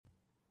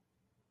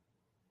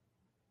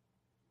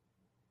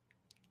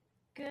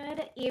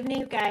Good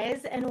evening,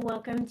 guys, and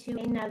welcome to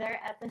another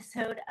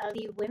episode of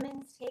the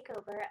Women's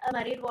Takeover of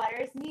Muddied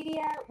Waters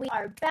Media. We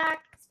are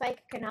back.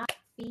 Spike could not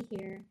be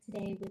here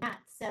today with Matt,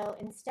 so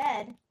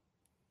instead,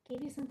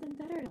 gave you something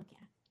better to look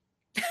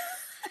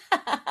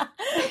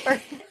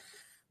at.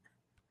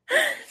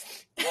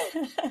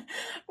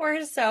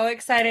 We're so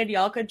excited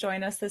y'all could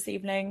join us this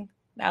evening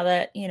now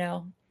that,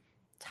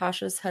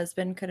 Tasha's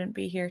husband couldn't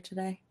be here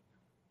today.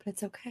 But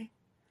it's okay.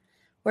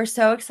 We're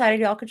so excited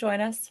y'all could join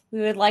us. We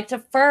would like to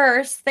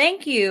first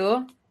thank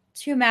you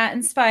to Matt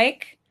and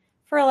Spike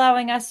for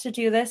allowing us to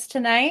do this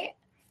tonight.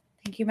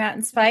 Thank you, Matt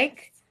and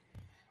Spike.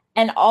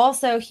 And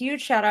also,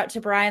 huge shout out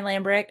to Brian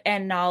Lambrick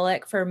and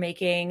Nalik for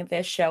making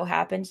this show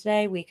happen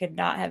today. We could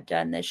not have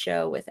done this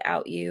show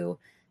without you.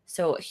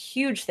 So, a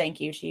huge thank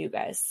you to you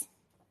guys.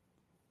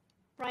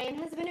 Brian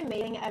has been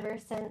amazing ever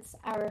since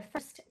our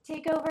first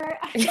takeover,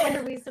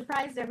 where we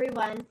surprised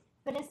everyone,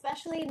 but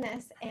especially in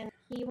this, and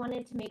he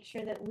wanted to make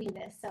sure that we do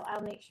this, so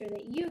I'll make sure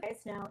that you guys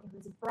know it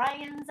was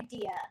Brian's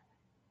idea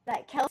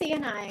that Kelsey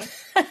and I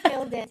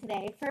filled in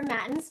today for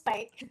Matt and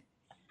Spike.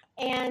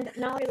 And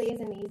Nala really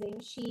is amazing.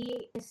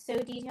 She is so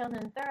detailed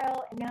and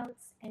thorough in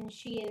notes, and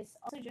she is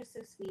also just so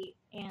sweet,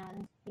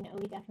 and,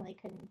 we definitely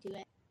couldn't do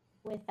it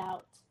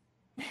without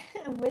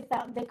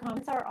the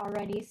comments are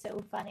already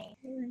so funny.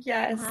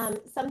 Yes.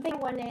 Something I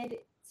wanted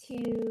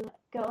to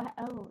go.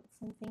 Oh,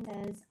 something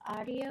says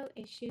audio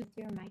issue with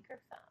your microphone.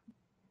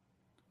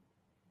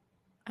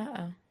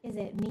 Uh-oh. Is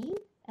it me?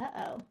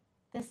 Uh-oh.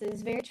 This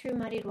is very true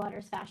Muddied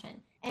Waters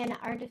fashion. And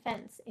our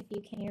defense, if you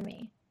can hear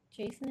me,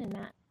 Jason and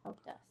Matt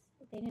helped us.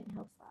 But they didn't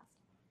help us last.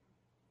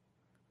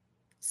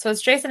 So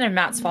it's Jason and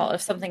Matt's fault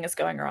if something is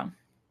going wrong.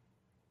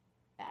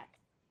 Back.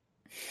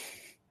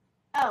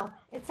 Oh,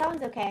 it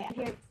sounds okay.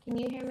 Can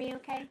you hear me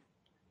okay?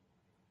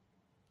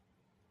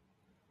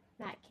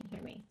 Matt can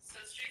hear me. So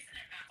it's Jason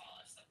and Matt's fault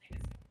if something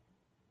is going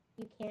wrong.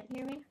 You can't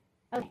hear me?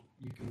 Okay.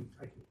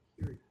 I can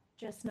hear you.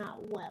 Just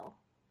not well.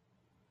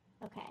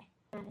 Okay.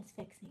 Matt is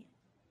fixing it.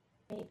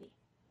 Maybe.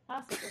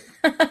 Possibly.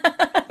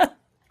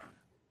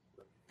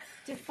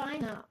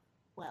 Define not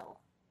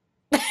well.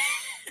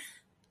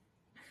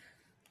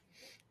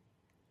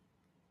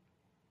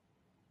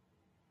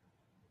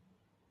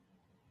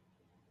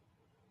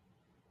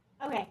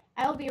 Okay,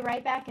 I will be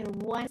right back in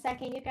 1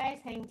 second, you guys.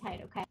 Hang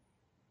tight, okay?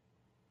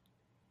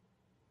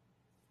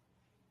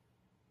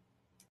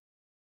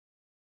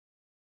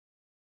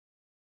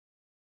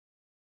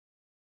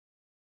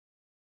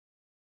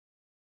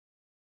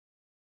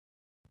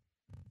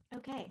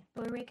 Okay,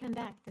 before we come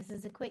back, this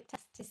is a quick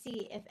test to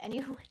see if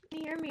anyone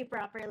can hear me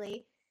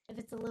properly, if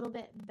it's a little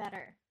bit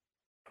better.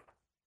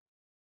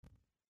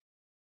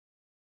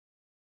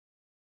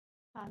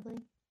 Oddly.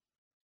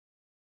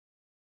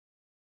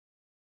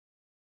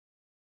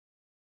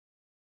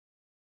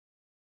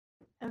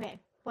 Okay,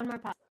 one more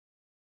pause.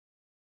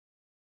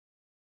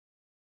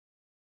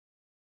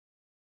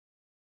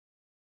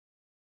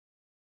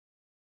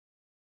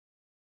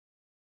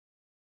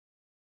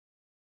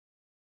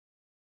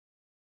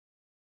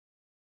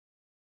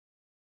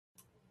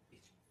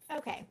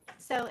 Okay,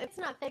 so if it's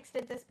not fixed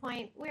at this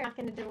point, we're not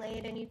going to delay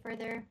it any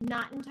further.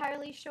 Not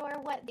entirely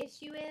sure what the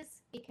issue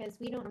is because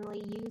we don't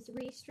normally use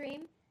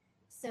Restream,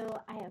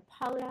 so I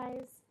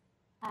apologize.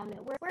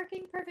 It was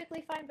working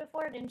perfectly fine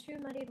before, and in true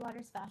Muddied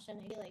Waters fashion,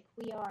 I feel like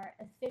we are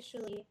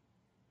officially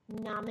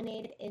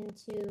nominated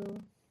into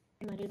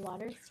the Muddied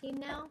Waters team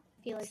now.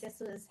 I feel like this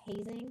was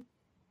hazing.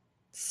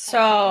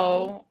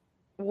 So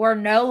we're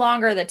no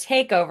longer the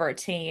takeover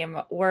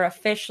team. We're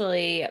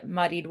officially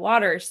Muddied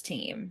Waters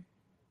team,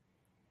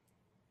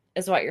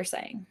 is what you're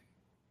saying.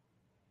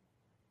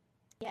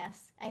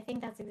 Yes, I think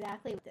that's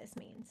exactly what this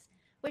means.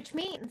 Which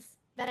means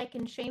that I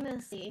can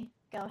shamelessly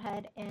go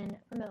ahead and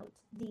promote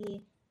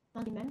the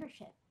monthly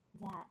membership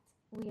that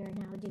we are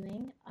now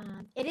doing.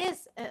 It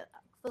is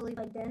fully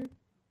plugged in.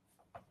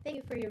 Thank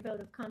you for your vote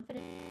of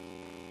confidence.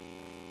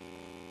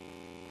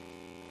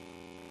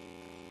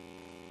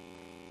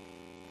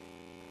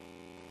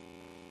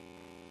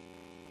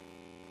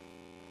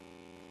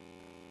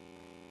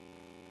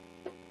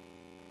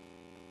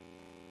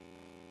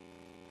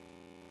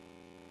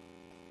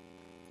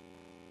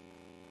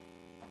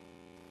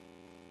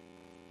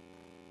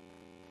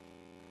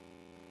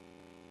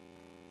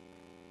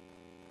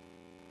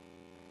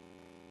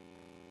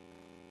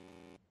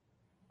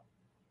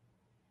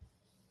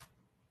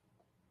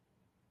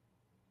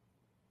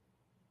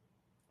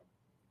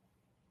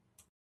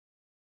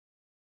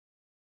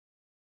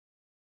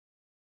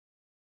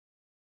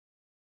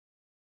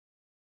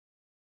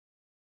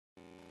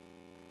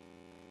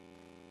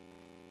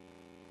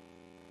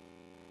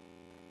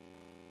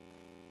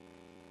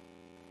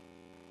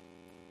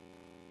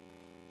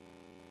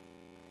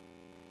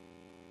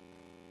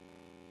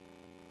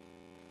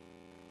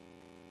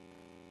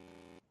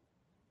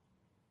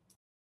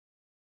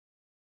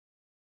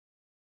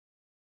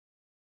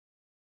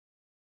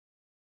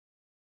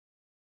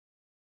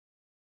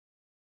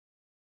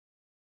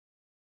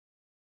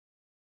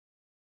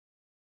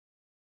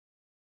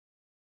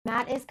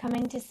 Matt is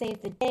coming to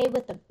save the day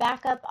with the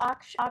backup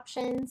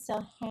option,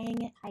 so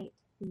hang tight,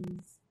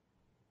 please.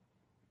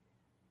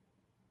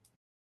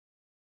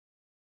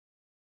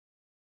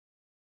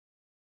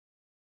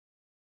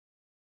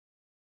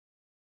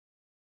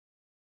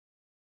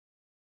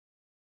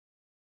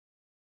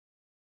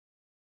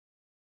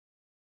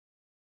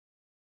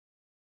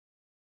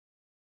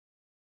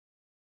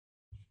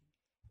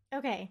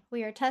 Okay,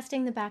 we are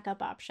testing the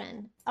backup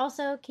option.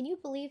 Also, can you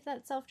believe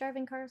that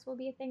self-driving cars will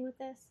be a thing with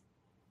this?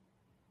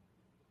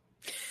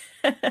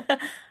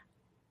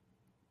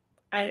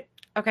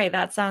 Okay,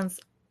 that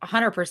sounds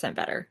 100%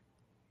 better.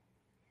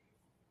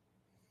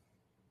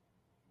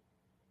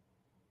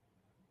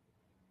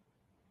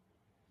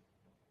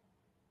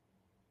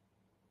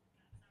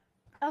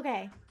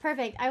 Okay,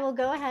 perfect. I will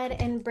go ahead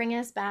and bring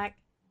us back.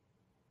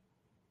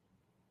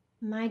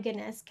 My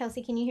goodness.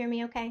 Kelsey, can you hear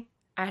me okay?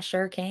 I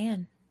sure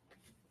can.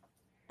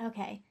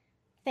 Okay.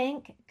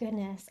 Thank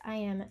goodness. I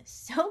am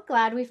so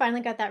glad we finally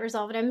got that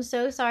resolved. I'm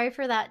so sorry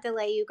for that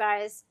delay, you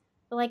guys.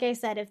 But like I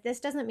said, if this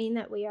doesn't mean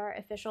that we are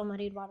official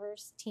Muddied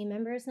Waters team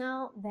members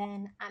now,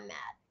 then I'm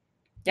mad.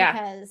 Yeah.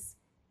 Because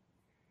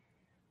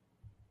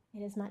it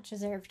is much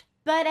deserved.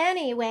 But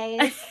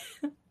anyways,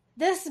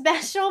 the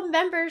special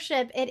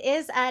membership, it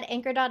is at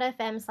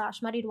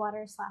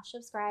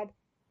anchor.fm/muddiedwaters/subscribe.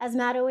 As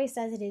Matt always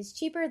says, it is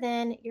cheaper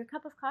than your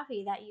cup of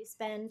coffee that you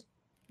spend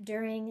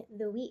during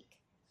the week.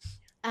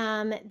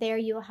 There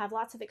you will have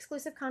lots of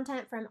exclusive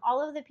content from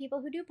all of the people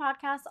who do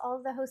podcasts. All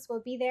of the hosts will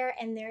be there,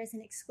 and there is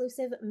an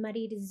exclusive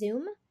Muddied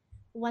Zoom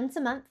once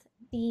a month.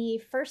 The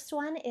first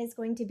one is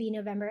going to be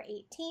November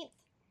 18th,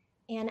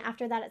 and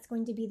after that, it's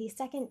going to be the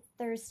second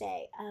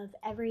Thursday of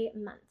every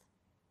month.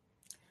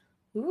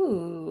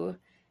 Ooh.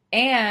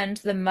 And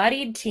the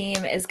Muddied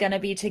team is going to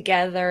be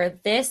together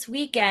this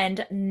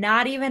weekend,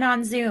 not even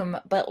on Zoom,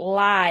 but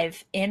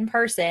live in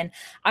person.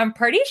 I'm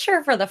pretty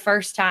sure for the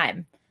first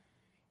time.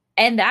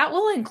 And that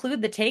will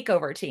include the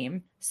takeover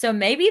team. So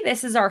maybe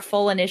this is our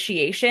full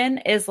initiation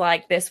is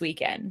like this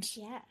weekend.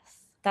 Yes.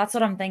 That's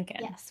what I'm thinking.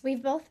 Yes,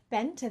 we've both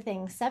been to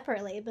things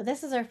separately, but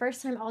this is our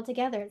first time all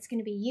together. It's going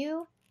to be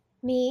you,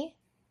 me,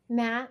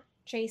 Matt,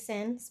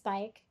 Jason,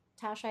 Spike,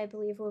 Tasha, I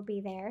believe, will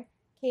be there.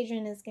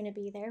 Cajun is going to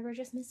be there. We're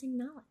just missing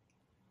Nalik.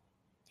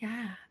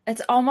 Yeah,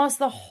 it's almost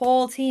the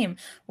whole team.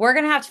 We're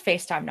going to have to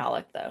FaceTime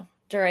Nalik, though,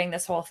 during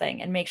this whole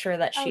thing and make sure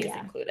that she's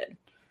included.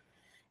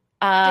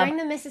 During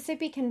the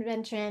Mississippi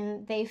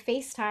convention, they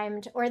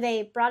FaceTimed, or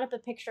they brought up a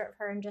picture of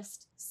her and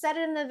just set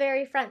it in the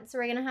very front. So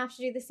we're going to have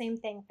to do the same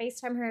thing.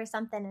 FaceTime her or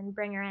something and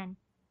bring her in.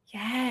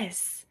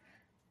 Yes.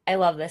 I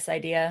love this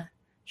idea.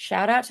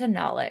 Shout out to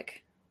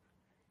Nalik.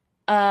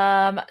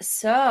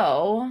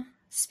 So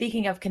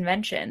speaking of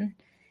convention,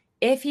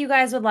 if you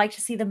guys would like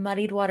to see the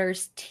Muddied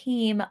Waters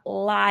team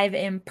live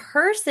in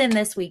person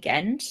this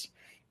weekend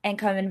and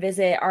come and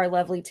visit our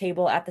lovely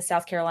table at the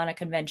South Carolina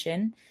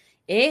Convention,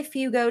 if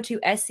you go to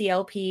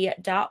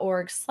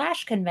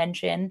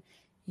sclp.org/convention,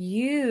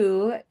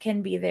 you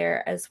can be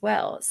there as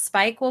well.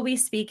 Spike will be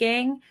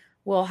speaking.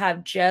 We'll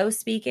have Joe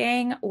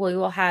speaking. We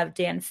will have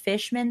Dan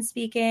Fishman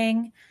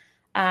speaking.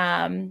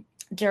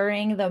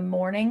 During the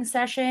morning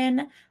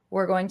session,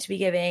 we're going to be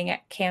giving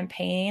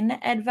campaign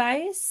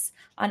advice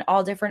on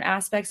all different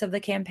aspects of the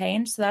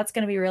campaign. So that's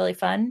going to be really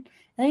fun. And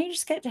then you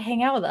just get to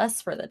hang out with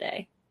us for the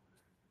day.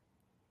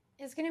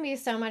 It's going to be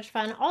so much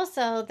fun.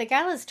 Also, the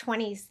gala's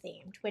 20s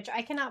themed, which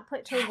I cannot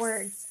put to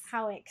words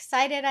how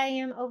excited I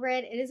am over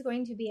it. It is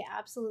going to be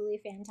absolutely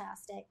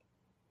fantastic.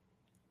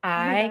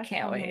 I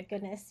can't wait. Oh my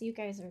goodness, you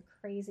guys are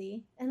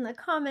crazy in the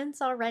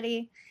comments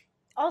already.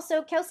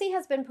 Also, Kelsey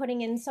has been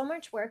putting in so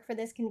much work for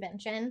this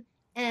convention,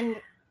 and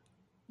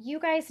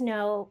you guys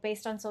know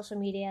based on social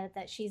media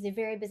that she's a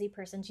very busy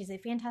person. She's a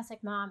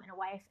fantastic mom and a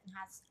wife and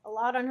has a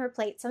lot on her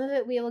plate. Some of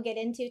it we will get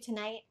into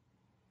tonight,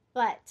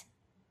 but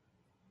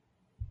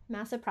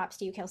massive props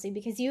to you, Kelsey,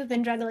 because you've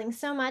been juggling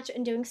so much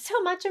and doing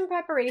so much in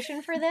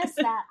preparation for this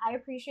that I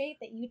appreciate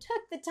that you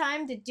took the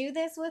time to do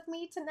this with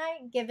me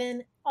tonight,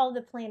 given all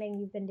the planning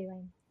you've been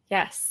doing.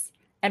 Yes.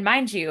 And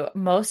mind you,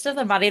 most of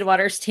the Muddied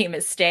Waters team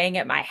is staying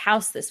at my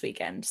house this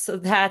weekend, so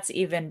that's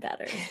even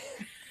better.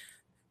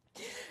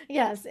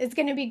 Yes, it's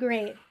going to be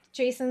great.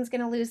 Jason's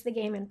going to lose the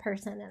game in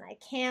person, and I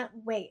can't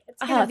wait.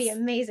 It's going to be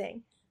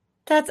amazing.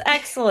 That's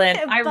excellent.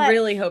 I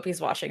really hope he's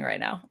watching right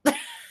now.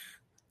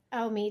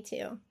 Oh, me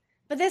too.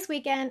 But this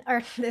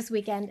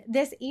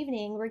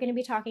evening, we're going to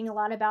be talking a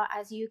lot about,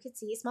 as you could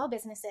see, small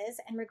businesses,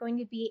 and we're going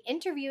to be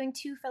interviewing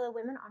two fellow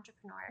women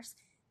entrepreneurs.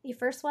 The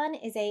first one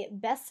is a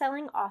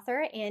best-selling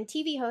author and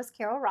TV host,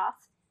 Carol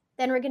Roth.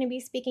 Then we're going to be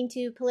speaking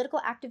to political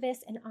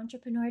activist and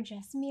entrepreneur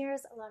Jess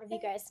Mears. A lot of you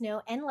guys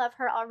know and love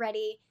her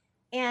already.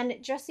 And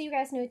just so you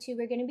guys know, too,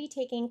 we're going to be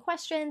taking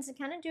questions and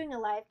kind of doing a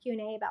live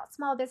Q&A about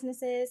small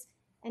businesses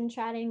and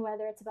chatting,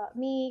 whether it's about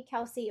me,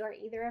 Kelsey, or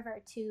either of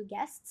our two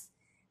guests.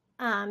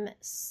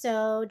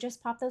 So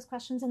just pop those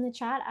questions in the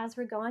chat as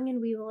we're going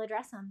and we will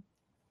address them.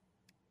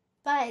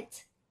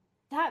 But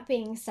that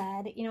being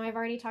said, I've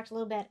already talked a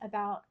little bit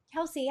about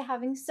Kelsey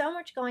having so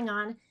much going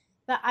on.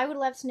 But I would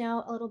love to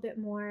know a little bit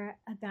more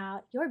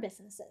about your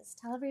businesses.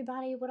 Tell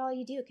everybody what all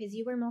you do because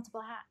you wear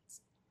multiple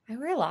hats. I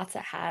wear lots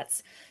of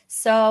hats.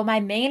 So my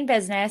main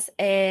business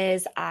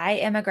is I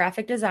am a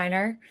graphic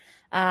designer.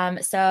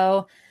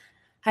 So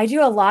I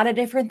do a lot of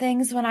different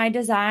things when I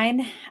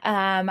design.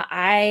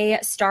 I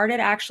started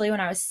actually when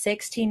I was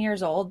 16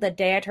 years old. The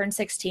day I turned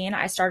 16,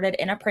 I started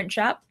in a print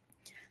shop.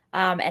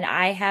 And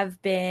I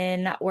have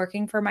been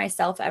working for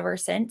myself ever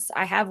since.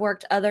 I have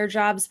worked other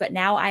jobs, but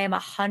now I am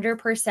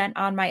 100%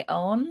 on my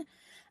own.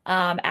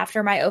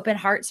 After my open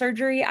heart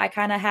surgery, I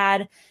kind of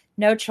had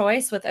no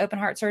choice with open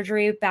heart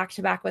surgery back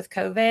to back with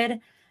COVID.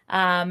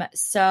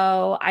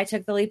 So I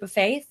took the leap of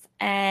faith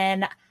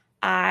and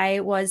I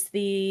was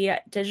the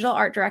digital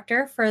art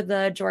director for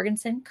the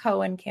Jorgensen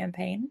Cohen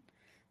campaign.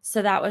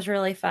 So that was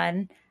really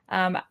fun.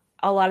 A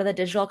lot of the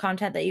digital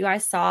content that you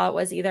guys saw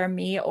was either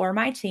me or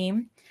my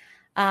team.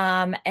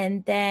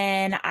 And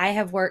then I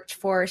have worked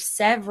for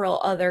several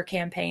other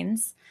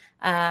campaigns.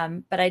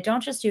 But I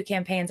don't just do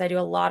campaigns, I do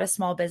a lot of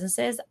small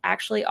businesses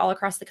actually all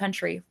across the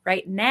country.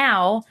 Right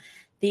now,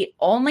 the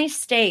only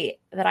state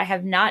that I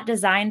have not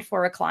designed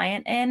for a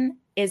client in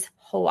is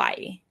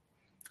Hawaii.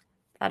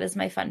 That is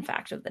my fun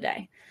fact of the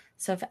day.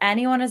 So if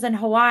anyone is in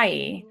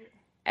Hawaii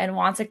and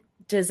wants a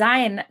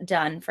design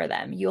done for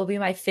them, you will be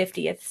my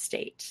 50th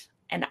state.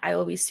 And I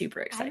will be super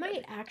excited. I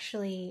might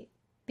actually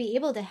be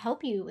able to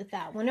help you with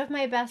that. One of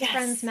my best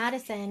friends,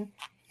 Madison,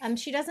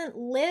 she doesn't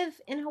live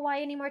in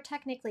Hawaii anymore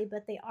technically,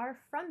 but they are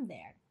from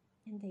there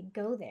and they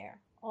go there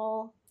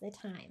all the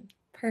time.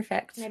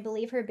 Perfect. And I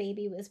believe her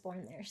baby was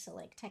born there, so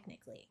like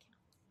technically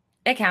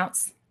it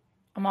counts.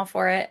 I'm all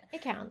for it.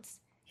 It counts.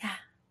 Yeah.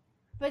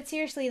 But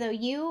seriously though,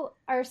 you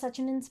are such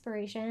an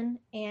inspiration,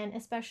 and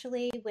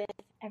especially with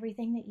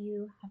everything that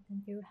you have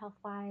been through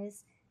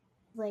health-wise,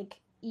 like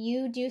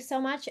you do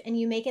so much and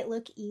you make it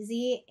look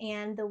easy,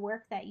 and the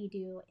work that you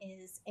do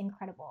is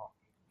incredible.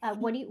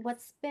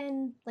 What's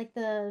been like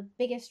the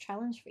biggest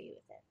challenge for you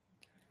with it?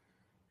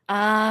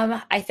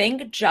 I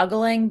think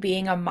juggling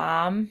being a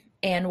mom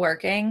and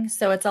working.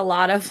 So it's a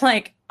lot of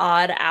like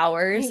odd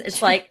hours. Right.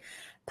 It's like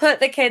put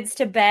the kids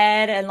to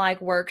bed and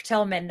like work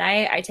till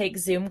midnight. I take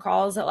Zoom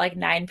calls at like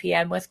 9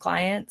 p.m. with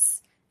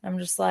clients. I'm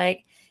just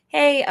like,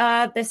 hey,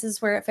 this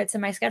is where it fits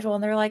in my schedule.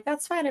 And they're like,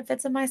 that's fine. It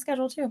fits in my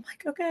schedule too. I'm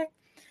like, okay.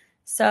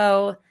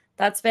 So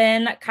that's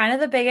been kind of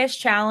the biggest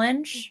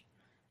challenge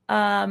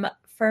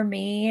for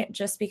me,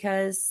 just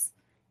because,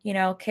 you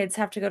know, kids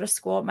have to go to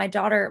school. My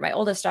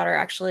oldest daughter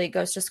actually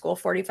goes to school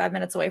 45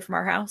 minutes away from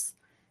our house.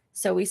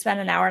 So we spend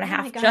an hour and a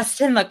half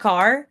just in the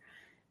car.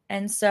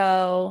 And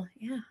so,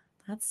 yeah,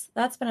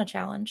 that's been a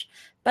challenge,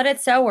 but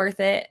it's so worth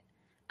it.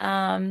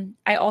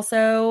 I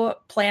also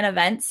plan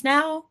events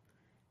now.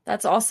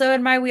 That's also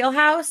in my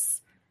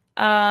wheelhouse.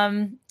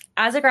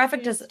 As a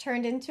graphic designer,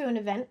 turned into an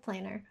event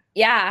planner.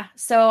 Yeah.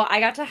 So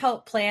I got to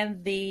help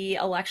plan the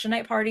election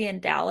night party in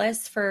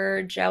Dallas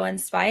for Joe and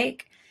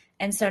Spike.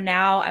 And so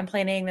now I'm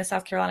planning the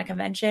South Carolina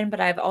convention, but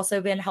I've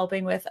also been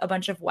helping with a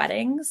bunch of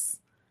weddings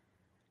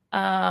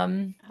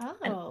and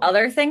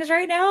other things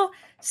right now.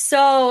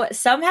 So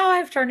somehow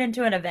I've turned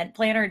into an event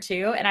planner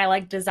too, and I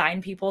like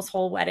design people's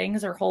whole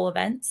weddings or whole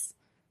events.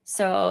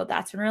 So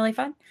that's been really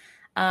fun.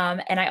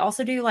 And I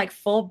also do like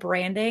full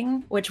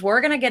branding, which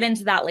we're going to get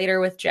into that later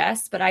with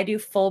Jess, but I do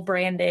full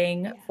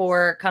branding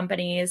for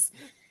companies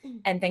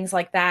and things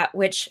like that,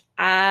 which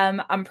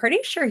I'm pretty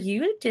sure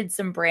you did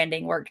some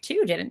branding work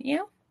too, didn't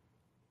you?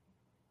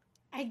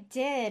 I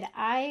did.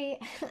 I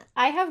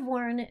have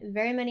worn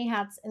very many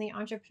hats in the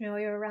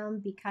entrepreneurial realm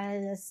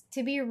because,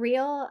 to be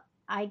real,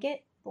 I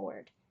get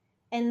bored.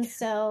 And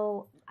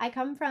so I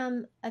come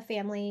from a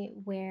family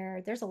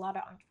where there's a lot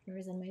of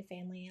entrepreneurs in my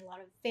family, a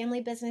lot of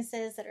family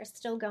businesses that are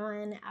still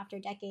going after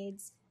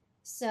decades.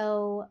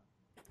 So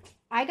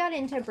I got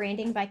into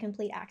branding by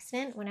complete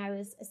accident when I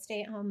was a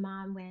stay-at-home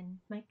mom when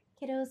my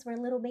kiddos were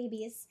little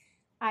babies.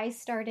 I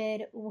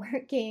started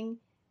working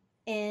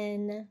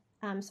in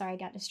sorry, I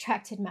got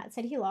distracted. Matt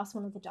said he lost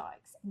one of the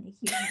dogs and they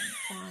hear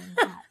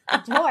him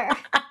at the door.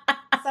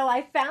 So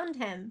I found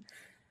him.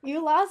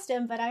 You lost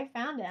him, but I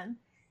found him.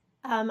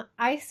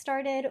 I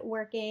started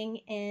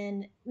working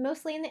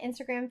mostly in the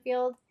Instagram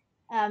field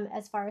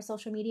as far as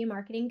social media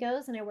marketing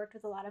goes, and I worked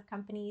with a lot of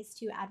companies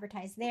to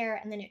advertise there,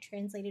 and then it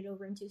translated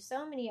over into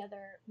so many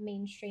other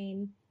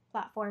mainstream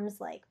platforms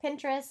like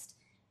Pinterest,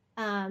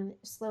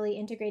 slowly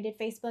integrated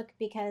Facebook,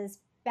 because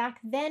back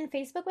then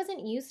Facebook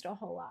wasn't used a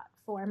whole lot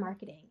for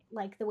marketing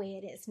like the way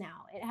it is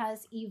now. It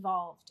has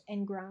evolved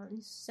and grown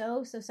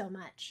so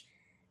much.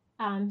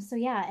 So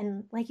yeah,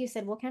 and like you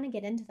said, we'll kind of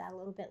get into that a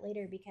little bit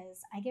later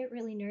because I get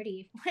really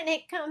nerdy when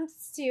it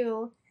comes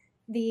to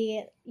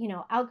the,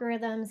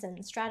 algorithms and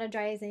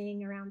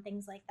strategizing around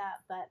things like that.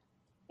 But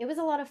it was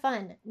a lot of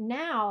fun.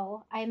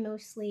 Now I have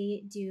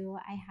a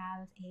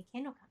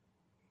candle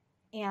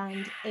company,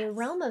 and a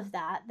realm of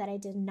that I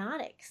did not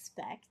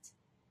expect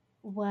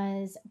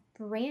was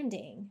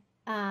branding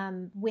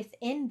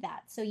within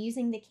that. So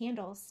using the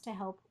candles to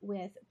help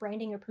with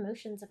branding or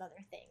promotions of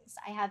other things.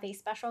 I have a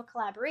special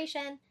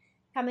collaboration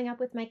coming up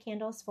with my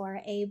candles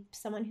for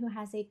someone who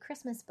has a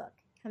Christmas book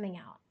coming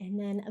out, and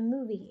then a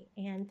movie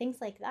and things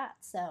like that.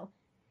 So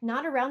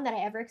not a realm that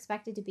I ever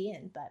expected to be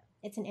in, but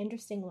it's an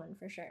interesting one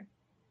for sure.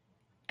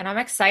 And I'm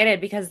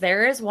excited because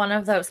there is one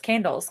of those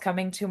candles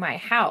coming to my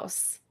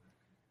house.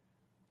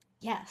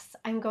 Yes,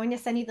 I'm going to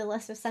send you the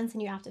list of scents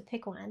and you have to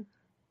pick one,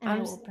 and I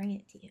will bring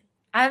it to you.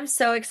 I'm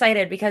so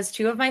excited because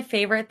two of my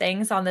favorite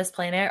things on this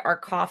planet are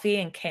coffee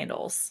and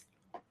candles.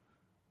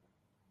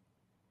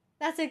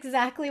 That's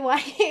exactly why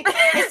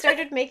I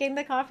started making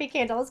the coffee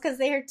candles, because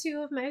they are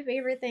two of my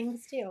favorite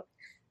things too.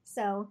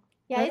 So,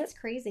 yeah, it's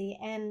crazy.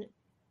 And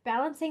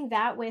balancing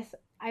that with,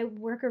 I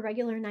work a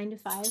regular 9 to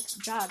 5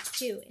 job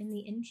too in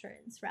the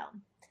insurance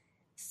realm.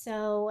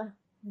 So,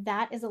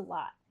 that is a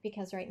lot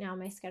because right now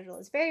my schedule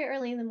is very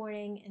early in the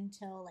morning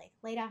until like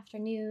late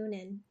afternoon.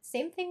 And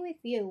same thing with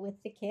you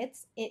with the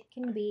kids, it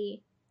can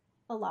be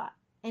a lot.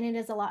 And it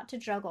is a lot to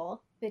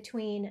juggle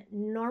between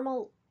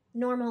normal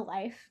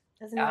life,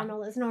 as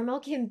normal as normal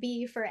can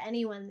be for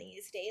anyone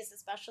these days,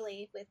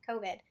 especially with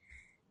COVID.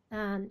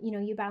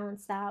 You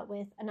balance that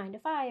with a 9 to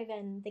 5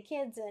 and the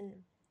kids and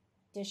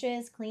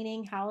dishes,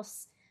 cleaning,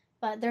 house.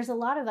 But there's a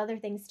lot of other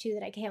things too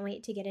that I can't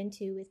wait to get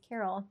into with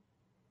Carol,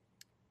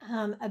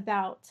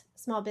 about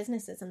small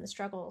businesses and the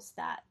struggles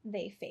that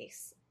they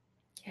face.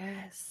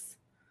 Yes.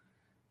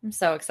 I'm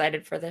so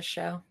excited for this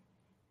show.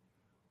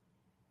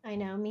 I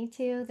know, me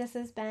too. This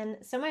has been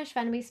so much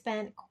fun. We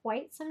spent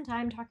quite some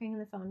time talking on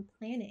the phone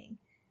planning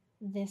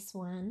this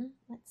one.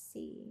 Let's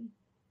see.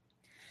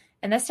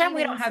 And this time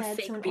we don't have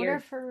fake so in beard. order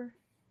for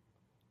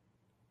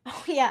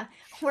Oh yeah,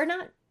 we're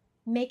not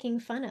making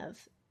fun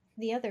of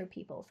the other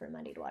people for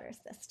Muddied Waters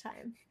this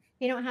time.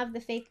 We don't have the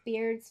fake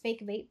beards,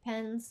 fake vape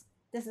pens.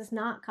 This is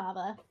not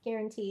Kava,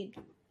 guaranteed.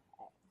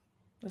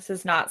 This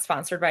is not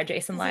sponsored by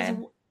Jason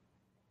Lyon.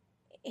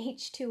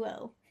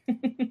 H2O.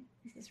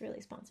 This is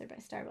really sponsored by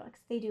Starbucks.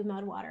 They do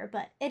mud water,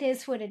 but it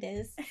is what it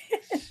is.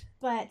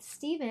 But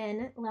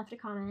Steven left a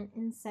comment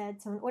and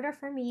said, so in order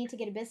for me to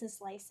get a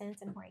business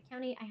license in Hawaii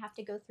County, I have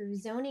to go through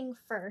zoning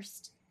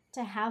first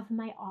to have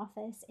my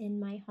office in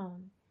my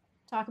home.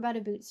 Talk about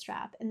a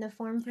bootstrap. And the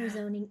form for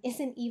zoning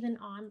isn't even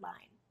online.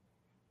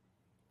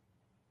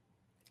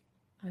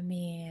 I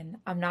mean,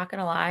 I'm not going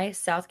to lie.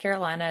 South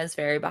Carolina is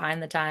very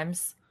behind the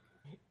times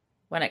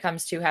when it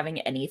comes to having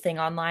anything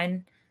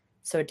online.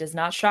 So it does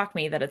not shock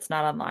me that it's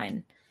not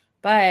online.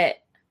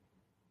 But,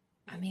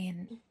 I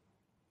mean,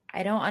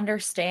 I don't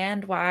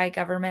understand why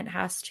government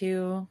has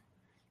to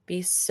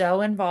be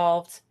so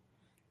involved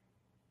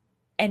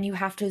and you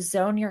have to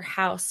zone your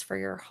house for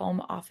your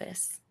home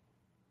office.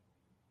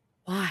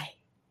 Why?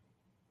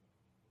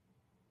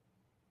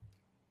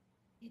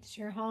 It's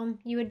your home.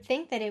 You would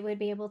think that it would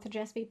be able to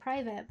just be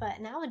private, but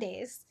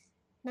nowadays,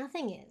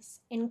 nothing is,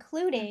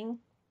 including,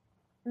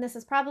 and this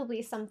is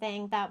probably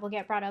something that will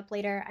get brought up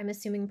later, I'm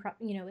assuming,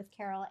 with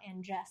Carol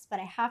and Jess, but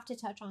I have to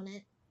touch on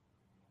it,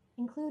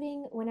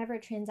 including whenever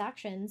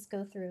transactions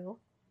go through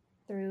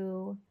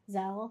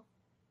Zelle,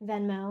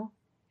 Venmo,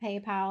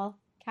 PayPal,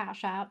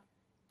 Cash App,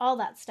 all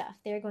that stuff.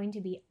 They're going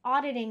to be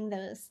auditing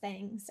those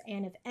things.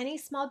 And if any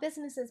small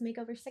businesses make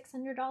over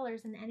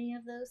 $600 in any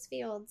of those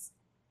fields,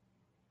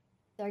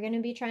 they're going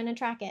to be trying to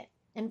track it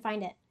and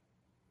find it.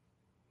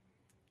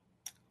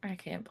 I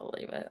can't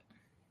believe it.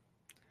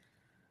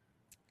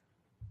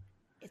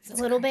 It's a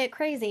little bit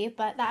crazy,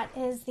 but that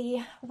is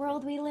the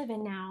world we live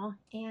in now.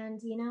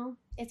 And,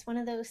 it's one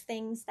of those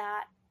things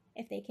that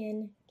if they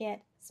can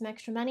get some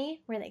extra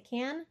money where they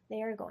can,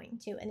 they are going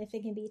to. And if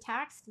it can be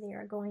taxed, they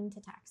are going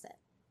to tax it.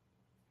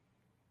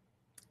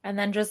 And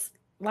then just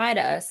lie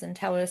to us and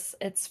tell us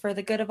it's for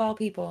the good of all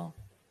people.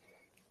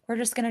 We're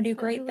just going to do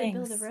great things.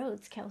 Who would build the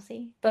roads,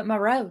 Kelsey? But my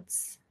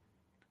roads.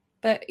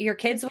 But your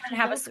kids wouldn't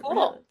have a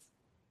school.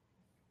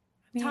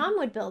 Tom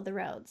would build the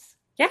roads.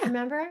 Yeah.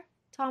 Remember?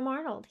 Tom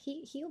Arnold.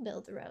 He'll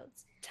build the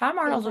roads. Tom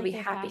Arnold will be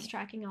happy. Fast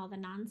tracking all the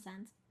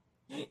nonsense.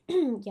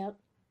 Yep.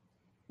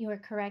 You are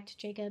correct,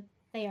 Jacob.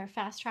 They are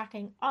fast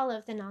tracking all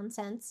of the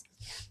nonsense.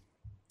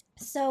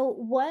 So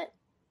what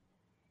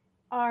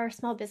are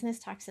small business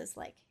taxes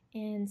like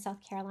in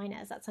South Carolina?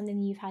 Is that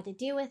something you've had to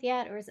deal with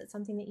yet, or is it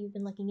something that you've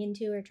been looking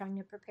into or trying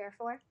to prepare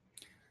for?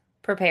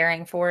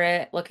 Preparing for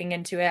it, looking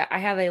into it. I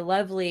have a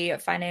lovely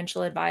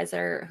financial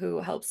advisor who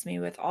helps me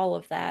with all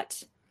of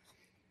that,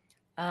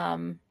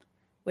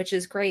 which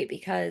is great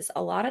because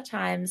a lot of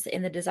times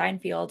in the design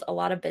field, a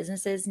lot of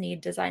businesses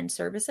need design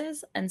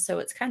services. And so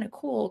it's kind of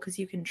cool because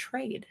you can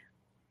trade.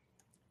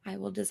 I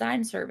will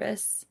design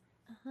service.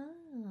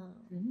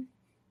 Mm-hmm.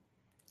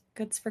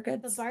 Goods for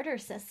goods. The barter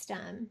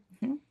system.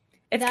 Mm-hmm.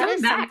 It's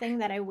coming back. Something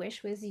that I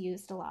wish was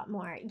used a lot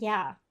more.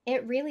 Yeah,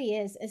 it really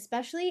is.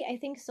 Especially, I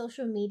think,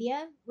 social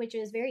media, which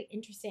is very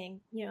interesting.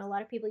 A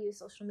lot of people use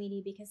social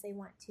media because they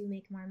want to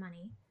make more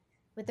money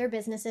with their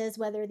businesses,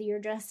 whether you're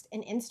just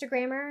an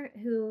Instagrammer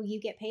who you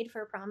get paid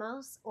for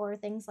promos or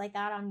things like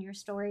that on your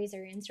stories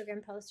or your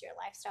Instagram posts, your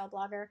lifestyle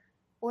blogger,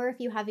 or if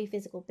you have a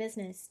physical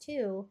business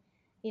too,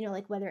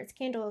 like whether it's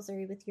candles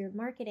or with your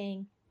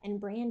marketing and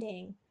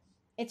branding.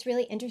 it's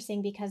really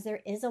interesting because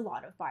there is a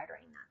lot of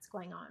bartering that's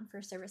going on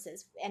for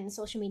services, and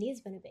social media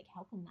has been a big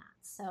help in that.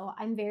 So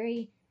I'm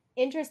very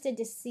interested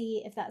to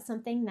see if that's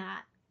something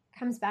that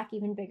comes back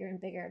even bigger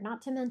and bigger.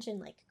 Not to mention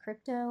like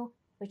crypto,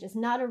 which is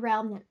not a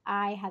realm that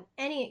I have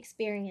any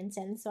experience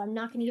in. So I'm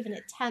not going to even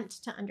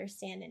attempt to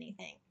understand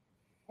anything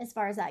as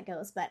far as that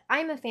goes. But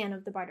I'm a fan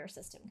of the barter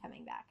system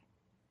coming back.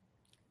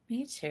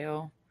 Me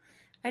too.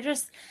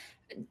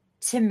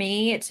 To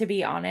me, to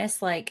be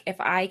honest, like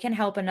if I can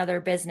help another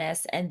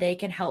business and they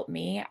can help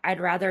me, I'd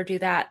rather do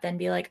that than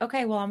be like,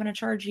 okay, well, I'm going to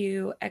charge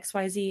you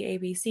XYZ,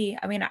 ABC.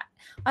 I mean,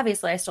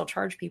 obviously I still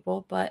charge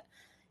people, but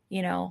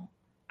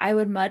I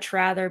would much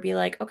rather be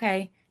like,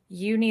 okay,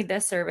 you need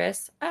this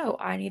service. Oh,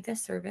 I need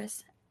this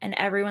service. And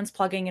everyone's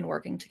plugging and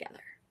working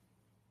together.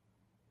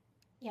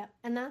 Yeah.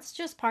 And that's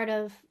just part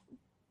of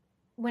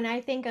when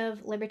I think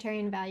of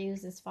libertarian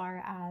values as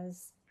far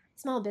as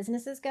small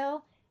businesses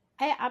go.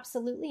 I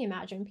absolutely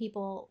imagine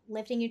people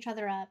lifting each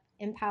other up,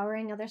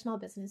 empowering other small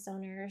business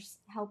owners,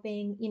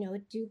 helping,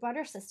 do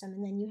barter system.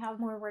 And then you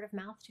have more word of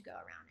mouth to go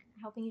around and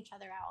helping each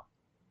other out.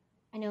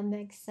 I know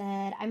Meg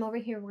said, I'm over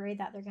here worried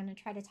that they're going to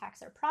try to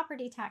tax our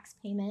property tax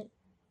payment.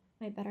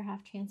 Might better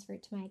have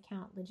transferred to my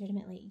account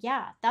legitimately.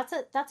 Yeah, that's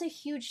a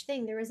huge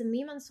thing. There was a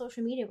meme on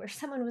social media where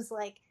someone was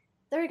like,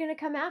 they're going to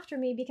come after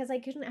me because I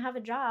couldn't have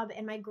a job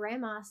and my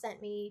grandma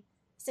sent me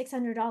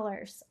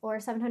 $600 or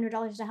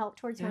 $700 to help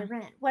towards my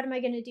rent. What am I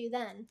going to do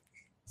then?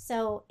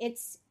 So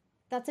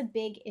that's a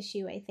big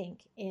issue, I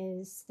think,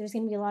 is there's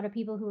going to be a lot of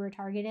people who are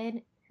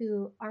targeted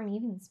who aren't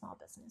even small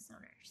business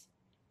owners.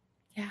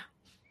 Yeah.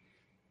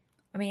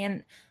 I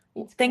mean,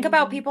 think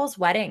about people's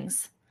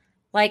weddings.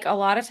 Like a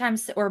lot of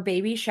times, or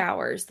baby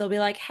showers, they'll be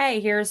like, hey,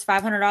 here's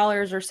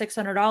 $500 or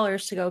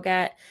 $600 to go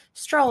get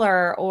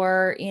stroller,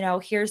 or,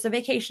 here's the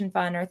vacation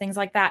fund or things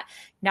like that.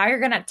 Now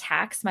you're going to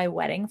tax my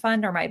wedding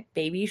fund or my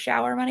baby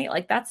shower money.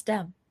 Like that's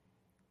dumb.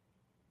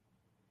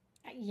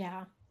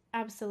 Yeah,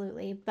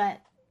 absolutely. But,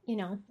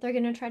 they're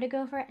going to try to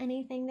go for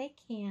anything they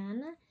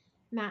can.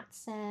 Matt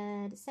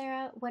said,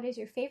 Sarah, what is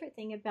your favorite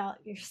thing about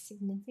your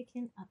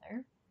significant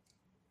other?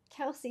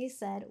 Kelsey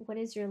said, what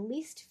is your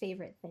least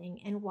favorite thing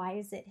and why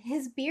is it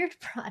his beard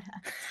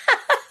product?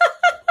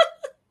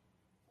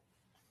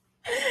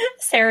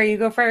 Sarah, you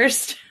go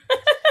first.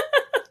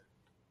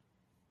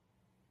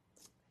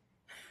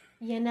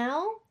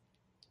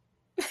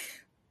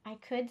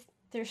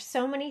 There's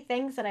so many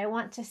things that I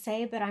want to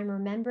say, but I'm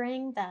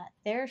remembering that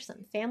there are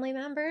some family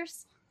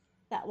members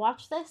that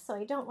watch this, so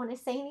I don't want to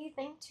say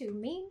anything too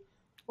mean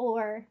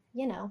or,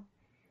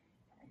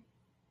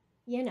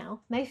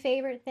 my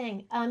favorite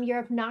thing, your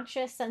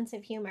obnoxious sense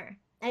of humor.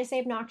 I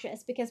say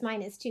obnoxious because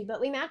mine is too, but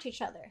we match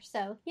each other.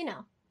 So,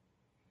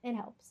 it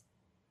helps.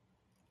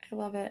 I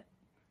love it.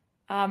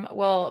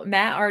 Well,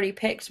 Matt already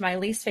picked my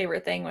least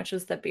favorite thing, which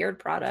was the beard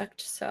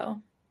product.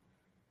 So,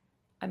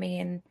 I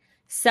mean,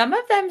 some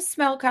of them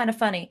smell kind of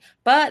funny,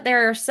 but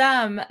there are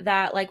some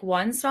that like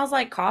one smells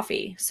like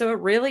coffee. So it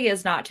really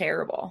is not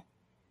terrible.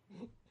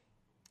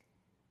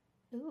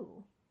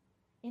 Ooh.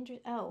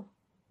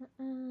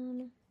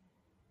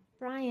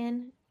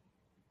 Brian.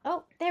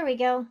 Oh, there we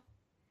go.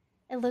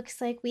 It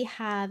looks like we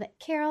have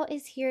Carol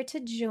is here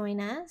to join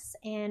us.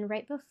 And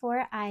right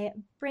before I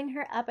bring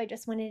her up, I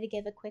just wanted to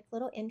give a quick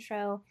little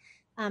intro.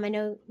 I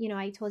know,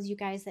 I told you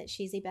guys that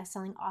she's a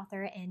best-selling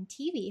author and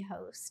TV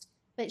host,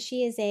 but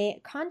she is a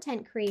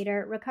content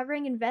creator,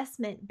 recovering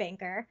investment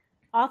banker,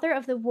 author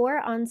of The War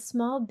on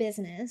Small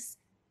Business,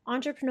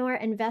 entrepreneur,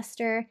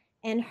 investor,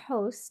 and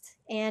host.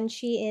 And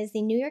she is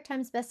the New York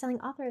Times bestselling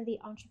author of The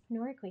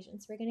Entrepreneur Equation.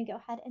 So we're going to go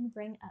ahead and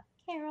bring up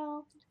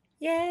Carol.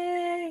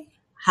 Yay!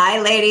 Hi,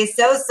 ladies.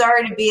 So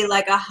sorry to be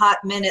like a hot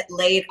minute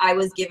late. I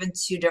was given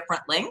 2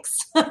 different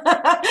links. So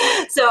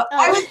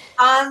I was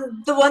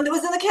on the one that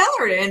was in the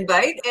calendar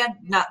invite and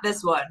not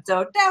this one.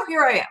 So now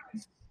here I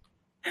am.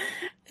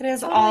 It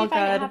is totally all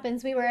fine. good. It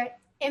happens. We were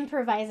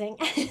improvising.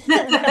 So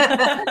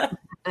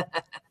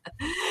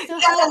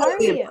how are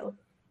you?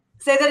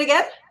 Say that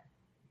again?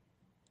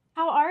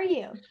 How are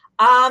you?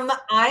 I'm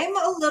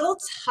a little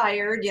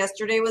tired.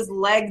 Yesterday was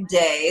leg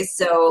day,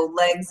 so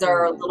legs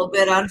are a little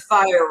bit on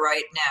fire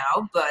right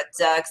now, but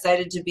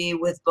excited to be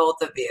with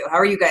both of you. How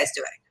are you guys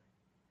doing?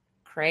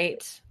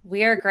 Great.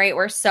 We are great.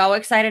 We're so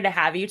excited to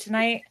have you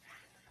tonight.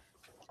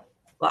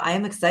 Well, I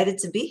am excited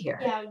to be here.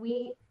 Yeah,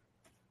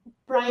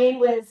 Brian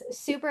was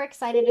super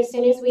excited as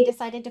soon as we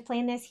decided to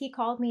plan this. He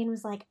called me and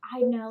was like, I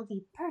know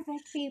the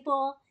perfect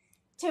people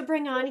to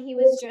bring on. He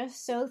was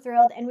just so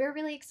thrilled, and we're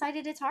really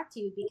excited to talk to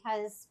you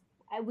because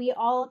we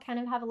all kind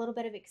of have a little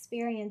bit of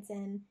experience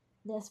in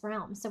this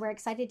realm. So we're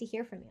excited to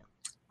hear from you.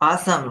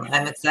 Awesome.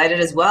 I'm excited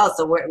as well.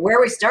 So where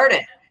are we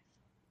starting?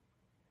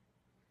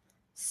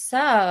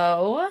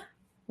 So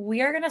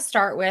we are going to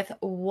start with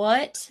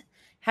what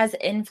has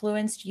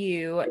influenced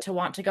you to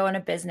want to go into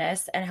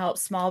business and help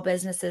small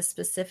businesses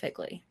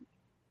specifically?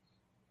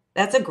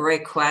 That's a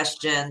great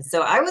question.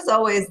 So I was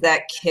always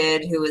that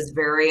kid who was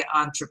very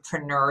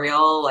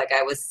entrepreneurial. Like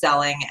I was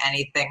selling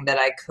anything that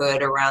I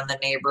could around the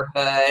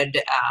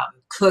neighborhood,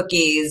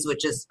 cookies,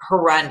 which is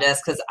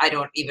horrendous because I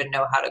don't even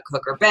know how to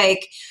cook or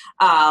bake.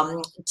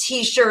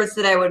 T-shirts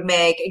that I would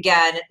make.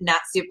 Again,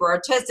 not super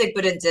artistic,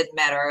 but it didn't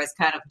matter. I was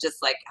kind of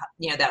just like,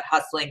 that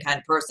hustling kind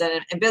of person.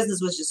 And business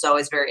was just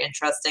always very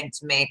interesting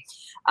to me.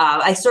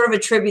 I sort of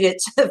attribute it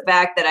to the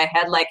fact that I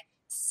had like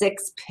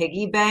 6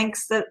 piggy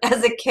banks that,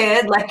 as a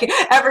kid. Like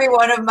every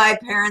one of my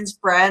parents'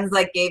 friends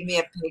like gave me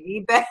a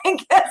piggy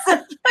bank as a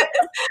kid.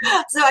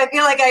 So I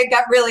feel like I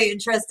got really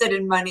interested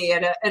in money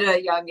at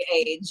a young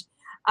age.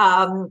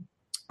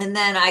 And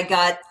then I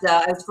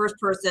was the first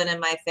person in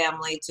my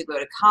family to go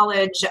to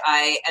college.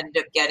 I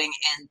ended up getting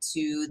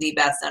into the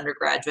best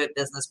undergraduate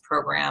business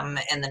program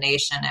in the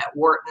nation at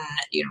Wharton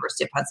at the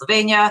University of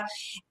Pennsylvania.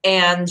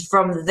 And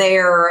from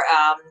there,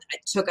 I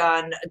took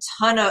on a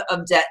ton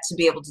of debt to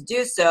be able to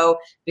do so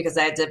because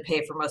I had to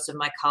pay for most of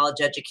my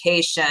college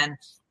education.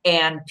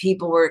 And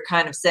people were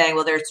kind of saying,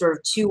 well, there's sort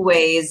of 2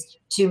 ways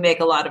to make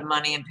a lot of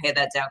money and pay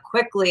that down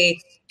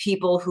quickly.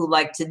 People who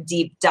like to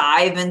deep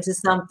dive into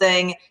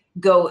something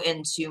go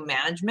into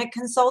management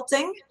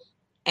consulting,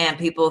 and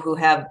people who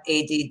have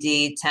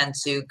ADD tend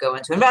to go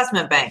into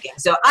investment banking.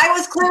 So I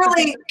was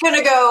clearly going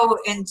to go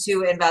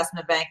into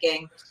investment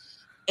banking.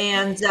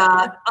 And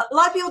a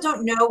lot of people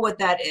don't know what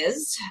that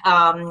is.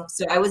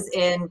 So I was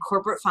in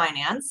corporate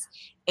finance,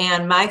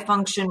 and my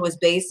function was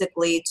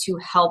basically to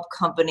help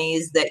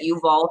companies that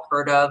you've all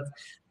heard of: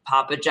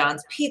 Papa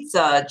John's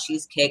Pizza,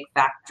 Cheesecake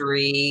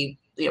Factory,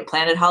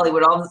 Planet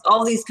Hollywood,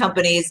 all these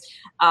companies,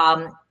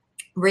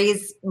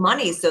 raise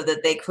money so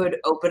that they could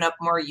open up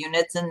more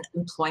units and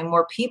employ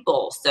more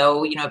people.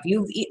 So, if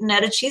you've eaten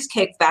at a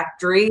Cheesecake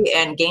Factory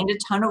and gained a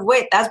ton of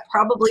weight, that's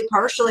probably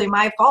partially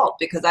my fault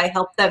because I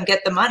helped them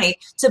get the money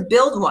to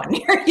build one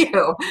near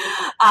you.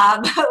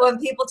 But when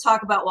people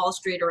talk about Wall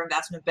Street or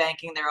investment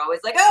banking, they're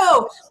always like,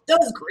 oh,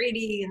 those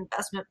greedy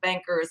investment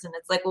bankers. And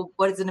it's like, well,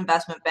 what does an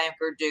investment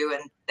banker do?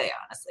 And they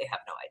honestly have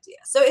no idea.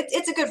 So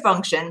it's a good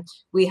function.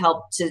 We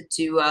help to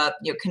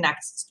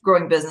connect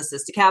growing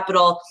businesses to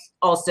capital,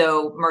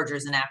 also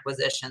mergers and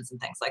acquisitions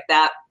and things like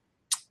that.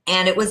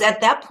 And it was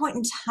at that point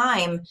in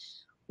time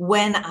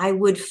when I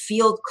would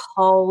field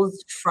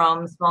calls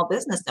from small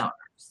business owners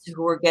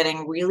who were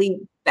getting really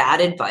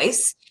bad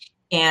advice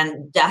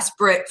and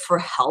desperate for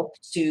help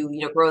to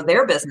grow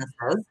their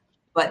businesses,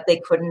 but they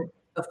couldn't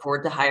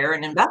afford to hire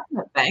an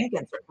investment bank,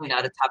 and certainly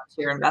not a top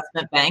tier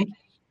investment bank.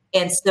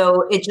 And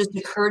so it just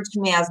occurred to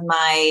me as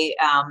my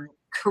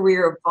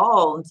career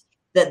evolved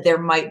that there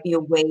might be a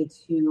way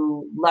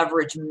to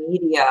leverage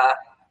media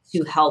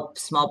to help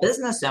small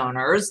business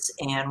owners.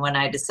 And when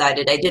I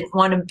decided I didn't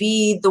want to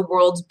be the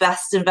world's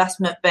best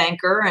investment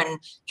banker and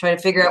try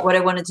to figure out what I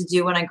wanted to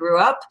do when I grew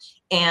up,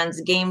 and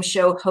game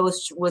show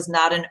host was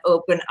not an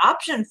open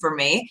option for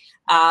me,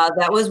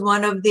 that was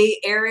one of the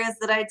areas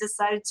that I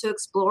decided to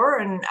explore.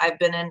 And I've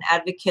been an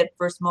advocate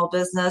for small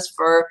business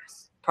for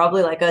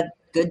probably like a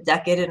good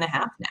decade and a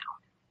half now.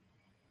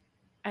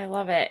 I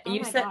love it. Oh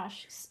my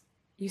gosh.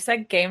 You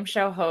said game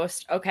show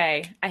host.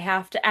 Okay, I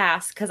have to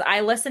ask because I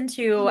listened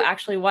to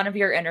actually one of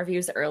your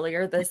interviews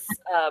earlier this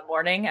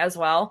morning as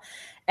well.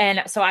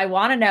 And so I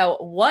want to know,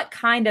 what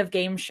kind of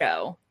game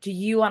show do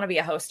you want to be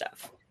a host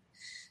of?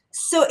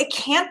 So it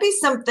can't be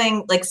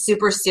something like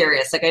super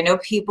serious. Like I know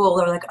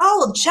people are like,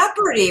 oh,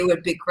 Jeopardy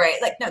would be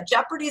great. Like, no,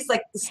 Jeopardy's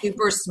like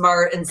super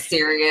smart and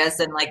serious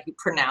and like you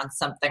pronounce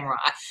something wrong.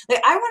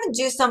 Like I want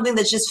to do something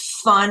that's just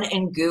fun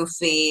and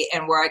goofy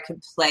and where I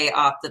could play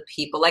off the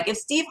people. Like if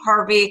Steve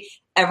Harvey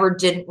ever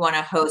didn't want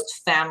to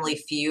host Family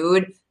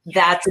Feud,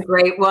 that's a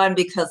great one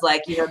because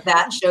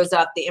that shows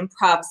off the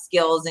improv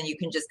skills and you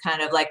can just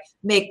kind of like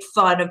make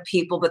fun of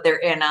people, but they're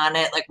in on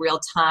it like real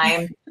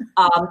time.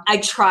 I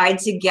tried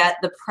to get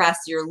the Press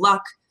Your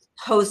Luck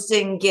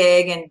hosting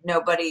gig and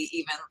nobody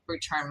even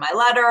returned my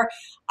letter.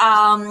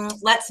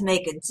 Let's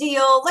Make a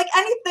Deal, like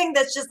anything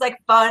that's just like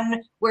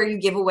fun where you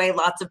give away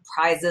lots of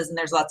prizes and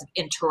there's lots of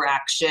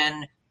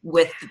interaction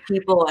with the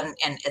people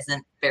and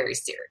isn't very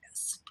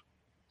serious.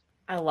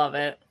 I love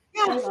it.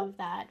 Yeah. I love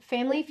that.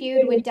 Family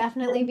Feud would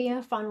definitely be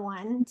a fun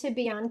one to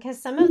be on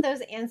because some of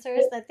those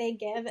answers that they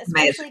give,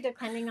 especially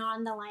depending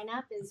on the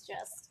lineup, is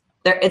just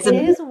it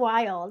is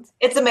wild.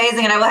 It's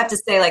amazing. And I will have to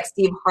say, like,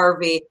 Steve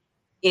Harvey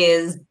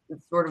is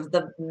sort of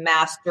the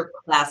master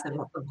class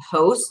of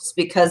hosts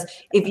because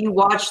if you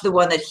watch the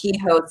one that he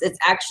hosts, it's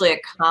actually a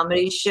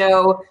comedy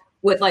show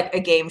with like a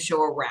game show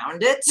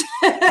around it.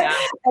 Yeah.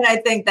 And I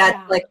think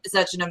that's like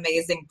such an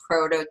amazing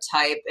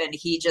prototype and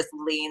he just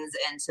leans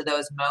into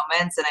those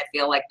moments. And I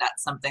feel like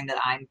that's something that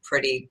I'm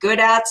pretty good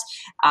at.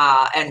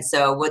 And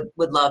so would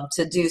love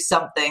to do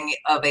something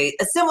of a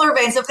similar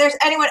vein. So if there's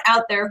anyone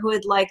out there who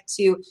would like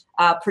to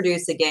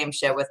produce a game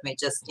show with me,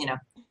 just,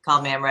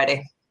 call me, I'm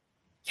ready.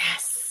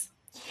 Yes.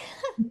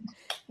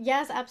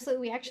 Yes,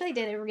 absolutely. We actually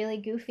did a really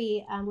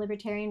goofy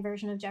libertarian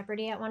version of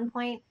Jeopardy at one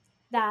point.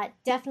 that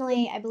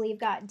definitely, I believe,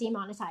 got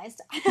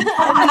demonetized immediately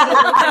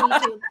from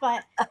YouTube.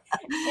 But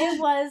it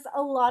was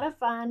a lot of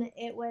fun.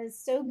 It was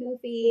so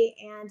goofy,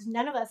 and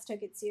none of us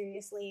took it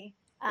seriously.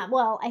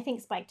 Well, I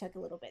think Spike took a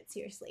little bit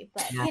seriously,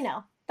 but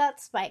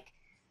that's Spike.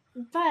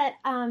 But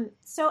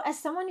so as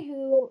someone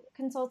who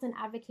consults and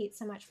advocates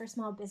so much for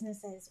small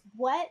businesses,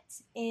 what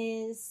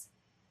is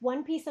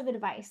one piece of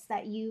advice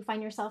that you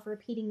find yourself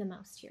repeating the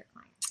most to your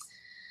clients?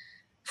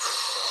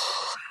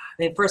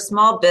 I mean, for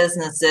small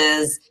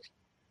businesses,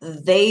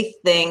 they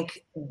think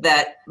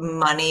that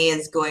money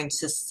is going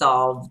to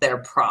solve their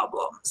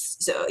problems.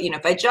 So,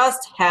 if I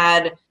just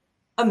had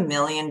 $1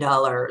 million,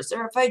 or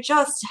if I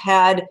just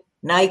had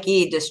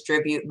Nike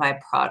distribute my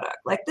product,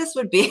 like, this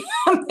would be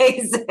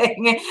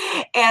amazing.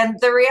 And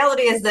the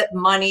reality is that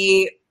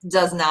money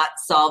does not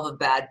solve a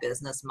bad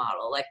business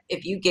model. Like,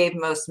 if you gave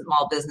most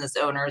small business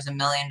owners $1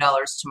 million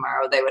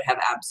tomorrow, they would have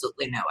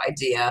absolutely no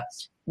idea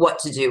what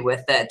to do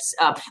with it.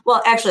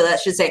 Well, actually, I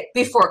should say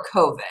before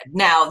COVID.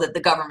 Now that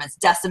the government's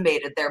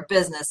decimated their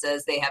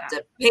businesses, they have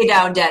to pay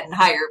down debt and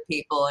hire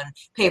people and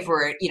pay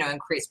for,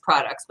 increased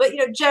products. But,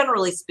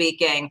 generally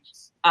speaking,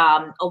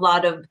 a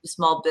lot of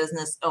small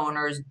business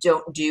owners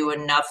don't do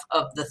enough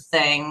of the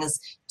things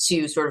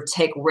to sort of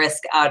take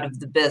risk out of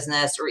the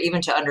business, or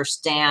even to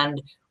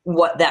understand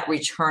what that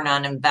return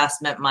on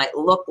investment might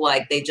look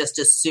like. They just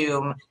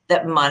assume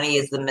that money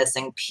is the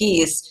missing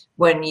piece,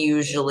 when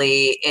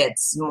usually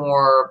it's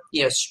more,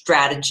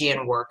 strategy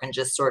and work and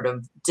just sort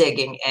of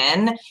digging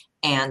in.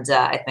 And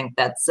I think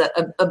that's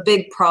a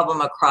big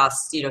problem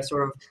across,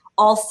 sort of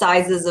all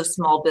sizes of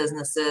small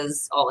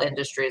businesses, all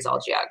industries, all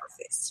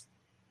geographies.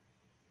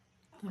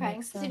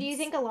 Okay. So do you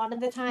think a lot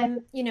of the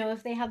time,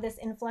 if they have this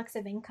influx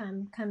of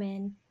income come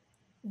in,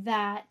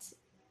 that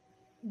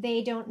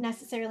they don't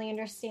necessarily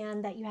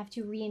understand that you have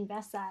to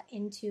reinvest that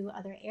into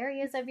other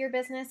areas of your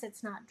business?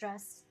 It's not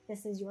just,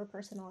 this is your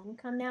personal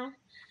income now.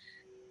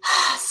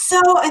 So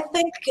I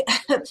think,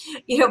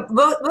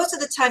 most of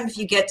the time, if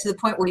you get to the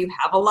point where you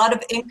have a lot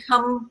of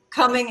income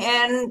coming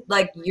in,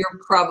 like, you're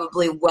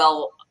probably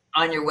well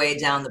on your way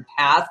down the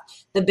path.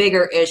 The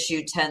bigger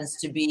issue tends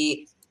to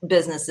be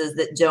businesses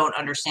that don't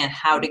understand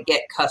how to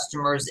get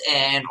customers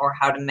in, or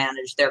how to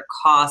manage their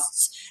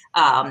costs,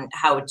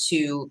 how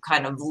to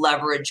kind of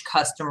leverage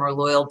customer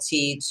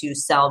loyalty to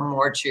sell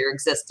more to your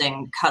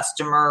existing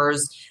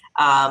customers,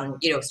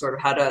 sort of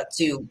how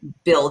to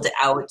build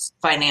out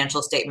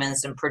financial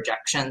statements and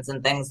projections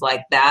and things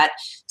like that.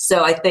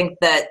 So I think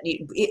that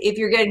if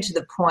you're getting to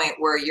the point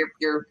where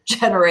you're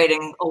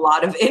generating a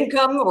lot of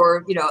income,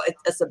 or,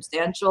 a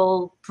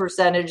substantial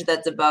percentage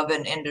that's above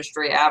an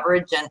industry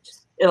average, and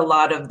in a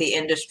lot of the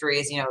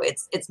industries,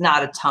 it's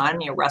not a ton.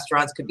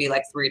 Restaurants could be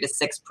like 3 to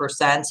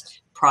 6%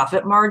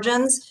 profit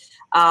margins.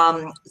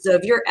 So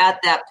if you're at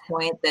that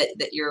point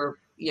that you're,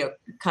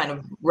 kind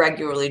of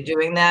regularly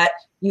doing that,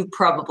 you've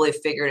probably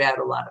figured out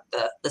a lot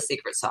of the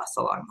secret sauce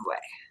along the way.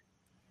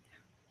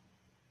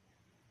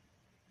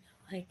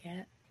 I like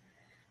it.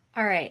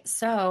 All right.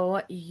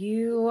 So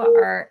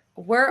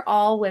we're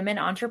all women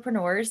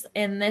entrepreneurs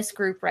in this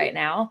group right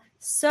now.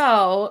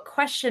 So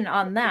question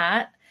on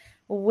that: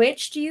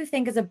 which do you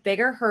think is a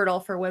bigger hurdle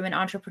for women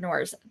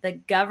entrepreneurs, the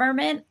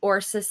government or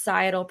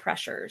societal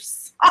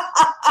pressures?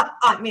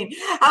 I mean,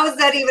 how is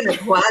that even a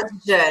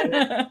question?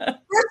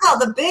 First of all,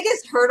 the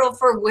biggest hurdle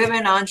for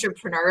women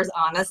entrepreneurs,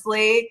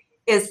 honestly,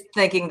 is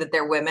thinking that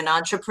they're women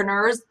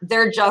entrepreneurs.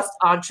 They're just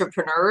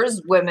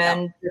entrepreneurs.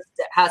 Women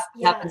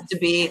happens to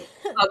be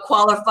a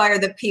qualifier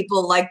that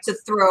people like to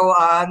throw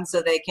on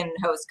so they can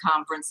host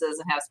conferences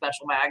and have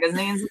special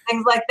magazines and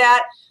things like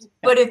that.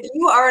 But if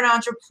you are an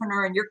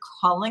entrepreneur and you're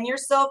calling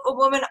yourself a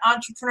woman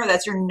entrepreneur,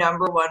 that's your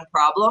number one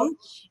problem.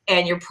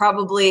 And you're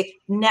probably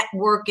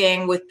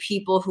networking with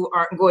people who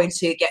aren't going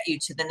to get you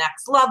to the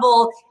next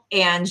level.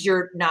 And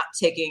you're not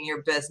taking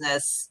your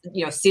business,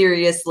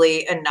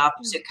 seriously enough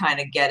to kind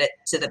of get it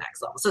to the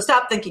next level. So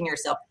stop thinking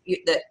yourself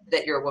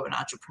that you're a woman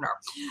entrepreneur.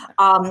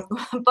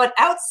 But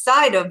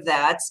outside of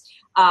that,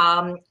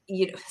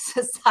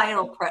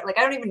 societal pressure, like,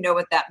 I don't even know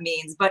what that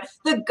means, but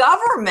the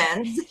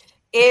government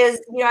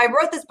is, I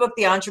wrote this book,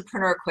 The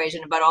Entrepreneur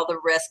Equation, about all the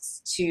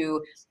risks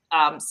to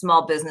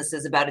small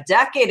businesses about a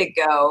decade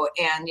ago.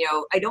 And,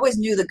 I'd always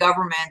knew the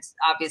government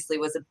obviously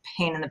was a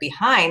pain in the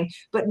behind,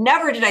 but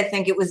never did I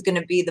think it was going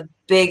to be the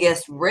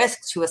biggest risk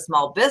to a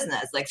small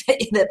business, like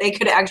that they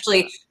could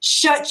actually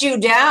shut you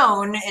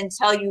down and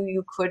tell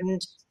you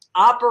couldn't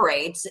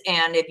operate.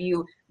 And if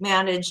you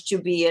managed to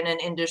be in an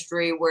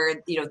industry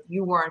where,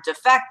 you weren't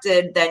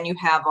affected, then you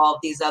have all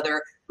these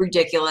other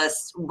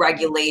ridiculous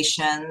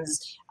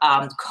regulations,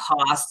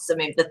 costs. I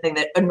mean, the thing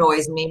that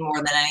annoys me more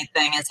than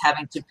anything is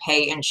having to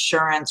pay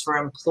insurance for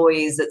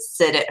employees that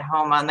sit at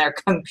home on their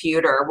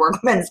computer,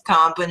 workman's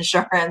comp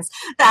insurance,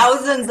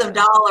 thousands of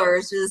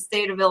dollars to the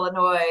state of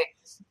Illinois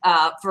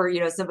for,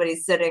 somebody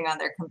sitting on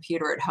their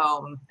computer at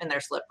home in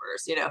their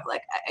slippers.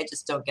 Like, I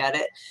just don't get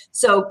it.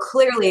 So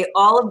clearly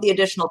all of the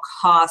additional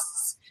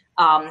costs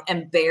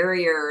and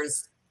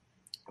barriers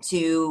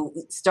to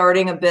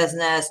starting a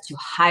business, to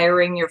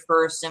hiring your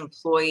first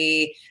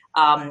employee.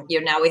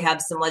 Now we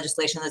have some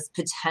legislation that's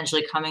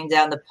potentially coming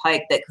down the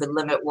pike that could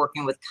limit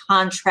working with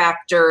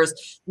contractors.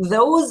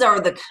 Those are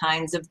the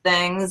kinds of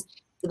things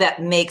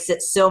that makes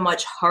it so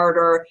much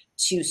harder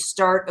to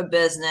start a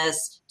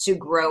business, to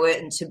grow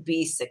it, and to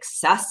be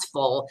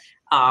successful.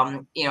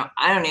 I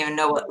don't even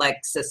know what like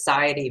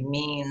society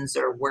means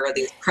or where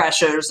these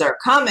pressures are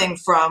coming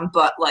from,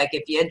 but like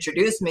if you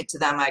introduce me to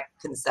them, I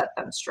can set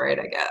them straight,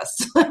 I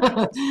guess.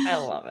 I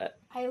love it.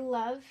 I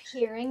love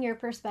hearing your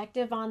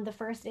perspective on the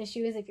first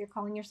issue is if you're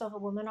calling yourself a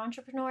woman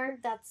entrepreneur,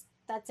 that's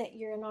it.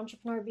 You're an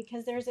entrepreneur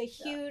because there's a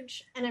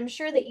huge, and I'm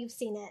sure that you've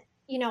seen it,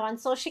 on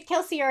social.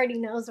 Kelsey already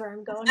knows where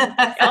I'm going with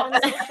this. On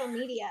social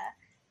media,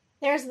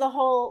 there's the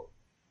whole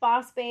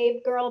boss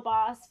babe, girl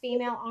boss,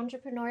 female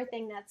entrepreneur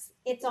thing.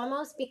 It's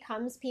almost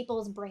becomes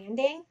people's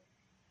branding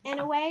in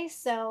a way.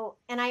 So,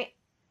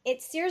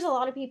 it steers a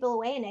lot of people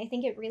away, and I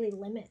think it really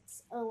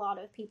limits a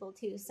lot of people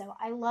too. So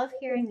I love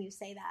hearing you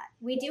say that.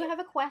 We do have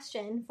a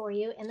question for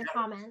you in the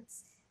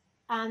comments.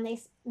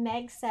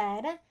 Meg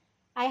said,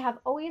 I have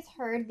always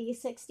heard the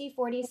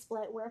 60-40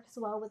 split works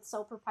well with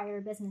sole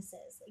proprietor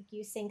businesses. Like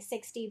you sink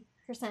 60%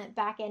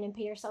 back in and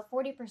pay yourself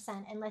 40%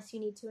 unless you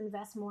need to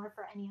invest more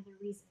for any other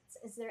reasons.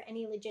 Is there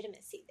any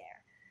legitimacy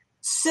there?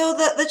 So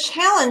the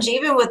challenge,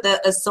 even with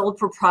a sole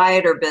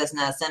proprietor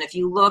business, and if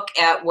you look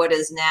at what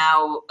is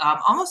now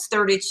almost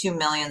 32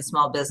 million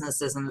small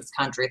businesses in this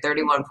country,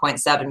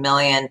 31.7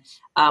 million,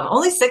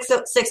 only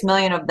 6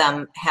 million of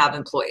them have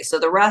employees. So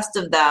the rest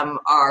of them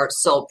are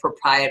sole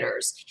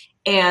proprietors.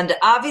 And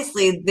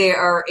obviously they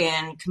are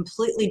in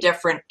completely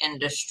different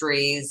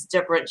industries,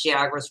 different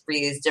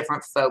geographies,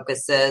 different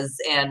focuses,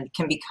 and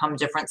can become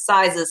different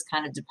sizes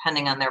kind of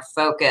depending on their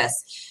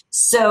focus.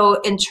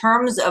 So in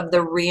terms of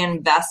the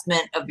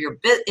reinvestment of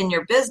in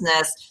your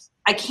business,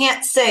 I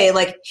can't say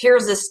like,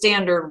 here's a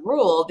standard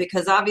rule,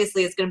 because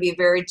obviously it's going to be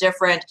very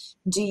different.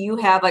 Do you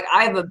have, like,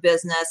 I have a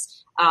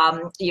business,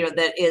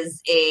 that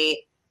is a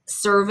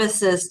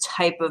services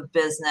type of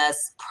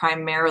business.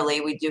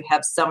 Primarily, we do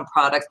have some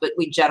products, but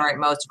we generate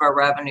most of our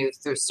revenue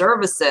through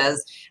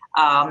services.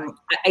 I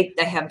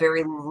have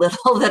very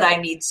little that I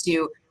need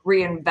to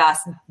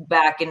reinvest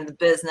back into the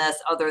business,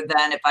 other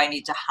than if I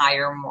need to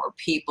hire more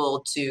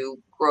people to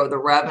grow the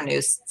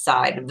revenue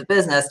side of the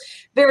business.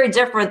 Very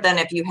different than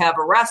if you have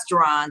a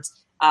restaurant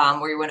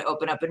where you want to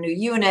open up a new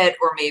unit,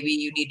 or maybe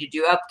you need to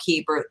do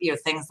upkeep, or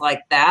things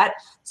like that.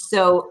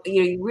 So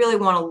you really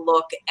want to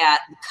look at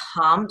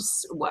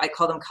comps. I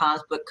call them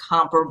comps, but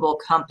comparable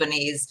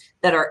companies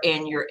that are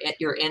in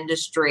your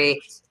industry.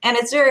 And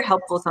it's very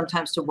helpful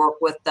sometimes to work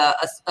with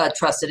a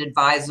trusted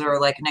advisor,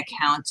 like an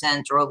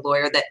accountant or a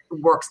lawyer that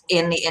works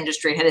in the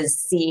industry and has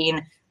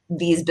seen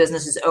these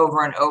businesses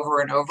over and over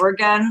and over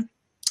again.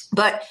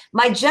 But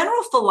my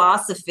general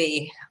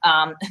philosophy,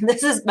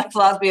 this is my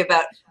philosophy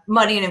about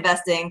money and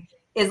investing,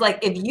 is like,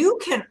 if you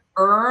can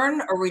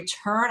earn a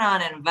return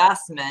on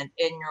investment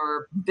in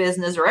your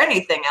business or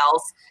anything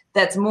else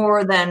that's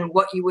more than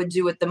what you would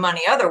do with the money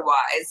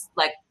otherwise,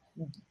 like,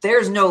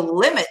 there's no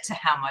limit to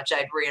how much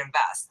I'd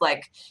reinvest.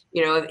 Like,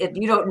 if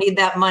you don't need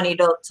that money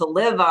to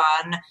live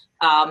on,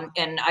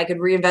 and I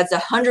could reinvest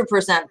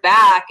 100%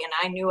 back, and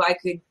I knew I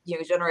could,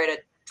 generate a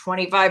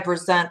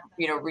 25%,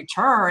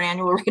 return,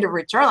 annual rate of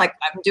return, like,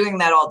 I'm doing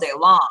that all day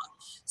long.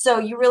 So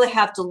you really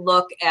have to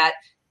look at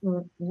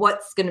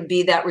what's going to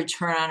be that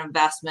return on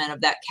investment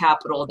of that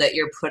capital that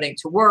you're putting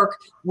to work.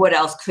 What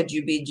else could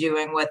you be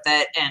doing with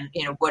it? And,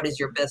 what does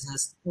your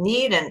business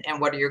need? And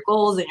what are your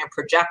goals and your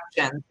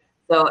projections?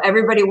 So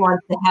everybody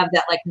wants to have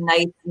that like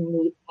nice,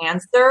 neat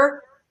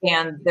answer.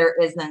 And there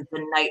isn't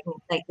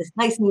this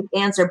nice, neat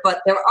answer,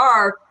 but there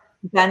are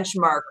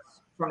benchmarks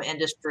from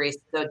industry.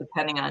 So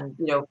depending on,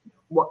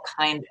 what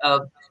kind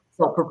of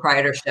sole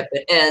proprietorship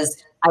it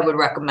is, I would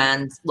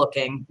recommend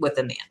looking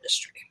within the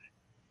industry.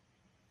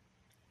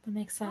 That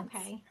makes sense.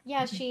 Okay.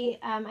 Yeah,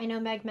 I know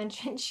Meg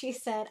mentioned, she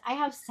said, I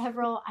have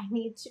several I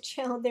need to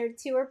chill. There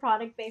 2 are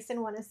product-based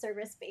and 1 is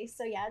service-based.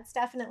 So yeah, it's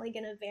definitely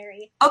going to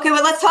vary. Okay,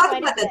 well, let's talk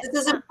about this.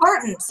 This is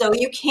important. So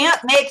you can't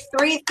make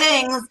 3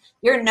 things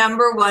your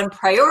number 1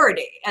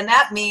 priority. And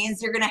that means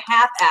you're going to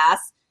half-ass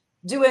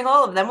doing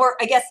all of them, or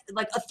I guess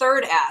like a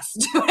third ass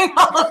doing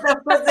all of them,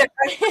 because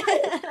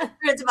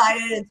they're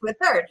divided into a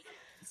third.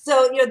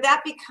 So,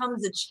 that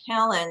becomes a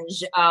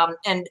challenge.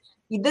 And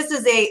this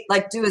is a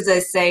like do as I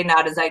say,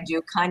 not as I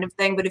do kind of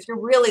thing. But if you're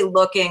really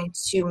looking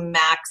to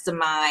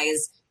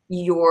maximize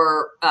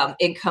your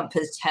income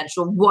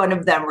potential, one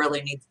of them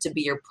really needs to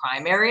be your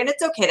primary. And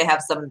it's okay to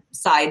have some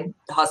side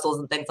hustles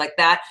and things like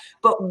that.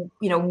 But,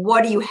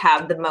 what do you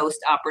have the most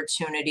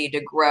opportunity to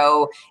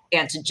grow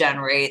and to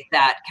generate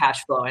that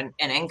cash flow and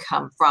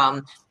income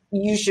from?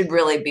 You should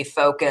really be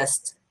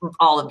focused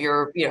all of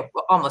your,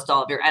 almost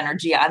all of your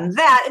energy on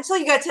that until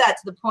you get to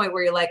the point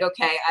where you're like,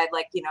 okay, I've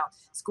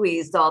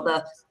squeezed all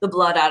the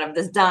blood out of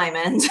this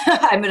diamond.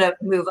 I'm going to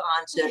move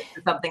on to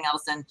something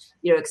else and,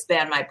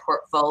 expand my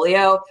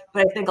portfolio.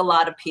 But I think a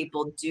lot of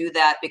people do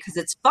that because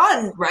it's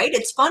fun, right?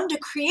 It's fun to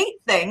create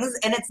things,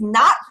 and it's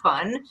not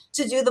fun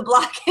to do the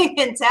blocking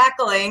and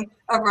tackling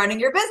of running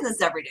your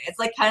business every day. It's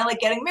kind of like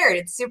getting married.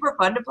 It's super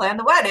fun to plan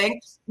the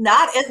wedding,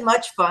 not as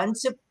much fun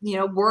to,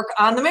 work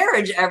on the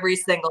marriage every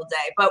single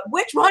day. But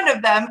which one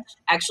of them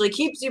actually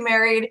keeps you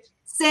married?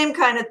 Same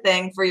kind of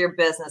thing for your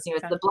business.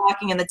 It's the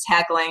blocking and the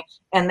tackling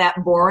and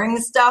that boring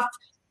stuff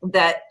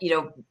that,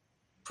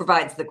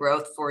 provides the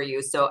growth for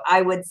you. So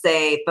I would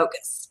say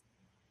focus.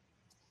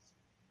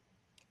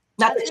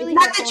 Not that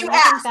you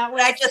asked,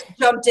 but I just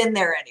jumped in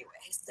there anyway.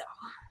 So.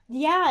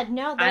 Yeah,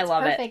 no, that's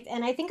perfect. It.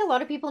 And I think a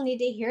lot of people need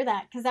to hear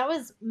that because that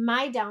was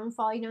my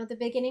downfall. At the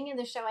beginning of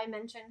the show, I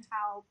mentioned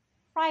how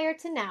prior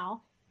to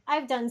now,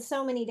 I've done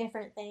so many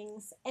different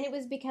things. And it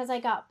was because I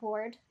got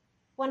bored.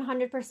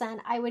 100%.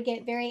 I would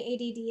get very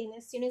ADD. And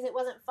as soon as it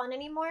wasn't fun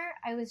anymore,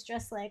 I was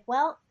just like,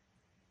 well,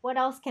 what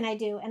else can I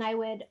do? And I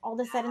would all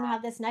of a sudden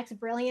have this next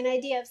brilliant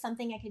idea of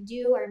something I could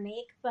do or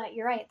make. But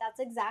you're right. That's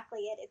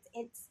exactly it.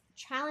 It's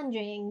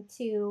challenging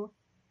to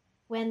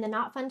when the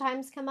not fun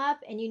times come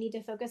up and you need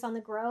to focus on the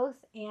growth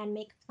and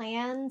make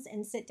plans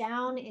and sit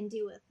down and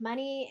deal with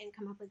money and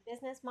come up with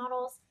business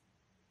models.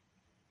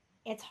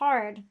 It's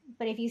hard,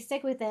 but if you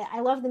stick with it,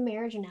 I love the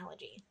marriage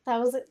analogy.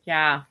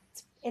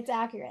 It's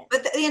accurate.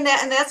 But and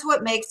that's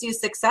what makes you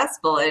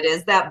successful. It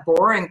is that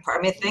boring part.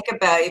 I mean, think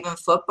about even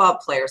football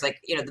players,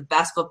 the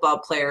best football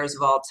players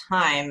of all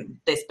time,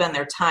 they spend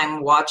their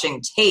time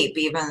watching tape,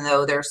 even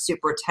though they're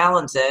super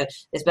talented.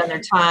 They spend their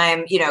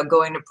time,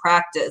 going to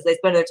practice. They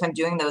spend their time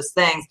doing those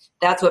things.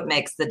 That's what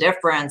makes the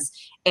difference.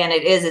 And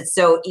it's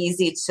so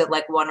easy to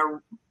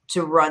want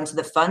to run to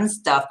the fun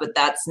stuff, but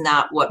that's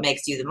not what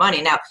makes you the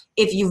money. Now,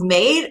 if you've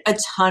made a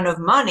ton of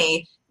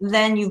money,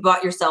 then you've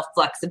bought yourself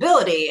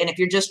flexibility. And if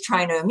you're just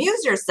trying to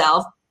amuse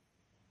yourself,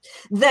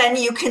 then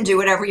you can do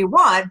whatever you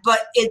want.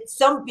 But it's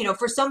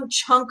for some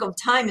chunk of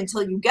time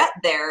until you get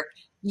there,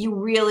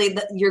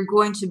 you're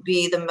going to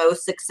be the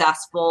most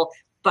successful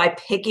by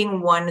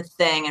picking one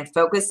thing and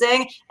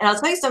focusing. And I'll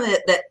tell you something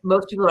that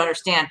most people don't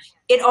understand.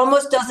 It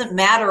almost doesn't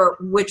matter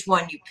which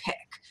one you pick.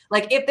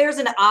 If there's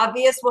an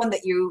obvious one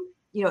that you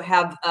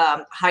have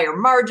higher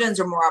margins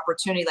or more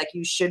opportunity,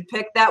 you should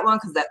pick that one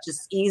because that's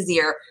just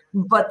easier.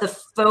 But the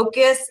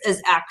focus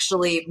is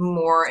actually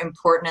more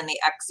important, and the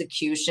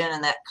execution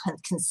and that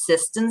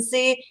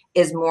consistency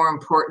is more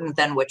important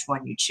than which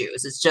one you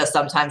choose. It's just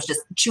sometimes just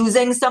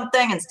choosing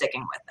something and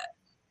sticking with it.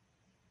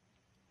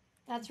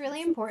 That's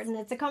really important.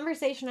 It's a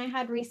conversation I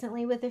had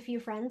recently with a few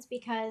friends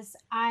because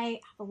I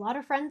have a lot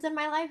of friends in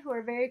my life who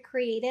are very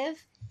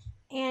creative.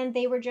 And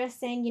they were just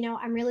saying,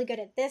 I'm really good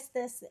at this,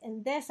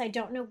 and this. I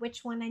don't know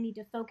which one I need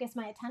to focus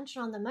my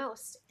attention on the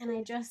most. And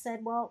I just said,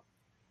 well,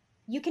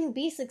 you can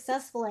be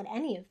successful at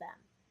any of them.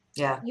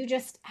 Yeah. You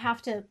just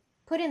have to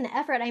put in the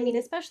effort. I mean,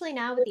 especially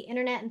now with the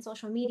internet and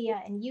social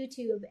media and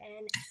YouTube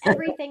and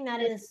everything that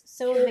is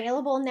so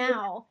available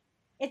now,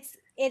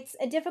 it's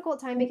a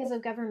difficult time because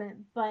of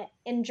government. But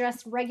in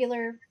just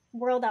regular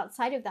world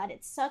outside of that,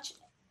 it's such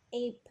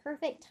a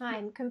perfect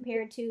time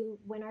compared to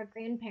when our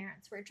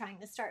grandparents were trying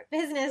to start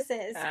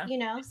businesses,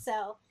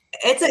 so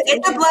it's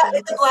a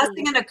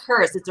blessing and a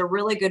curse. It's a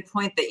really good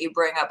point that you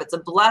bring up. It's a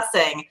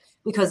blessing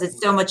because it's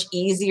so much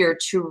easier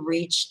to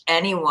reach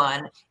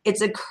anyone.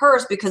 It's a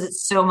curse because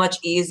it's so much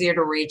easier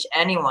to reach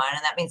anyone. And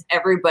that means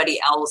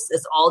everybody else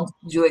is all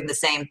doing the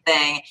same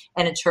thing.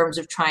 And in terms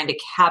of trying to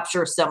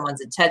capture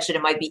someone's attention,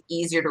 it might be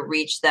easier to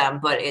reach them,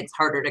 but it's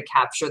harder to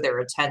capture their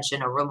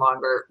attention over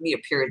longer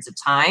periods of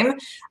time.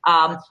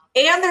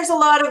 And there's a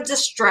lot of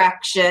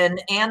distraction,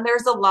 and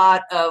there's a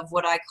lot of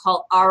what I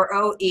call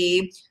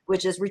ROE,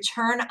 which is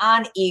return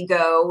on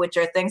ego, which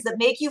are things that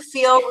make you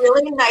feel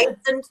really nice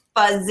and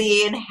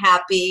fuzzy and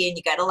happy, and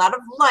you get a lot of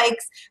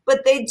likes,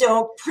 but they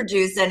don't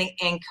produce any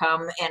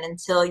income. And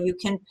until you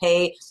can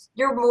pay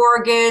your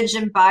mortgage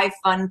and buy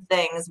fun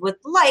things with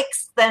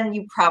likes, then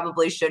you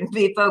probably shouldn't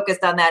be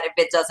focused on that if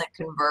it doesn't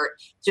convert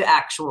to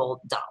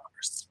actual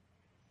dollars.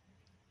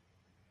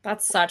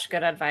 That's such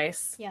good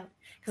advice. Yeah.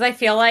 Because I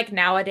feel like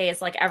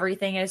nowadays,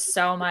 everything is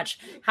so much.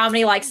 How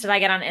many likes did I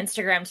get on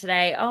Instagram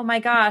today? Oh my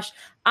gosh,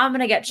 I'm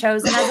going to get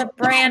chosen as a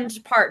brand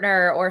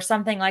partner or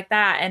something like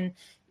that. And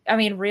I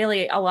mean,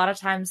 really, a lot of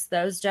times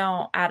those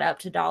don't add up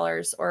to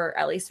dollars, or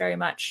at least very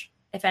much.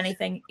 If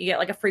anything, you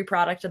get a free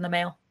product in the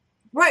mail.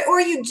 Right. Or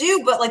you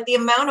do, but the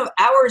amount of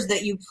hours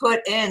that you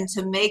put in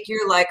to make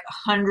your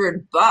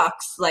 $100,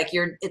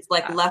 it's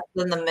less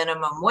than the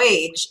minimum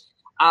wage.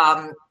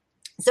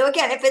 So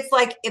again, if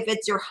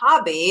it's your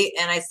hobby,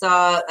 and I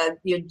saw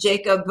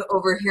Jacob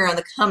over here on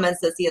the comments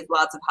says he has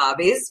lots of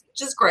hobbies,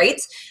 which is great.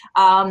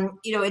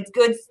 It's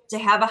good to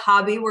have a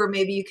hobby where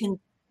maybe you can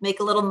make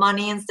a little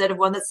money instead of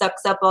one that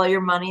sucks up all your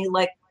money,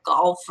 like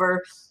golf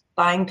or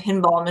buying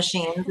pinball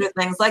machines or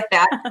things like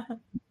that.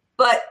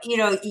 But,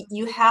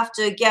 you have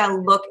to,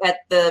 again, look at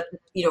the,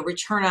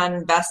 return on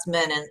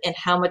investment and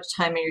how much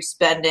time are you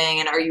spending,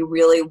 and are you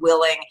really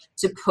willing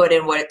to put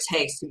in what it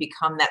takes to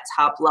become that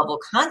top level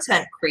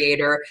content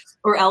creator,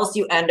 or else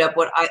you end up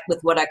with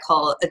what I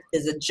call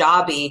is a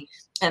jobby.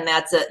 And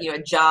that's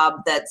a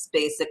job that's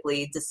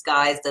basically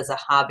disguised as a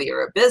hobby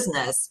or a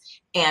business.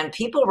 And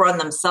people run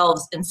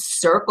themselves in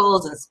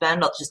circles and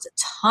spend just a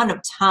ton of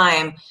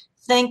time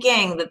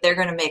thinking that they're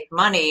going to make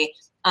money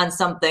on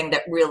something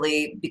that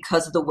really,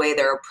 because of the way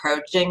they're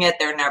approaching it,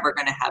 they're never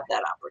going to have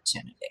that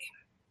opportunity.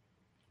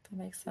 That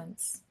makes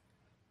sense.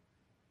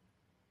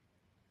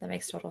 That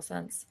makes total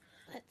sense.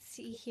 Let's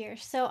see here.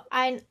 So,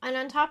 and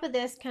on top of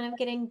this, kind of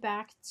getting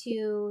back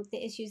to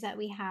the issues that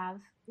we have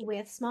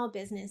with small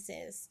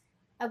businesses,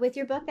 with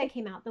your book that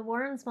came out, The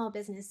War on Small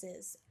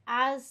Businesses,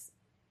 as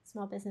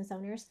small business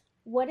owners,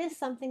 what is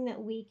something that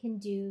we can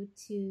do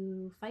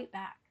to fight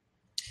back?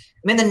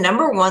 I mean, the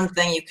number one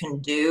thing you can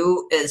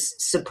do is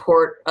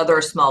support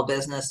other small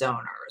business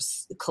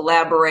owners,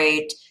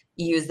 collaborate,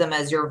 use them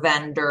as your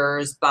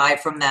vendors, buy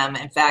from them.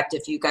 In fact,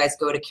 if you guys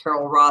go to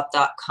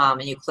carolroth.com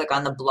and you click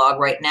on the blog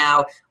right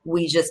now,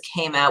 we just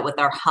came out with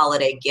our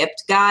holiday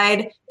gift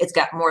guide. It's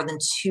got more than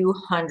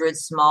 200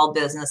 small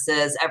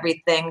businesses,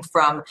 everything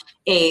from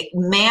a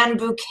man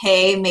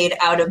bouquet made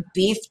out of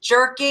beef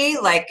jerky,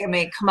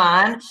 come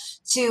on,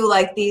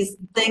 to these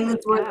things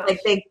where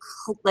they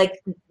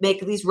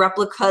make these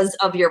replicas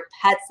of your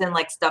pets and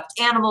stuffed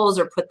animals,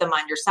 or put them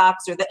on your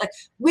socks, or that.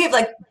 We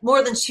have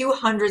more than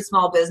 200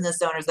 small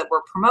business owners that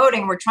we're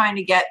promoting. We're trying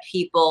to get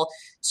people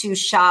to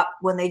shop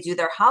when they do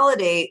their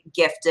holiday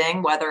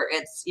gifting, whether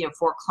it's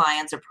for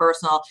clients or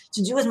personal,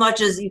 to do as much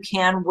as you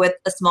can with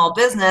a small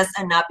business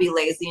and not be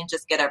lazy and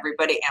just get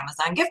everybody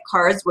Amazon gift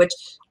cards, which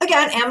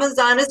again,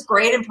 Amazon is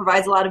great and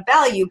provides a lot of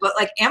value, but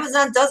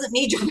Amazon doesn't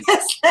need your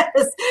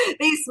business.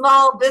 These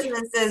small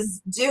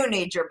businesses do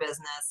need your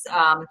business.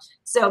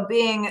 So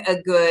being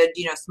a good,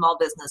 small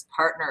business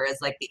partner is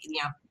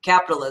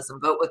capitalism,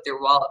 vote with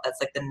your wallet. That's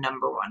the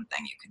number one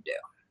thing you can do.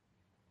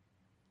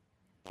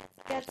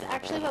 That's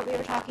actually what we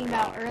were talking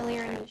about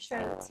earlier in the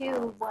show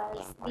too,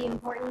 was the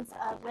importance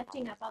of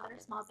lifting up other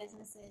small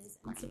businesses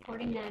and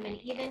supporting them. And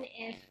even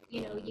if,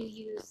 you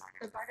use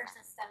the barter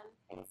system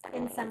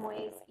in some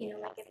ways,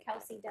 if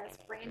Kelsey does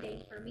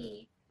branding for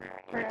me,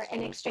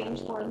 in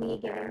exchange for me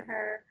giving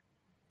her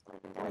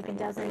a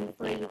dozen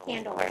free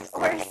candles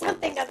or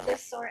something of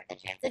this sort,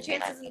 the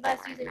chances of us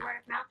using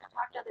word of mouth to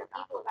talk to other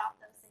people about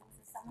those things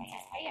is someone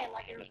says, hey, I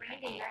love your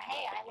branding, or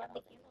hey, I love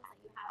the candles that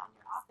you have in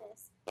your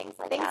office. Things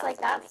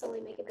like that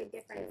slowly make a big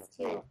difference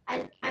too.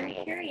 And I'm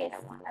curious,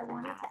 I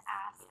wanted to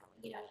ask,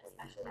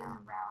 especially in the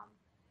realm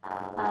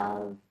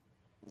of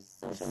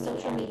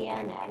social media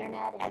and the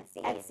internet and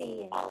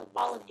Etsy and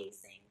all of these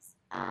things,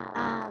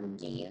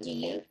 do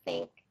you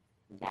think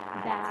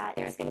that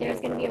there's going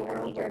to be a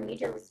world where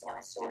major retail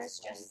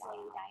stores just slowly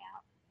die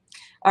out?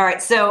 All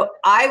right, so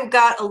I've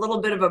got a little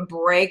bit of a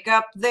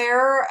breakup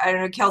there. I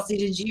don't know,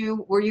 Kelsey,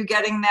 were you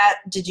getting that?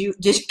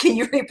 Can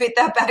you repeat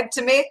that back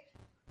to me?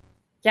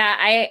 Yeah,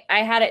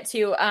 I had it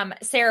too.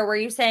 Sarah, were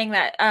you saying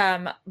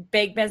that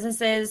big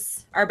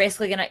businesses are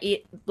basically going to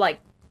eat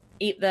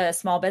the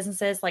small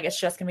businesses? It's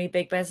just going to be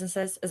big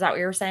businesses? Is that what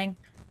you were saying?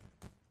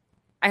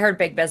 I heard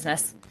big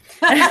business.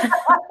 Okay,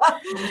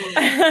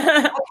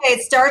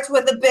 it starts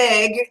with a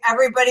big.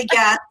 Everybody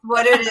gets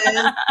what it is.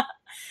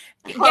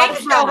 Game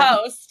show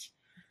host.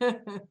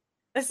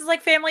 This is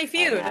like Family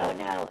Feud. Oh,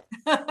 no.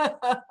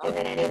 Is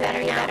it any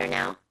better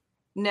now?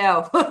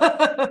 No.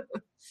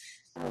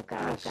 Oh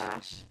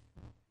gosh.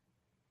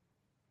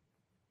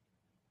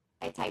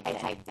 I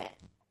typed it.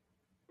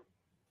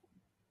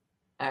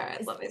 All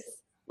right,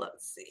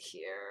 let's see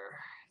here.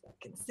 I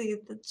can see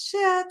the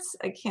chat.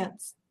 I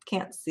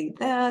can't see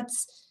that.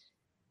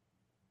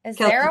 Is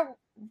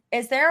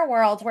there a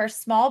world where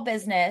small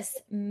business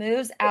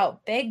moves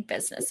out big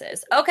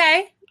businesses?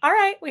 Okay. All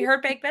right. We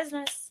heard big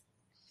business.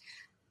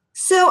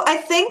 So I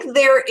think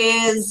there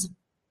is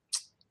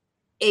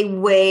a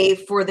way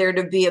for there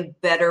to be a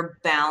better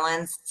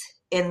balance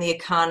in the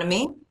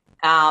economy.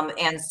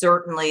 And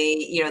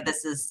certainly,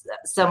 this is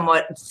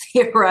somewhat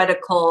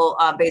theoretical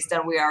based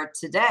on where we are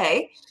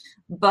today.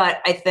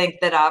 But I think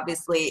that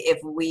obviously if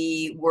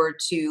we were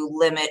to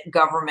limit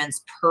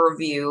government's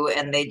purview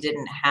and they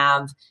didn't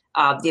have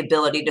the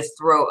ability to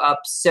throw up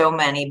so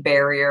many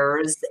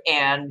barriers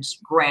and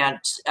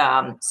grant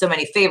so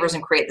many favors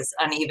and create this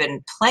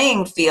uneven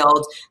playing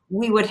field,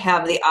 we would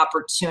have the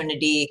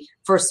opportunity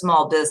for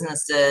small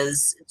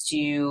businesses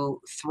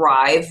to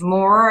thrive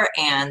more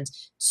and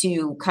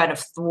to kind of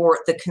thwart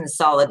the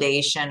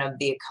consolidation of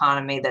the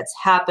economy that's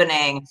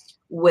happening,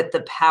 with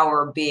the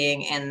power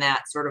being in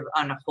that sort of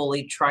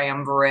unholy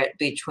triumvirate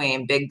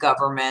between big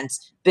government,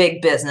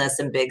 big business,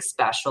 and big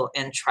special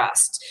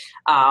interest.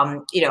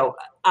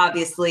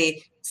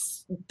 Obviously,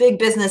 big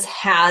business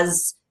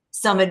has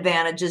some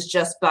advantages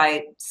just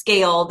by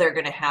scale. They're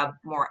going to have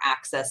more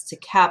access to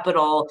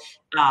capital.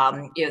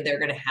 They're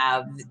going to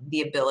have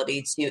the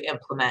ability to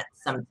implement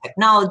some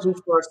technology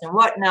first and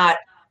whatnot.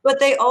 but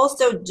they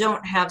also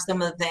don't have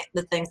some of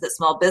the things that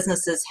small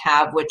businesses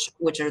have,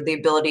 which are the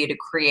ability to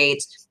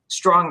create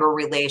stronger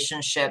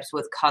relationships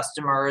with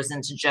customers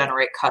and to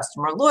generate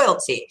customer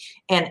loyalty.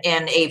 And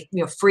in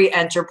a free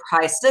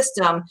enterprise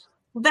system,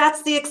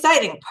 that's the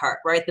exciting part,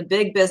 right? The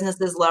big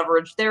businesses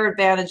leverage their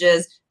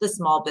advantages, the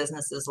small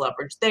businesses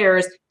leverage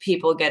theirs.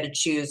 People get to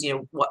choose,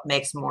 what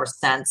makes more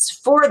sense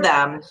for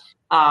them.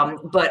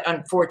 But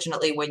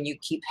unfortunately, when you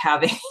keep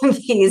having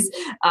these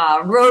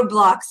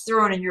roadblocks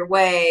thrown in your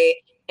way,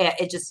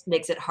 it just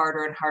makes it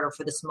harder and harder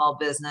for the small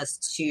business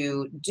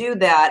to do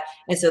that.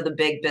 And so the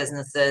big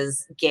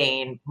businesses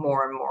gain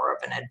more and more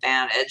of an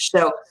advantage.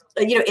 So,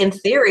 in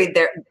theory,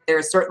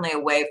 there's certainly a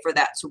way for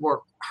that to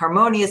work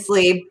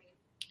harmoniously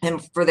and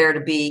for there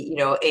to be,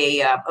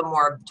 a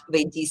more of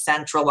a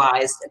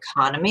decentralized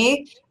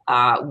economy.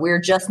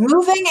 We're just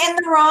moving in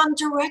the wrong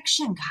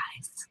direction,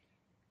 guys.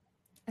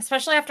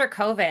 Especially after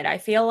COVID, I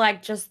feel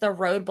like just the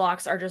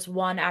roadblocks are just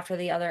one after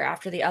the other.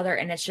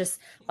 And it's just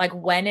like,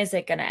 when is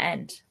it going to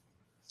end?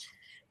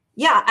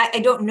 Yeah, I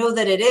don't know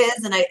that it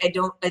is. And I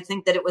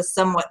think that it was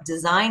somewhat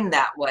designed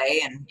that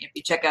way. And if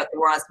you check out the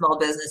War on Small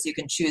Business, you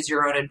can choose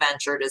your own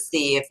adventure to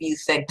see if you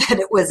think that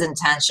it was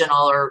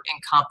intentional or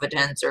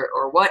incompetence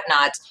or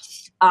whatnot.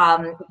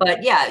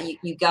 But yeah,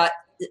 you got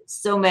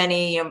so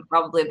many,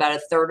 probably about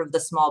a third of the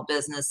small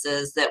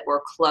businesses that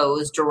were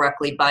closed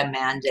directly by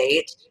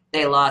mandate.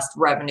 They lost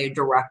revenue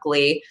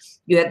directly.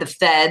 You had the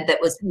Fed that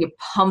was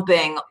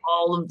pumping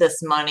all of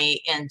this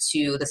money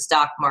into the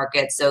stock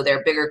market, so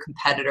their bigger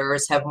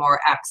competitors have more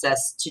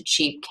access to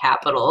cheap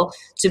capital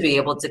to be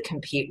able to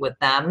compete with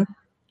them.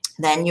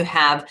 Then you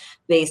have,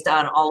 based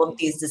on all of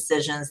these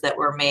decisions that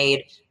were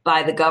made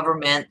by the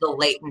government, the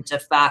latent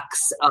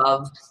effects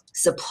of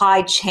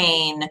supply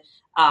chain,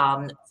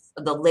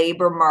 the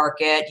labor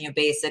market.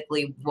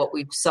 Basically what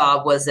we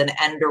saw was an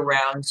end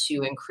around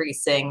to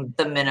increasing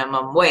the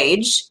minimum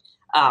wage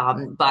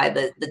by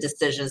the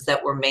decisions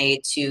that were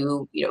made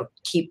to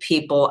keep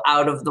people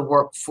out of the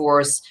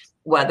workforce,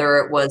 whether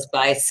it was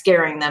by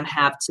scaring them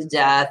half to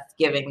death,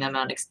 giving them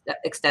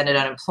extended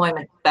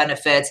unemployment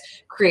benefits,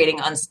 creating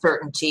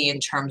uncertainty in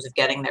terms of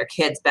getting their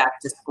kids back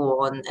to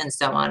school, and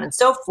so on and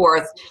so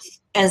forth.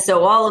 And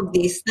so all of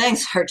these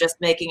things are just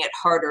making it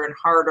harder and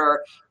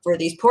harder for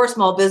these poor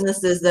small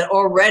businesses that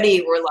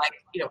already were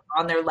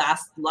on their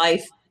last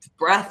life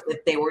breath,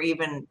 if they were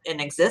even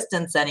in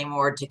existence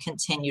anymore, to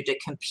continue to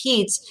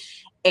compete.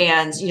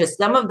 And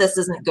some of this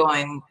isn't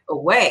going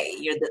away.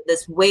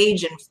 This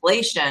wage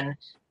inflation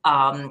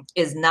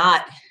is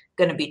not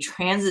going to be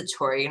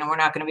transitory. We're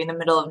not going to be in the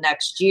middle of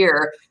next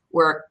year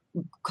where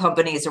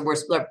companies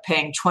are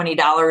paying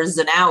 $20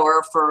 an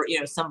hour for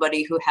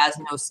somebody who has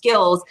no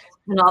skills,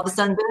 and all of a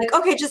sudden be like,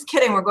 okay, just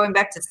kidding, we're going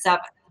back to 7.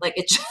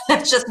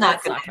 It's just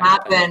not going to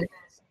happen.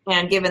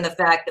 And given the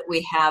fact that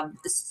we have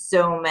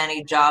so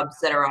many jobs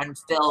that are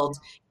unfilled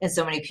and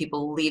so many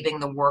people leaving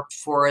the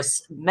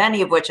workforce,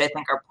 many of which I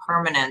think are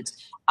permanent,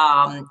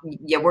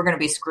 we're going to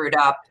be screwed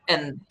up,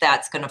 and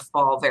that's going to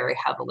fall very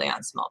heavily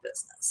on small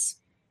business.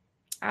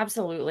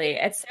 Absolutely.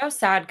 It's so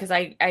sad because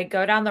I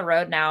go down the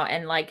road now,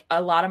 and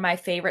a lot of my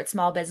favorite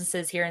small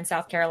businesses here in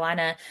South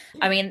Carolina,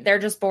 they're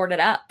just boarded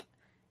up,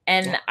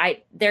 and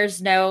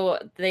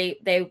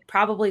they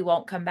probably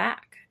won't come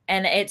back.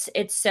 And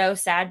it's so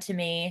sad to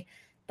me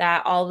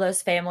that all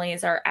those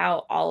families are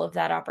out all of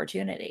that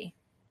opportunity.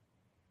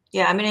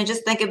 Yeah. And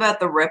just think about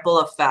the ripple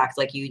effect.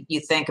 You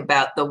think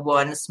about the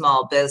one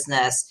small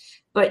business,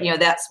 but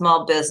that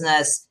small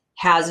business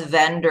has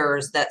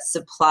vendors that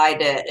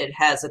supplied it. It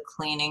has a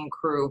cleaning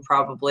crew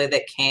probably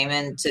that came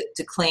in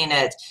to clean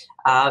it.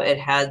 It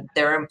had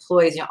their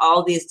employees,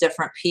 all these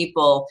different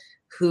people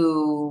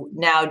who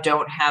now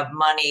don't have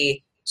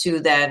money to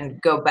then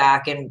go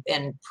back and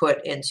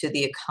put into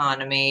the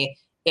economy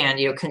and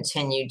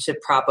continue to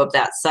prop up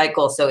that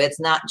cycle. So it's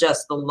not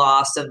just the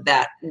loss of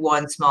that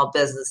one small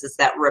business, it's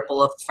that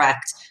ripple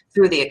effect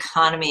through the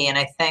economy. And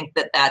I think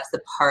that that's the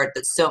part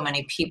that so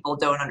many people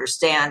don't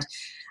understand.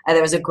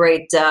 There was a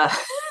great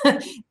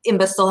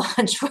imbecile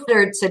on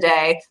Twitter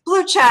today,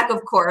 Blue Check,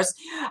 of course,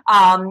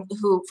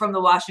 who from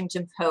the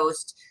Washington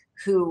Post,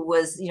 who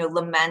was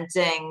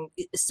lamenting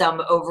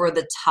some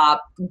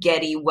over-the-top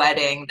Getty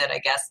wedding that I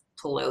guess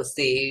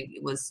Pelosi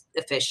was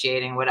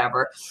officiating,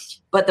 whatever.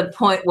 But the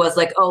point was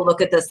oh,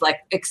 look at this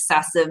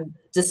excessive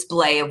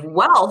display of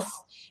wealth.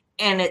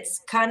 And it's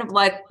kind of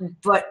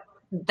but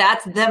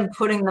that's them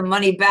putting the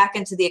money back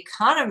into the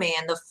economy,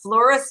 and the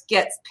florist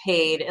gets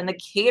paid, and the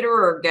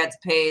caterer gets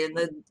paid, and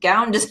the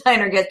gown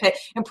designer gets paid,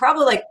 and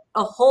probably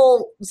a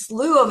whole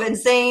slew of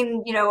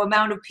insane,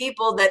 amount of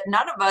people that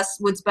none of us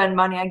would spend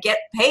money on get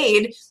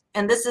paid.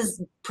 And this is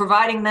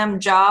providing them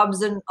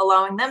jobs and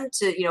allowing them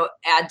to,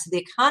 add to the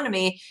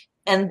economy.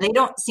 And they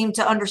don't seem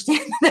to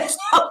understand that's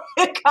how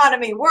the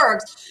economy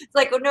works. It's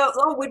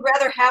we'd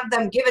rather have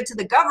them give it to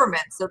the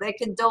government so they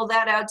can dole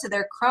that out to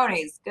their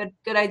cronies.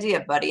 Good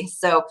idea, buddy.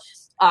 So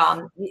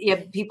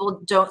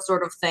people don't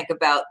sort of think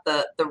about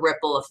the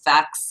ripple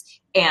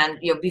effects. And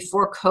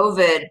before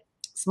COVID,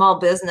 small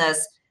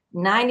business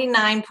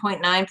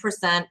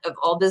 99.9% of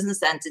all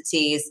business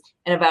entities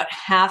and about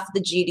half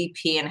the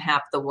GDP and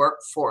half the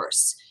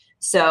workforce.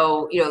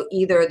 So,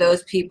 either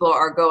those people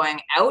are going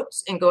out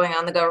and going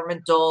on the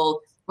government dole,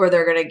 or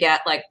they're going to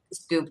get like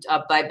scooped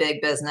up by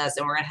big business,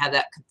 and we're going to have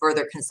that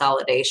further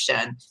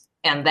consolidation.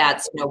 And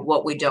that's,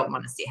 what we don't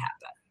want to see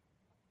happen.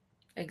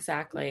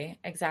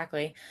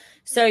 Exactly.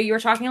 So you were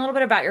talking a little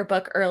bit about your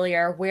book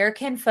earlier. Where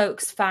can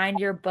folks find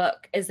your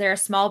book? Is there a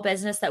small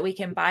business that we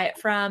can buy it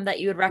from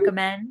that you would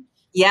recommend?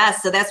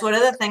 Yes. So that's one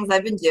of the things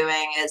I've been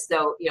doing is,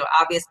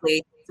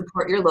 obviously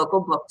support your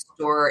local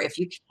bookstore if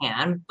you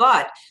can,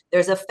 but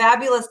there's a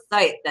fabulous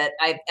site that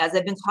as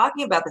I've been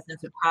talking about this, I'm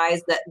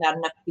surprised that not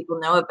enough people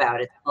know about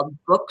it. It's called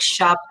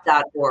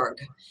bookshop.org,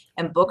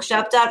 and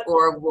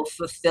bookshop.org will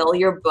fulfill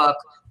your book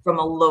from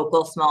a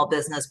local small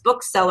business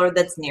bookseller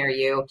that's near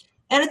you.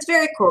 And it's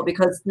very cool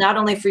because not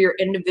only for your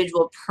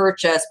individual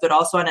purchase, but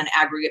also on an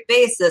aggregate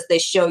basis, they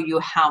show you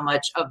how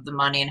much of the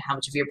money and how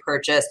much of your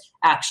purchase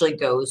actually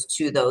goes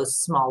to those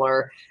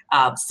smaller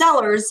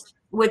sellers,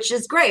 which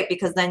is great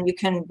because then you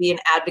can be an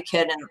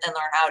advocate and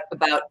learn out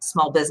about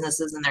small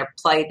businesses and their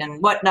plight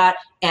and whatnot,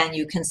 and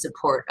you can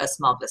support a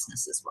small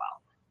business as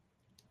well.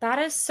 That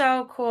is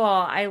so cool.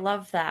 I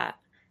love that.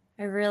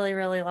 I really,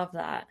 really love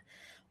that.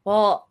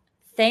 Well,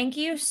 thank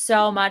you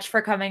so much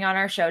for coming on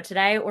our show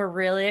today. We're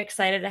really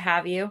excited to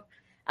have you.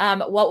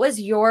 What was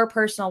your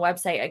personal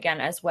website again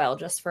as well,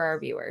 just for our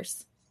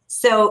viewers?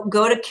 So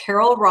go to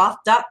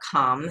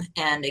carolroth.com.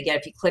 And again,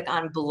 if you click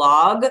on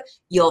blog,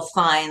 you'll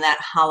find that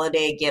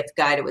holiday gift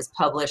guide. It was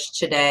published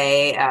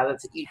today.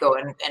 If you go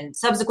in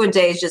subsequent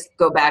days, just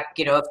go back,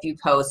 a few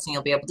posts and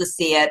you'll be able to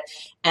see it.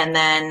 And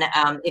then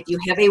if you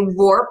have a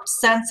warped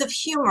sense of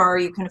humor,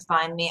 you can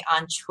find me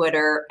on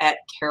Twitter at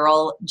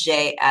Carol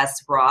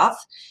J.S.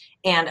 Roth.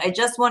 And I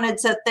just wanted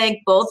to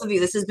thank both of you.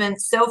 This has been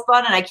so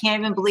fun, and I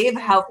can't even believe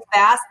how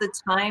fast the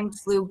time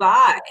flew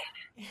by.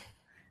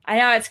 I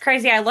know, it's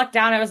crazy. I looked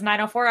down, it was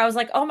 9:04. I was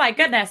like, oh my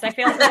goodness, I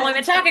feel like we've only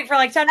been talking for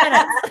like 10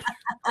 minutes.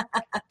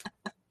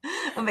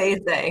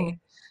 Amazing.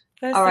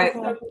 That's all so right.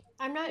 Cool.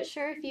 I'm not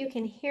sure if you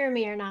can hear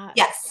me or not.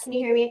 Yes. Can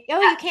you hear me?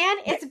 Oh, you can?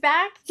 It's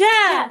back? Yeah.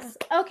 Yes.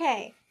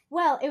 Okay.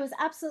 Well, it was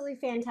absolutely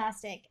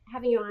fantastic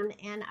having you on.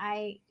 And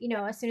I,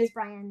 as soon as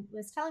Brian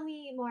was telling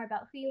me more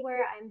about who you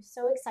were, I'm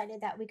so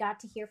excited that we got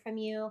to hear from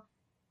you.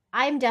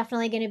 I'm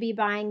definitely going to be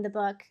buying the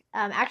book.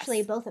 Actually,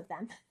 yes. Both of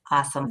them.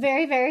 Awesome.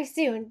 Very, very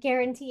soon.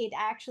 Guaranteed.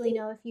 I actually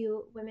know a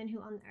few women who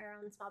own their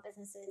own small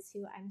businesses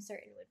who I'm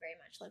certain would very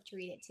much love to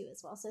read it too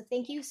as well. So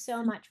thank you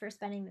so much for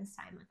spending this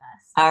time with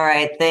us. All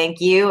right.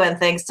 Thank you. And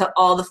thanks to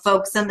all the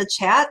folks in the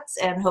chat.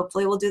 And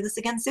hopefully we'll do this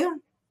again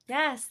soon.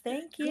 Yes.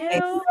 Thank you.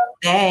 Okay.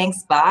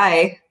 Thanks.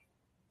 Bye.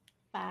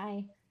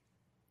 Bye.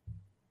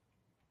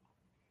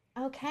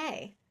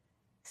 Okay.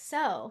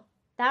 So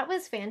that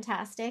was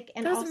fantastic.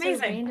 And also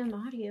amazing.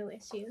 Random audio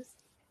issues.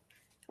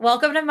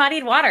 Welcome to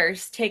Muddied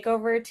Waters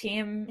Takeover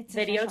Team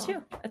Video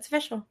 2. It's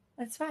official.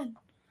 It's fine.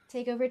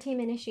 Takeover Team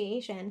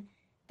Initiation.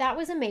 That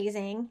was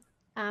amazing.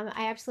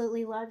 I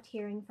absolutely loved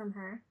hearing from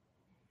her.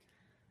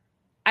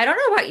 I don't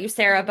know about you,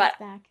 Sarah, but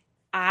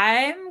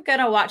I'm going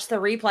to watch the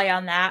replay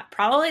on that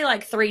probably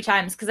like 3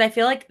 times because I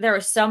feel like there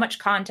was so much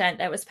content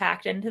that was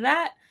packed into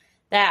that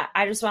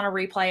I just want to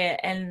replay it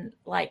and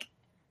like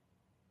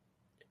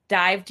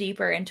dive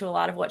deeper into a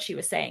lot of what she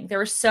was saying. There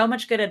was so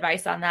much good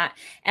advice on that.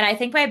 And I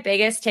think my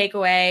biggest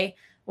takeaway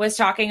was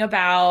talking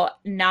about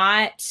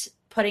not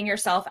putting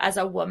yourself as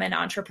a woman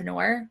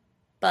entrepreneur,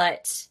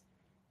 but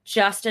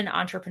just an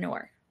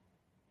entrepreneur.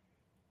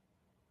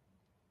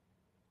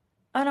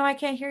 Oh no, I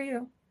can't hear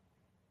you.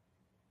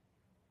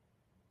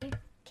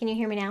 Can you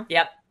hear me now?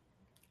 Yep.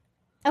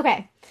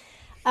 Okay.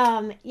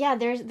 Yeah,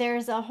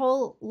 there's a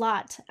whole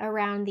lot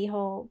around the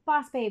whole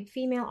boss babe,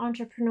 female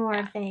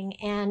entrepreneur thing.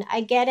 And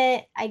I get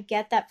it. I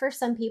get that for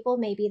some people,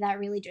 maybe that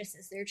really just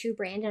is their true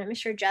brand. And I'm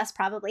sure Jess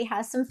probably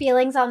has some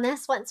feelings on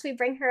this once we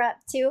bring her up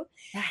too.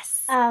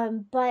 Yes.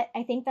 But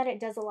I think that it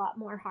does a lot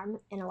more harm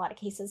in a lot of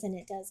cases than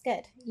it does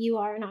good. You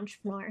are an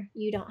entrepreneur.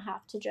 You don't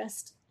have to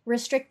just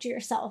restrict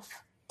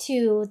yourself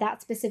to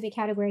that specific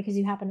category because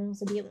you happen to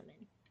also be a woman.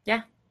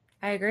 Yeah,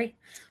 I agree.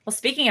 Well,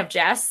 speaking of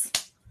Jess,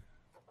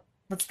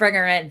 let's bring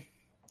her in.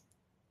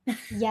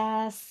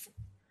 Yes.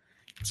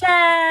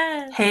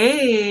 Jess.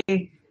 Hey,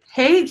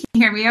 can you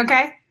hear me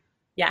okay?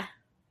 Yeah.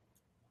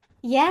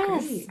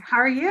 Yes. Great. How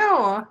are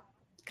you?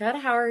 Good.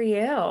 How are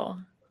you?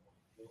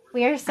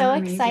 We are so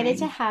excited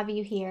to have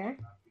you here.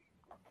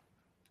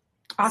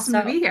 Awesome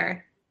to be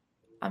here.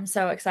 I'm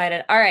so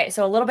excited. All right.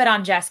 So a little bit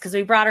on Jess because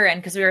we brought her in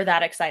because we were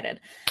that excited.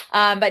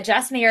 But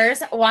Jess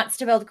Mears wants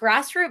to build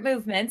grassroots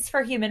movements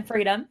for human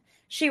freedom.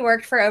 She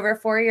worked for over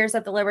 4 years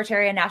at the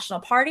Libertarian National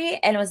Party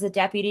and was the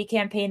deputy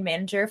campaign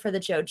manager for the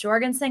Jo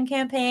Jorgensen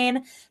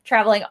campaign,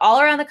 traveling all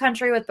around the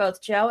country with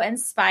both Jo and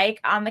Spike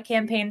on the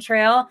campaign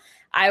trail.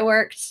 I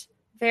worked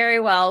very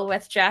well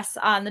with Jess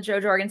on the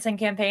Jo Jorgensen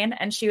campaign,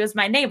 and she was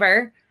my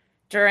neighbor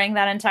during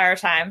that entire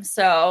time.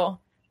 So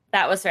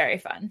that was very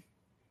fun.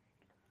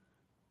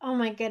 Oh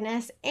my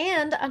goodness.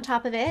 And on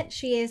top of it,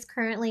 she is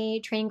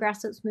currently training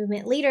grassroots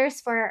movement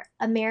leaders for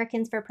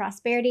Americans for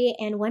Prosperity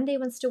and one day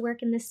wants to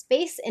work in the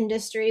space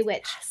industry,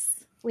 which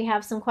Yes. we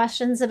have some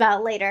questions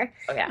about later.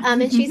 Oh yeah.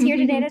 And she's here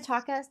today to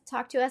talk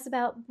to us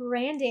about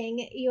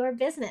branding your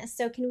business.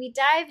 So can we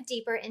dive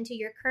deeper into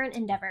your current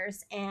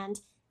endeavors and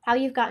how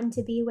you've gotten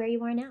to be where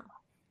you are now?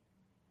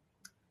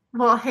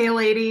 Well, hey,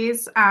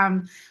 ladies.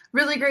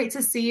 Really great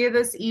to see you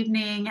this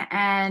evening,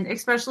 and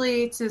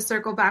especially to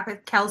circle back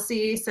with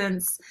Kelsey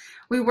since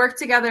we worked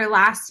together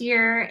last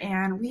year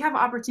and we have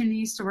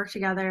opportunities to work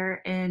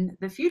together in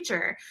the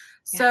future.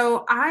 Yes.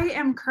 So I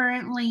am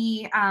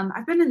currently,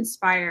 I've been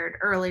inspired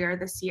earlier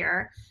this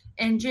year.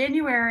 In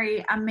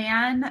January, a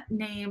man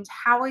named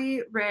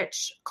Howie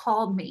Rich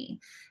called me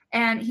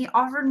and he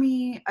offered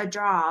me a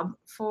job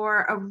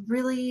for a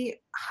really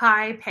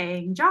high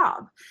paying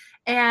job.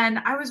 And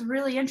I was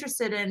really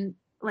interested in,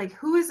 like,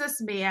 who is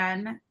this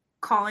man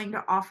calling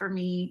to offer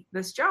me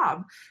this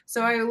job?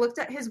 So I looked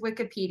at his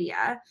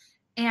Wikipedia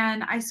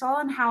and I saw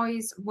on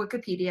Howie's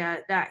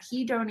Wikipedia that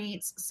he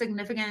donates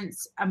significant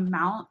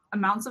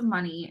amounts of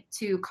money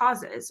to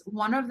causes,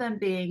 one of them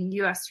being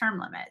US term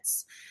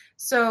limits.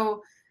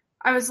 So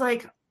I was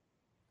like,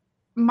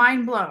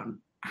 mind blown.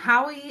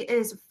 Howie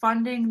is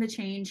funding the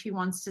change he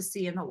wants to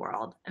see in the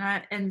world.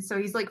 And so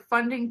he's like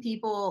funding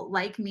people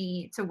like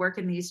me to work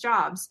in these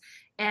jobs.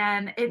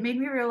 And it made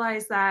me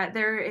realize that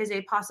there is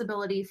a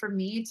possibility for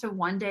me to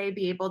one day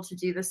be able to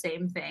do the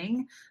same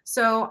thing.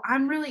 So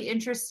I'm really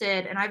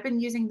interested, and I've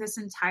been using this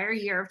entire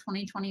year of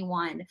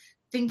 2021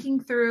 thinking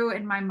through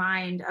in my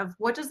mind of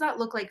what does that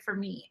look like for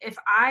me if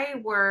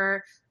I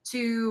were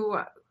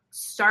to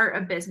start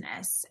a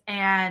business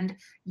and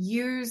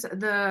use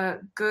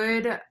the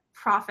good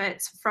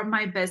profits from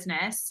my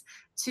business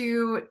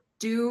to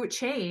do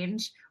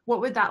change. What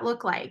would that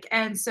look like?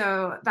 And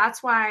so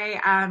that's why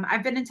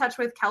I've been in touch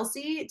with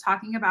Kelsey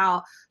talking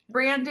about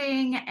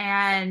branding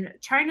and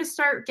trying to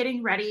start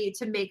getting ready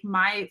to make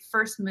my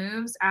first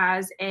moves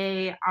as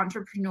a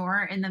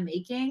entrepreneur in the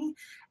making.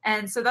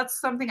 And so that's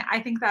something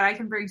I think that I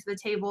can bring to the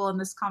table in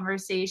this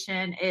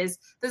conversation is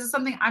this is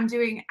something I'm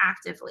doing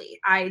actively.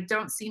 I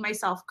don't see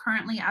myself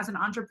currently as an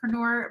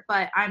entrepreneur,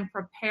 but I'm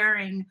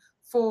preparing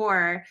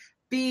for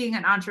being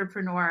an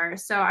entrepreneur.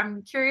 So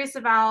I'm curious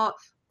about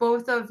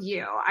both of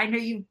you. I know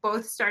you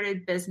both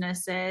started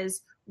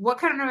businesses. What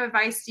kind of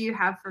advice do you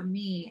have for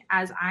me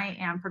as I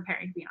am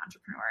preparing to be an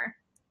entrepreneur?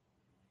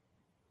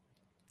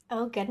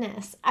 Oh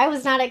goodness. I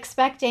was not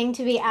expecting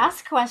to be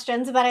asked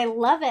questions, but I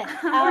love it.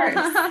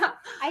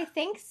 I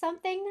think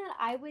something that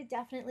I would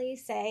definitely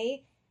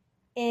say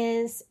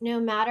is no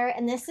matter,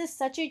 and this is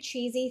such a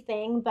cheesy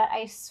thing, but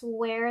I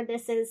swear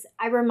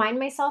I remind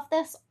myself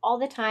this all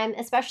the time,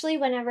 especially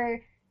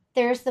whenever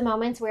there's the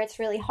moments where it's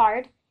really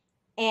hard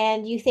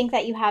and you think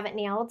that you have it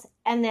nailed,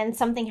 and then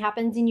something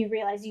happens and you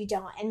realize you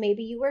don't. And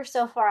maybe you were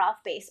so far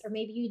off base, or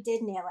maybe you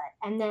did nail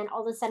it, and then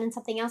all of a sudden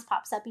something else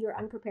pops up you were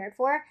unprepared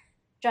for.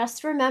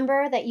 Just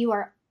remember that you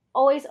are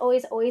always,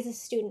 always, always a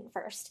student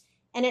first.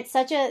 And it's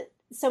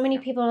so many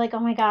people are like, oh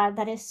my God,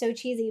 that is so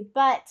cheesy.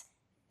 But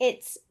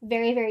it's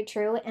very, very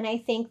true. And I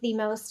think the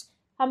most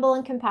humble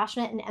and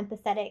compassionate and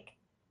empathetic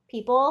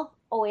people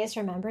always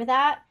remember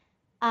that.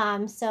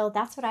 So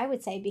that's what I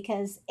would say,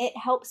 because it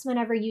helps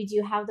whenever you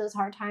do have those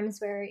hard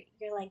times where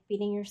you're like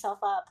beating yourself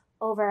up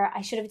over,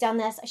 I should have done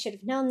this. I should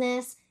have known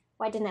this.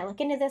 Why didn't I look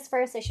into this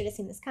first? I should have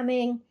seen this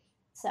coming.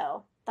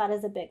 So that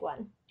is a big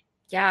one.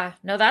 Yeah,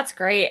 no, that's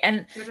great.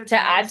 And to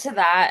add to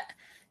that,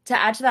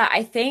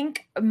 I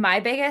think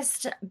my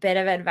biggest bit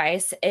of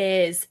advice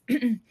is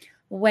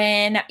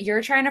when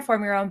you're trying to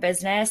form your own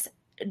business,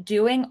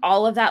 doing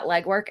all of that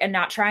legwork and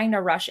not trying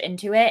to rush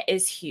into it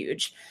is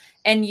huge.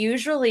 And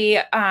usually,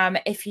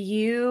 if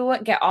you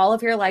get all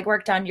of your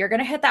legwork done, you're going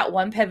to hit that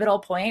one pivotal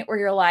point where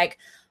you're like,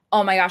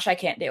 oh my gosh, I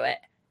can't do it.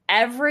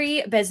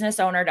 Every business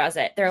owner does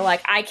it. They're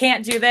like, I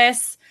can't do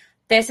this.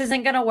 This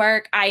isn't going to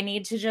work. I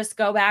need to just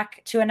go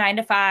back to a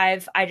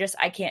 9-to-5.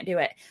 I can't do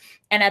it.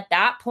 And at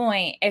that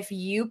point, if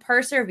you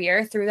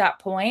persevere through that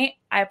point,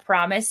 I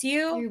promise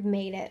you've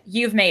made it.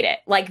 You've made it.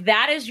 Like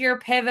that is your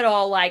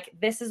pivotal, like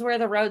this is where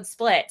the road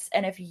splits.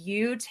 And if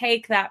you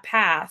take that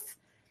path,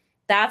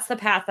 that's the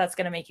path that's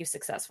going to make you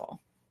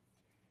successful.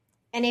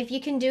 And if you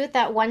can do it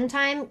that one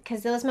time,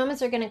 because those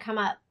moments are going to come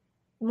up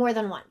more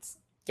than once.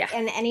 Yeah.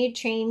 And any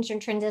change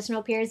and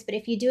transitional periods. But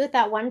if you do it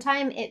that one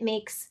time, it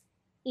makes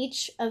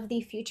each of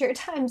the future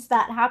times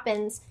that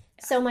happens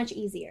so much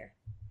easier.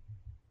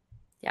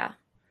 Yeah.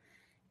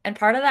 And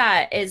part of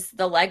that is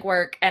the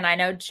legwork. And I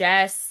know,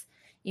 Jess,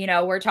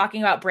 we're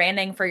talking about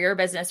branding for your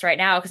business right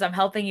now because I'm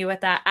helping you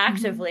with that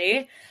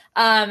actively.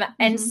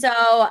 And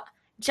so,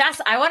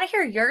 Jess, I want to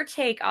hear your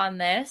take on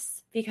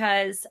this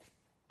because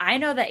I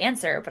know the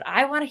answer, but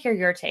I want to hear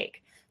your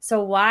take.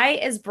 So why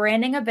is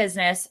branding a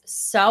business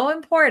so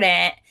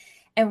important?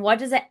 And what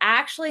does it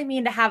actually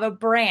mean to have a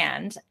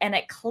brand? And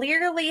it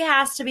clearly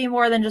has to be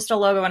more than just a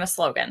logo and a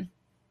slogan.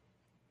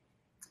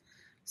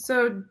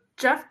 So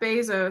Jeff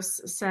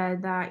Bezos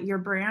said that your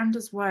brand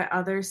is what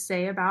others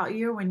say about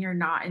you when you're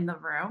not in the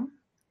room.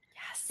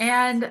 Yes.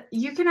 And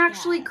you can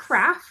actually Yes.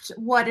 craft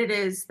what it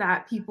is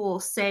that people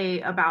say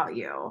about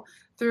you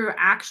through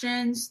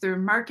actions,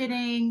 through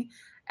marketing.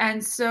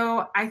 And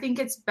so I think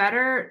it's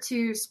better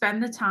to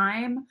spend the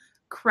time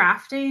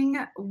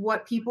crafting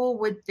what people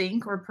would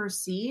think or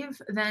perceive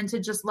than to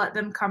just let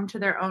them come to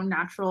their own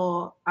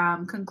natural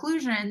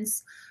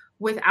conclusions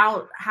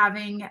without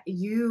having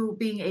you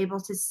being able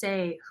to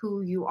say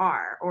who you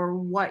are or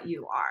what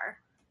you are.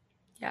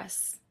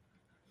 Yes.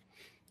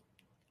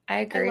 I I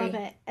agree. love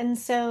it. And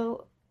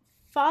so,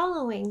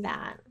 following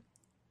that,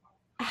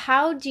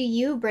 how do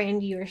you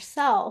brand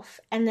yourself?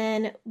 And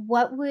then,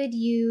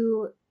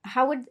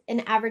 how would an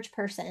average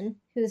person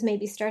who's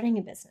maybe starting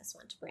a business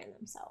want to brand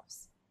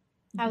themselves?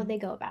 How would they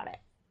go about it?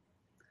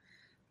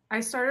 I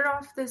started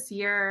off this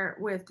year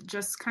with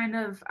just kind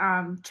of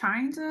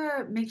trying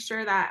to make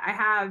sure that I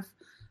have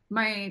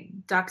my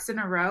ducks in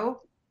a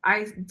row.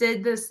 I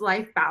did this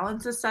life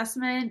balance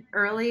assessment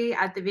early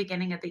at the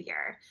beginning of the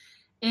year.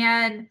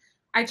 And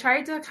I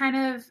tried to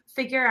kind of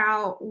figure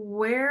out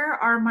where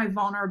are my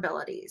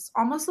vulnerabilities,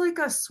 almost like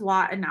a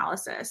SWOT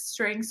analysis,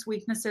 strengths,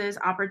 weaknesses,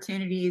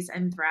 opportunities,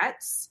 and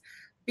threats,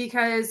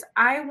 because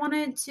I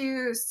wanted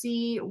to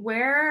see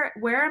where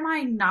am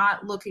I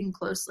not looking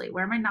closely?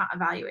 Where am I not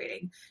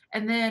evaluating?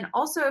 And then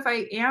also, if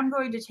I am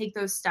going to take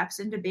those steps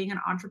into being an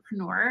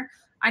entrepreneur,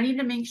 I need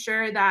to make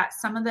sure that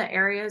some of the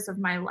areas of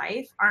my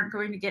life aren't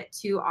going to get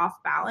too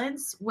off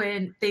balance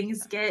when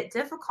things get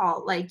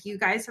difficult. Like you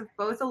guys have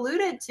both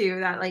alluded to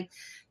that, like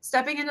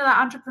stepping into the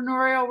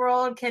entrepreneurial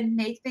world can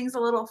make things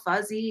a little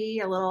fuzzy,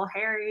 a little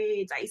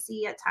hairy,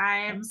 dicey at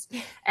times.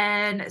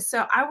 And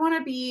so I want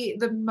to be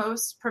the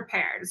most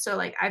prepared. So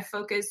like I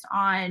focused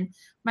on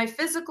my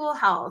physical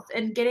health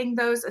and getting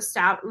those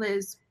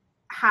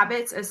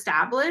habits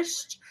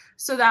established.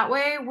 So that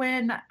way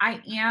when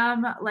I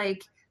am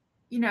like,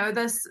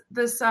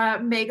 this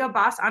mega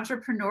boss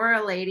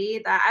entrepreneur lady,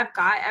 that I've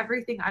got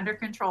everything under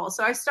control.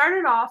 So I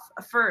started off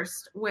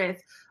first with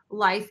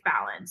life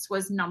balance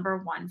was number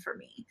one for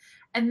me.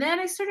 And then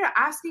I started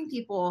asking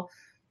people,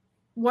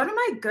 what am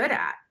I good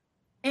at?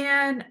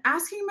 And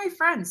asking my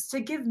friends to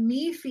give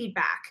me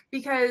feedback,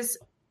 because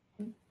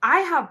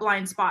I have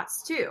blind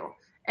spots too.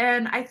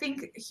 And I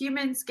think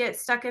humans get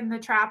stuck in the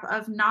trap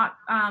of not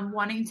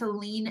wanting to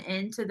lean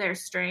into their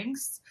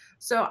strengths.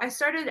 So I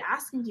started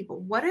asking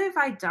people, what have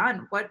I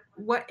done?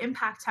 What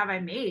impact have I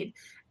made?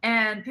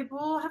 And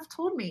people have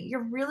told me,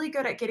 you're really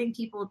good at getting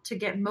people to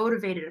get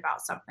motivated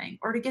about something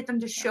or to get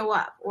them to show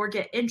up or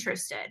get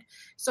interested.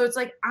 So it's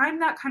like, I'm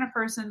that kind of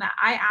person that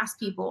I ask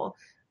people,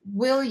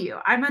 will you?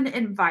 I'm an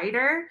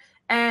inviter.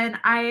 And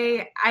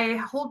I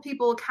hold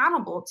people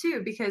accountable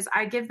too, because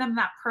I give them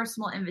that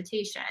personal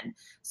invitation.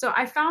 So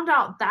I found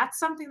out that's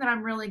something that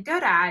I'm really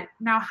good at.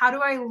 Now, how do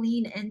I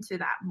lean into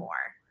that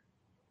more?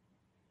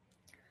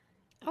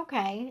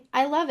 Okay,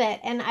 I love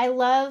it. And I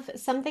love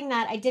something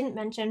that I didn't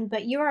mention,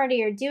 but you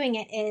already are doing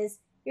it, is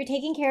you're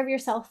taking care of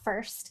yourself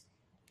first.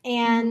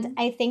 And Mhm.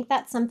 I think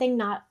that's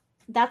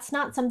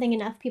not something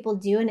enough people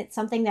do, and it's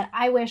something that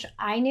I wish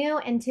I knew.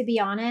 And to be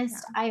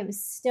honest, I am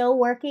still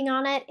working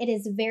on it. It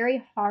is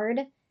very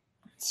hard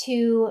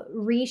to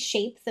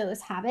reshape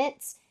those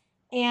habits.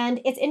 And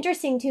it's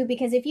interesting too,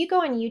 because if you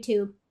go on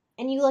YouTube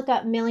and you look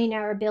up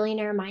millionaire or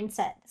billionaire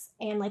mindsets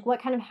and like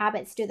what kind of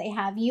habits do they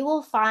have, you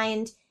will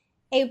find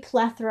a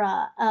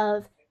plethora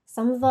of,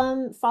 some of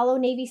them follow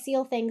Navy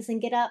SEAL things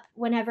and get up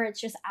whenever it's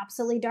just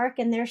absolutely dark.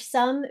 And there's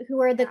some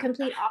who are the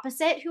complete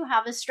opposite, who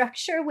have a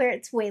structure where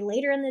it's way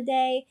later in the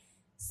day.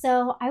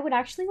 So I would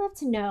actually love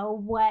to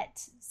know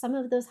what some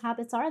of those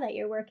habits are that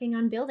you're working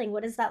on building.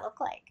 What does that look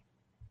like?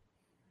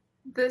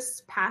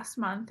 This past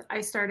month,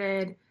 I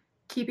started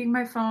keeping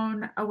my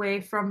phone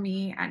away from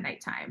me at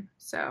nighttime.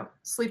 So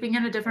sleeping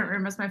in a different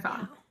room as my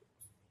phone.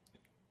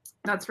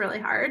 That's really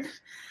hard.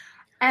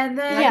 And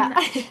then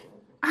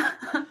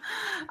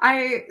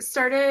I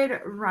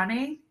started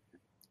running,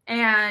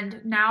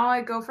 and now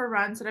I go for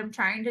runs, and I'm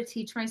trying to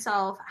teach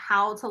myself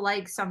how to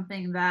like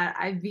something that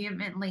I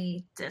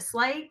vehemently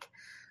dislike.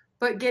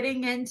 But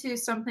getting into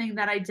something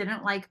that I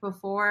didn't like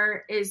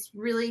before is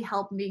really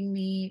helping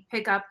me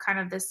pick up kind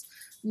of this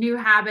new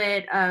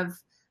habit of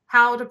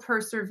how to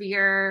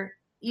persevere,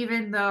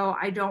 even though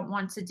I don't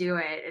want to do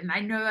it. And I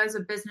know as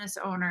a business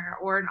owner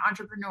or an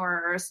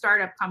entrepreneur or a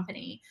startup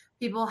company,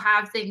 people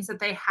have things that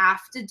they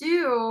have to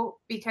do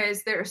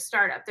because they're a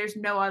startup. There's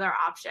no other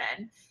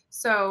option.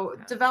 So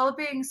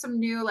developing some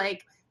new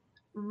like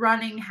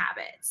running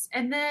habits,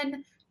 and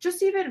then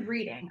just even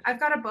reading.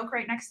 I've got a book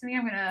right next to me.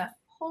 I'm going to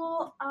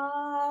pull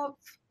up.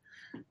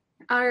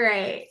 All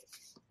right.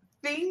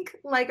 Think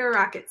Like a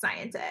Rocket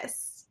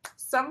Scientist.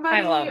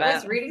 Somebody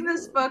was reading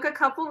this book a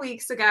couple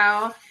weeks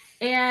ago,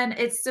 and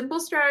it's simple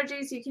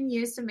strategies you can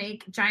use to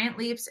make giant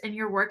leaps in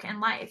your work and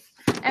life.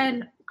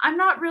 And I'm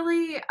not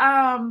really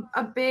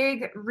a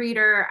big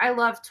reader. I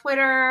love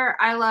Twitter.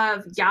 I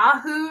love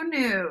Yahoo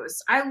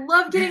News. I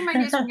love getting my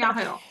news from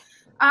Yahoo.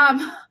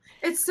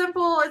 It's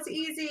simple. It's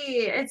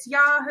easy. It's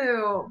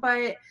Yahoo.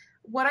 But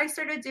what I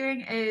started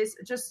doing is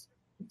just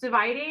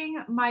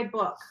dividing my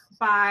book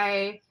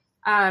by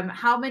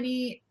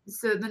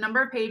so the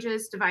number of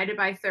pages divided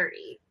by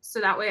 30. So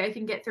that way I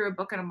can get through a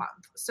book in a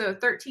month. So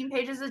 13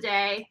 pages a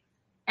day,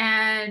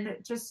 and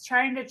just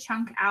trying to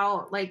chunk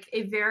out like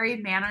a very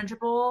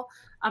manageable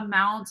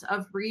amount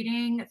of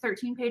reading.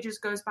 13 pages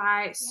goes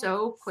by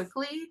so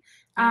quickly.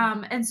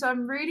 And so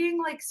I'm reading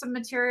like some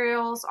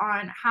materials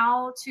on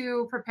how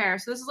to prepare.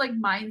 So this is like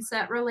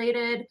mindset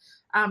related.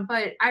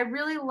 But I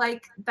really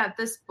like that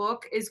this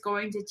book is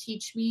going to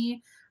teach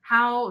me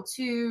how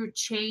to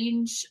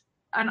change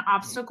an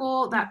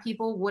obstacle that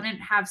people wouldn't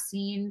have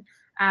seen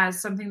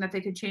as something that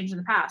they could change in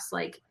the past.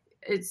 Like,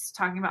 it's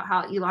talking about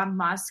how Elon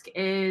Musk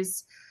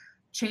is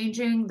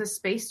changing the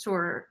space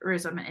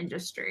tourism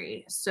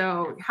industry.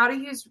 So how to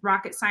use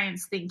rocket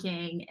science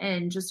thinking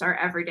in just our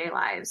everyday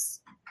lives.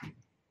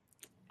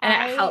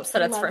 And it helps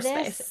that it's love for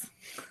this.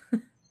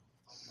 space.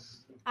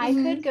 I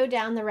could go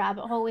down the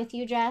rabbit hole with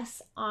you,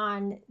 Jess,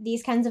 on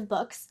these kinds of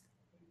books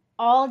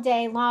all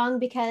day long,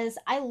 because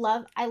I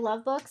love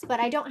books, but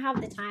I don't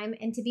have the time.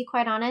 And to be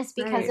quite honest,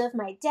 because of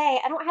my day,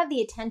 I don't have the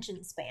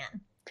attention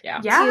span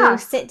to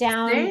sit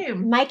down.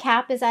 Same. My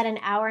cap is at an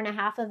hour and a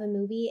half of a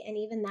movie, and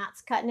even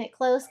that's cutting it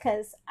close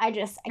because I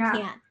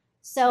can't.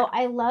 So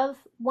I love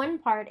one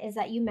part is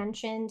that you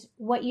mentioned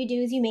what you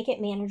do is you make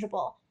it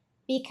manageable,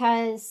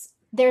 because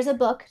there's a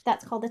book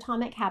that's called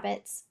Atomic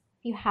Habits.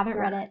 If you haven't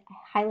read it, I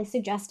highly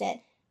suggest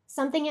it.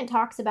 Something it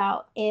talks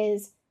about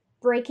is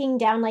breaking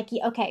down, like,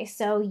 okay,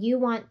 so you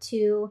want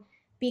to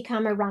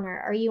become a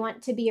runner or you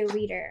want to be a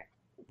reader.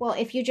 Well,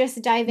 if you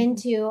just dive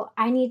into,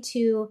 I need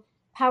to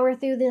power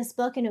through this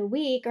book in a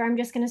week, or I'm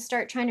just going to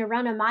start trying to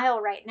run a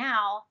mile right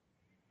now,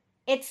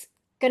 it's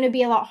going to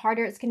be a lot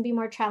harder. It's going to be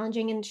more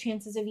challenging, and the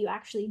chances of you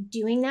actually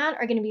doing that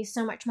are going to be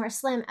so much more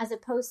slim, as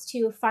opposed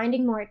to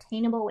finding more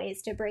attainable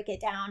ways to break it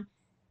down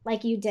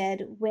like you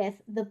did with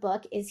the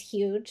book is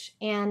huge.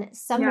 And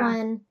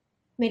someone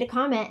made a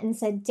comment and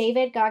said,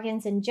 David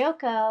Goggins and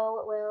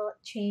Joko will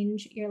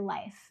change your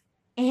life.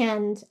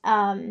 And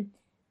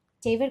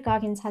David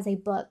Goggins has a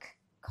book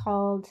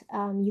called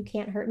You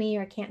Can't Hurt Me,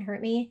 or Can't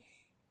Hurt Me.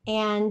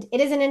 And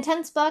it is an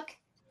intense book,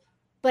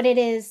 but it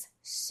is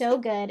so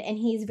good, and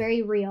he's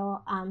very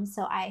real.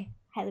 So I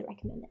highly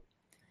recommend it.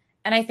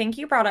 And I think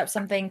you brought up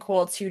something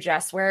cool too,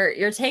 Jess, where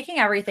you're taking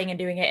everything and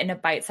doing it into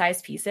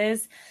bite-sized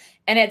pieces.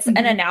 And it's an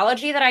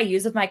analogy that I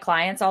use with my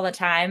clients all the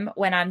time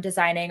when I'm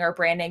designing or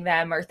branding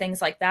them or things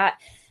like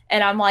that.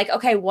 And I'm like,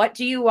 okay, what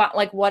do you want?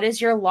 Like, what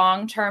is your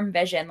long-term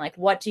vision? Like,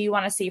 what do you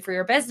want to see for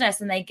your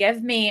business? And they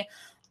give me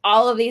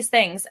all of these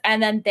things.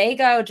 And then they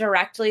go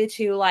directly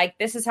to like,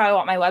 this is how I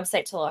want my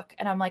website to look.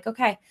 And I'm like,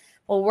 okay,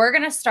 well, we're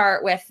going to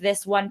start with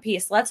this one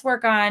piece. Let's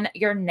work on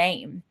your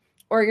name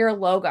or your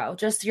logo,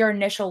 just your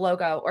initial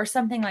logo or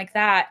something like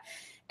that.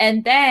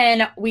 And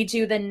then we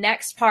do the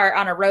next part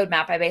on a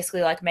roadmap. I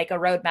basically like make a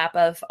roadmap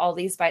of all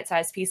these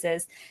bite-sized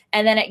pieces,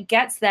 and then it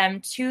gets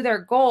them to their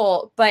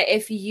goal. But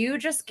if you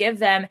just give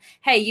them,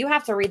 hey, you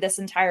have to read this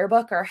entire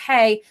book, or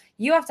hey,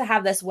 you have to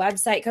have this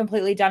website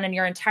completely done and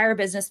your entire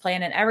business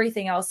plan and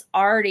everything else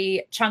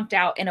already chunked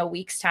out in a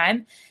week's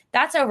time,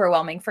 that's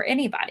overwhelming for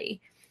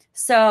anybody.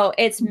 So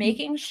it's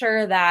making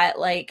sure that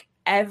like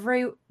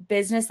every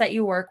business that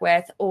you work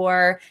with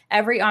or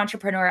every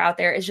entrepreneur out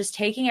there is just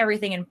taking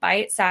everything in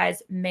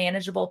bite-sized,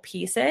 manageable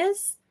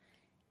pieces,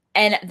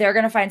 and they're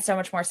going to find so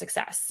much more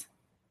success.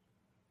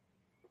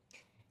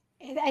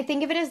 I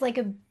think of it as like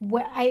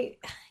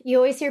you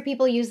always hear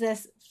people use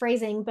this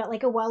phrasing, but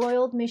like a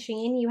well-oiled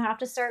machine, you have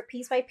to start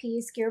piece by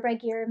piece, gear by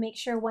gear, make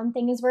sure one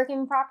thing is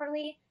working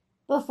properly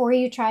before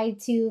you try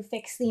to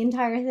fix the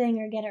entire thing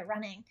or get it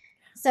running.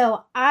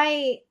 So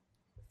I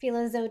feel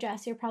as though,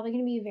 Jess, you're probably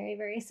going to be very,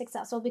 very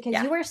successful because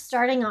you are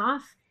starting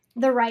off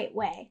the right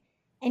way,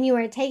 and you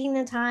are taking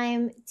the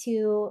time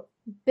to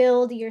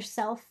build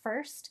yourself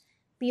first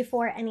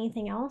before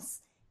anything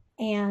else.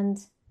 And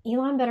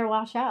Elon better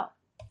watch out.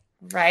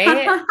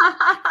 Right?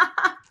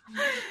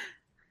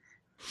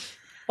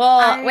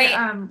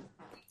 Well,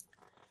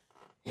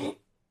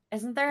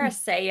 isn't there a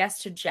Say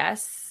Yes to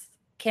Jess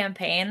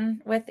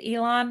campaign with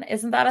Elon?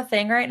 Isn't that a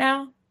thing right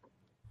now?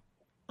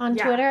 On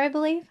Twitter, I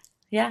believe.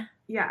 Yeah.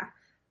 Yeah.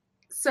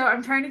 So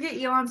I'm trying to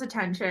get Elon's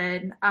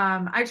attention.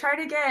 I try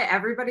to get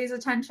everybody's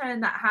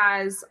attention that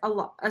has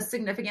a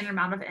significant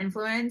amount of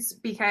influence,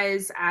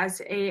 because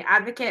as a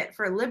advocate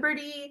for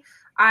liberty,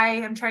 I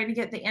am trying to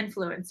get the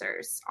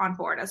influencers on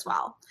board as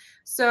well.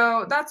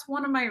 So that's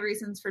one of my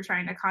reasons for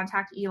trying to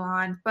contact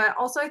Elon. But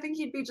also I think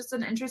he'd be just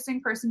an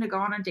interesting person to go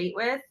on a date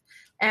with.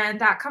 And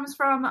that comes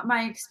from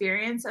my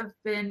experience of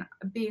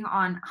being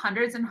on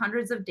hundreds and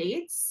hundreds of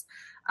dates.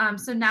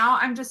 So now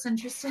I'm just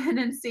interested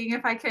in seeing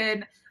if I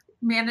could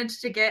manage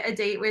to get a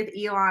date with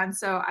Elon.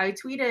 So I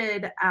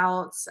tweeted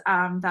out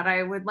that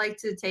I would like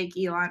to take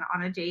Elon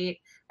on a date,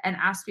 and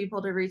asked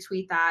people to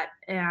retweet that,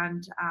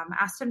 and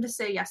asked him to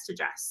say yes to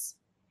Jess.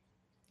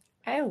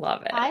 I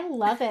love it. I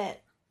love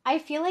it. I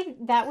feel like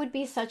that would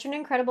be such an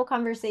incredible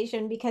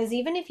conversation, because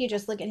even if you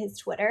just look at his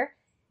Twitter,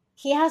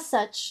 he has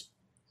such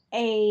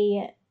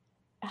a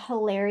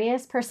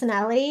hilarious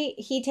personality.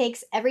 He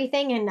takes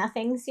everything and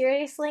nothing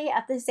seriously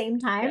at the same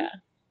time.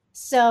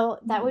 So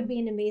that would be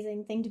an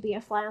amazing thing to be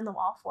a fly on the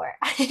wall for.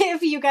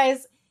 If you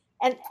guys,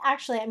 and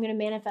actually, I'm going to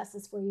manifest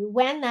this for you.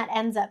 When that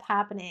ends up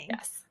happening,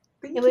 Yes.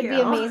 it would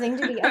be amazing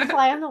to be a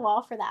fly on the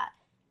wall for that.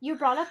 You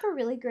brought up a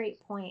really great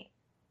point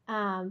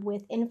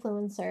with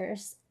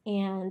influencers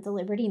and the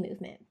Liberty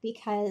Movement,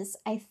 because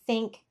I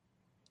think,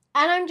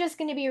 and I'm just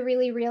going to be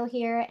really real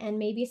here, and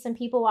maybe some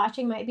people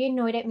watching might be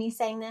annoyed at me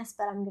saying this,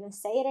 but I'm going to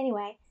say it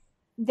anyway.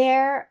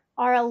 There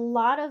are a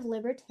lot of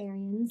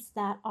libertarians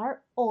that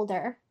are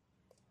older.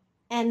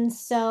 And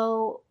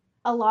so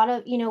a lot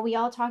of, we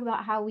all talk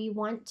about how we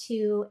want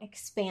to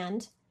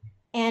expand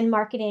and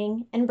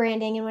marketing and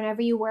branding. And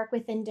whenever you work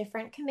within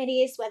different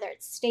committees, whether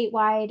it's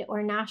statewide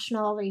or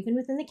national, or even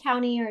within the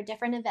county, or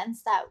different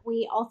events that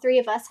all three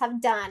of us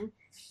have done,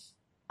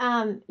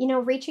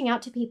 reaching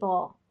out to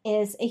people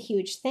is a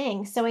huge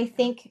thing. So I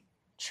think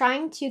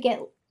trying to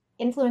get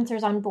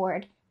influencers on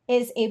board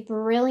is a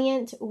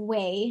brilliant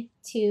way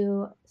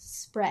to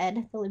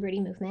spread the Liberty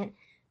Movement,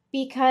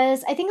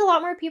 because I think a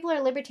lot more people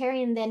are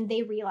libertarian than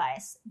they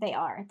realize they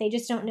are. They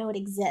just don't know it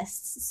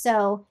exists.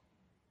 So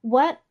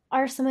what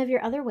are some of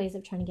your other ways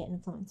of trying to get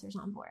influencers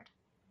on board?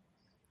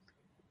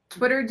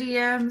 Twitter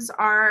DMs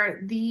are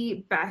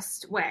the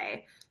best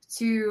way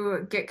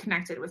to get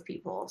connected with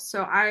people.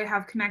 So I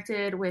have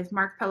connected with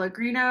Mark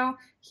Pellegrino.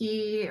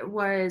 He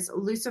was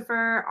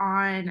Lucifer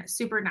on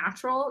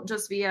Supernatural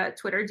just via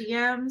Twitter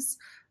DMs.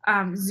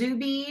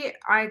 Zuby,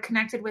 I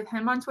connected with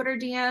him on Twitter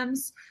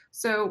DMs.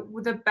 So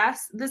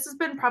this has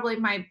been probably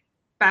my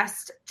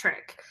best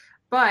trick,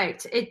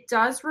 but it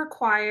does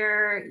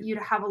require you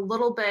to have a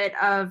little bit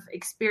of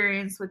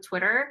experience with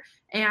Twitter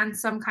and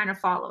some kind of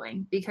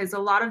following, because a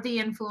lot of the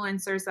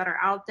influencers that are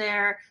out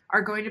there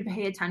are going to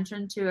pay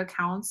attention to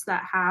accounts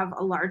that have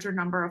a larger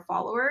number of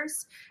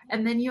followers.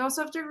 And then you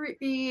also have to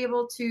be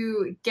able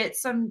to get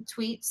some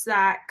tweets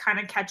that kind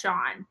of catch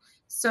on.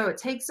 So it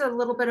takes a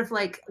little bit of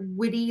like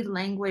witty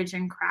language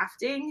and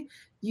crafting,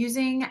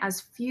 using as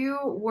few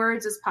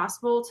words as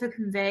possible to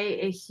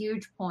convey a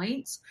huge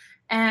point,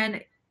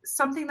 and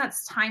something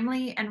that's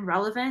timely and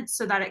relevant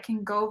so that it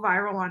can go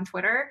viral on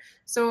Twitter.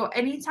 So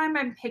anytime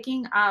I'm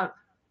picking up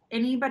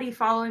anybody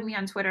following me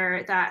on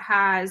Twitter that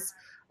has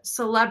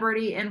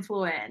celebrity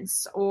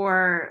influence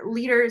or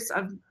leaders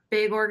of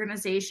big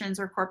organizations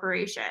or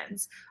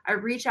corporations, I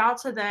reach out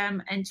to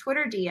them in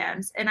Twitter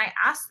DMs and I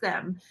ask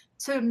them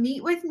to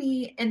meet with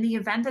me in the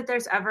event that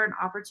there's ever an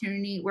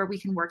opportunity where we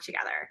can work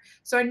together.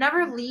 So I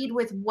never lead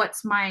with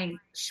what's my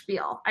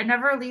spiel. I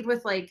never lead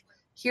with like,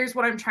 here's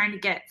what I'm trying to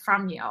get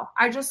from you.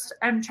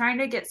 I'm trying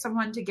to get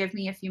someone to give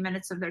me a few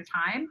minutes of their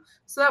time,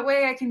 so that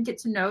way I can get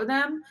to know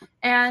them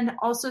and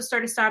also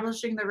start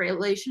establishing the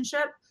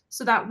relationship,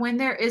 so that when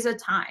there is a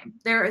time,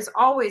 there is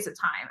always a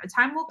time. A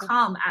time will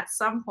come at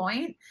some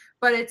point,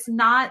 but it's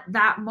not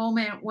that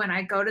moment when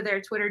I go to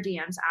their Twitter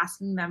DMs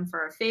asking them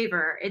for a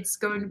favor. It's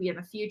going to be in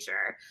the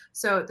future.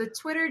 So the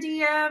Twitter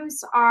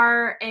DMs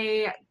are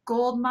a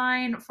gold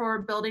mine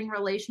for building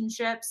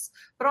relationships,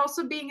 but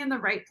also being in the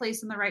right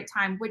place in the right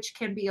time, which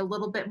can be a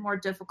little bit more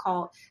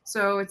difficult.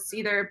 So it's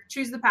either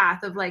choose the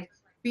path of like,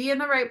 be in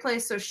the right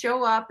place, so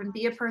show up and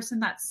be a person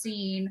that's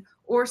seen,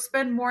 or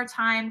spend more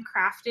time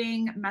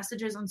crafting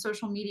messages on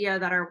social media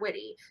that are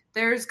witty.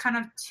 There's kind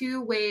of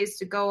two ways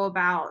to go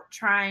about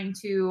trying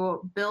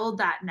to build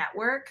that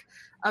network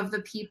of the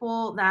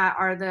people that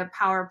are the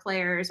power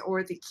players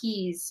or the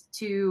keys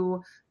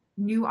to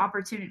new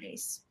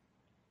opportunities.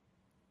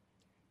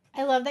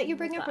 I love that you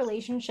bring up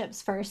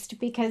relationships first,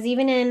 because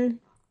even in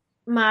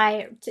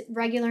my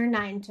regular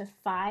 9 to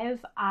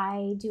 5,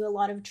 I do a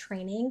lot of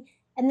training.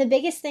 And the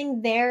biggest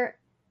thing there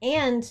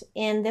and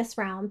in this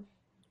realm,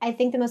 I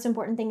think the most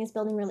important thing is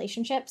building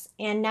relationships.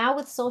 And now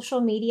with social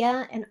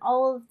media and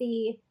all of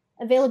the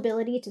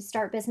availability to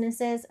start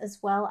businesses, as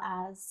well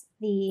as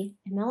the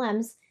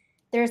MLMs,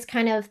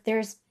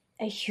 there's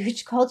a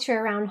huge culture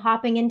around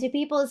hopping into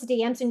people's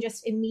DMs and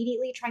just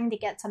immediately trying to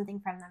get something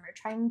from them, or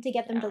trying to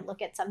get them to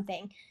look at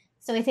something.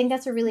 So I think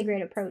that's a really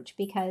great approach,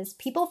 because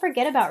people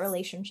forget about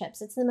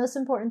relationships. It's the most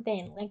important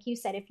thing. Like you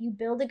said, if you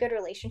build a good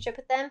relationship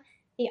with them,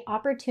 the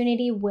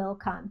opportunity will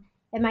come.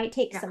 It might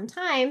take some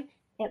time.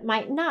 It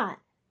might not.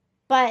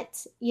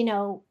 But,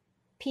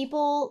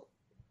 people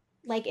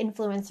like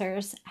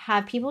influencers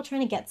have people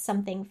trying to get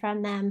something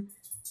from them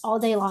all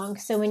day long.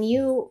 So when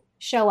you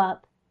show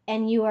up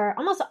and you are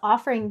almost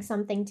offering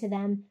something to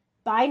them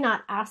by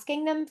not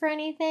asking them for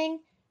anything,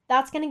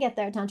 that's going to get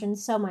their attention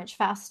so much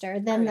faster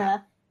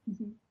than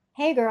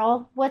hey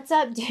girl, what's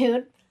up,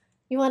 dude?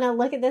 You want to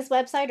look at this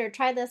website or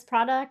try this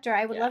product, or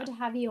I would love to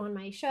have you on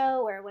my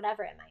show, or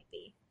whatever it might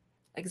be.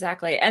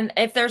 Exactly. And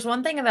if there's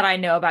one thing that I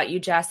know about you,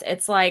 Jess,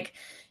 it's like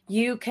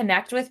you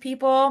connect with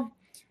people.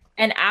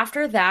 And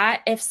after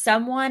that, if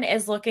someone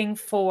is looking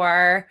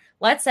for,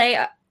 let's say,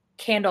 a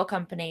candle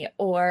company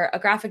or a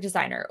graphic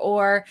designer,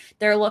 or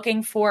they're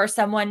looking for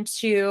someone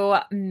to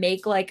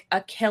make like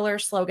a killer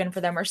slogan for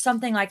them or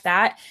something like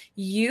that,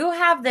 you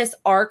have this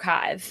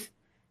archive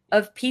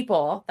of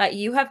people that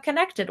you have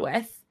connected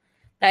with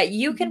that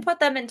you can put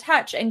them in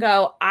touch and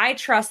go, I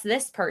trust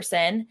this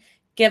person,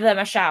 give them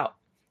a shout.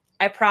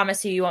 I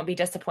promise you, you won't be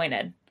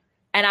disappointed.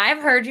 And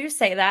I've heard you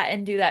say that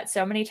and do that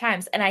so many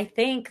times. And I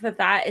think that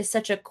that is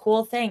such a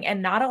cool thing.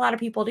 And not a lot of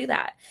people do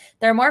that.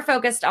 They're more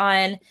focused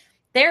on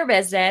their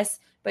business,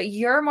 but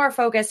you're more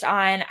focused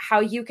on how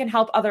you can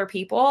help other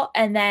people.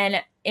 And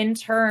then in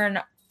turn,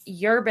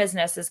 your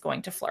business is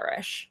going to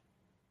flourish.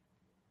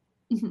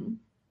 Mm-hmm.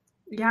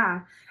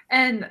 Yeah.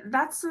 And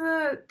that's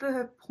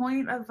the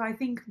point of, I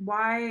think,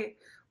 why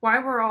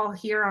we're all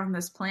here on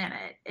this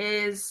planet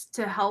is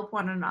to help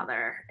one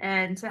another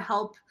and to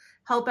help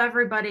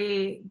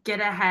everybody get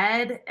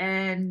ahead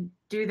and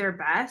do their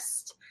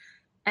best.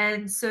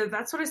 And so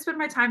that's what I spend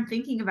my time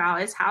thinking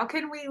about is how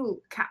can we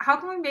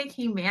make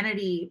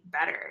humanity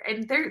better?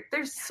 And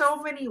there's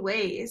so many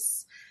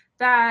ways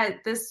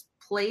that this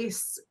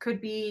place could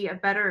be a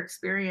better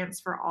experience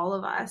for all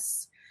of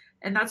us.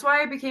 And that's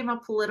why I became a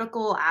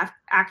political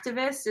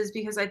activist, is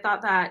because I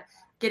thought that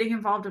getting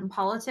involved in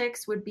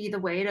politics would be the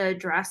way to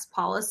address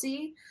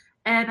policy.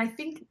 And I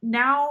think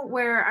now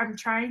where I'm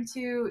trying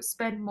to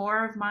spend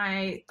more of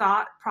my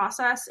thought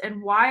process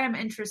and why I'm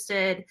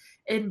interested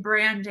in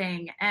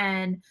branding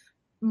and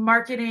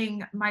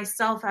marketing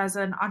myself as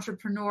an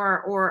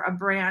entrepreneur or a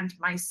brand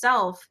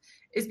myself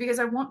is because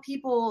I want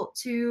people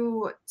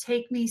to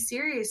take me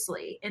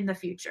seriously in the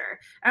future.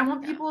 I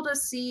want people to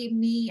see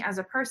me as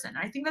a person.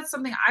 I think that's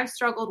something I've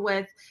struggled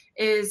with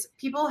is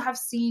people have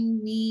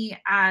seen me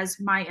as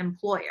my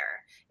employer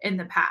in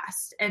the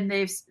past. And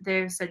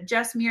they've said,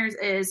 Jess Mears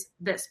is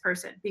this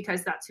person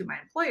because that's who my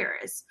employer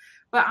is.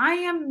 But I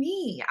am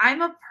me.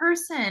 I'm a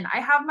person. I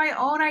have my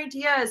own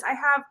ideas. I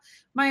have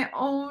my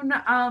own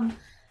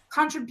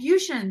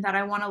contribution that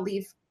I want to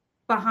leave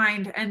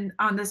behind and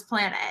on this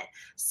planet.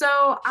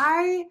 So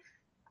I'm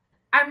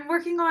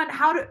working on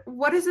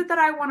what is it that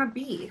I want to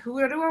be?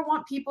 Who do I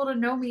want people to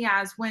know me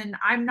as when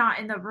I'm not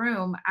in the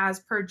room, as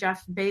per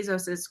Jeff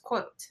Bezos's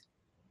quote?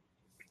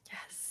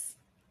 Yes.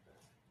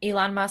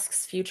 Elon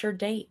Musk's future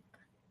date.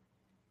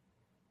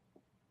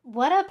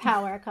 What a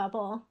power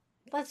couple.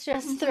 Let's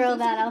just throw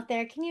that out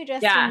there. Can you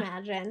just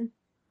imagine?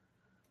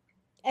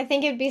 I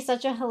think it'd be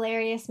such a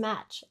hilarious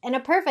match and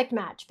a perfect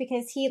match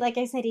because he, like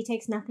I said, he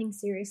takes nothing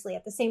seriously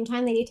at the same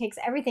time that he takes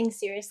everything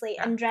seriously.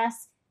 And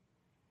Jess,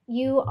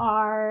 you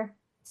are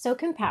so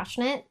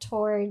compassionate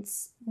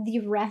towards the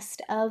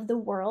rest of the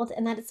world.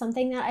 And that is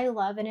something that I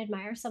love and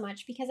admire so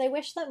much because I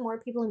wish that more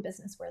people in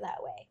business were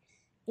that way.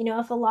 You know,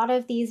 if a lot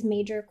of these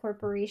major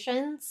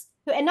corporations,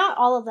 and not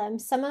all of them,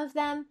 some of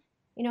them,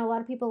 you know, a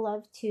lot of people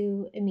love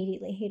to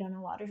immediately hate on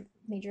a lot of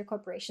major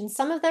corporations.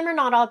 Some of them are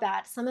not all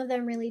bad. Some of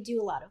them really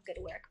do a lot of good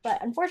work.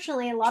 But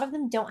unfortunately, a lot of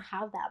them don't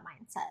have that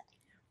mindset.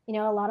 You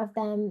know, a lot of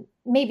them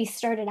maybe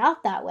started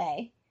out that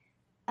way,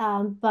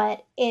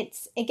 but it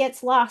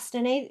gets lost.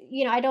 And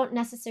I don't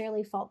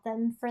necessarily fault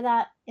them for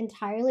that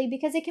entirely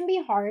because it can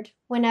be hard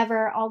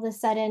whenever all of a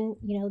sudden,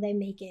 you know, they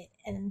make it.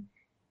 And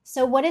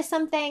so what is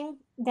something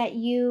that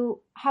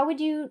how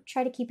would you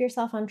try to keep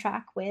yourself on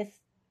track with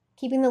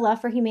keeping the love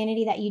for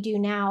humanity that you do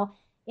now,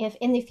 if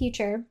in the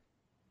future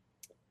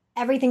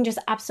everything just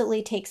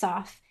absolutely takes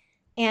off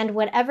and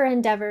whatever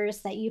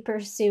endeavors that you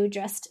pursue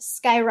just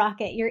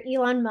skyrocket your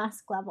Elon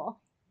Musk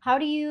level? How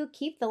do you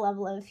keep the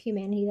level of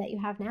humanity that you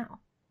have now?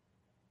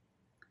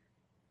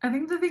 I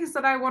think the things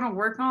that I want to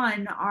work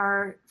on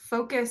are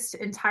focused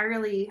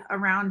entirely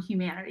around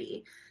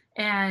humanity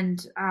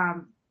and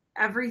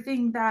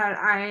everything that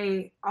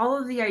all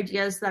of the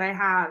ideas that I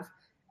have,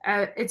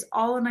 it's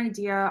all an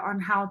idea on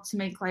how to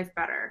make life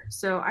better.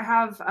 So I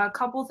have a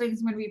couple things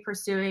I'm going to be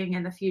pursuing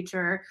in the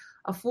future,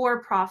 a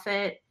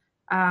for-profit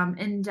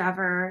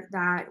endeavor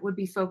that would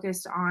be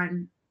focused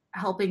on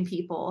helping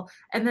people,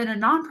 and then a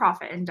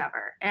nonprofit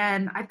endeavor.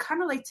 And I'd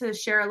kind of like to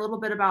share a little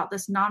bit about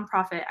this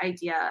nonprofit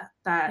idea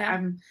that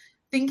I'm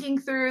thinking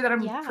through, that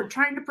I'm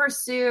trying to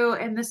pursue.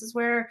 And this is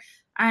where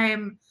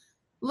I'm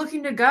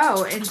looking to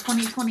go in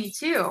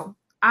 2022.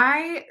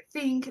 I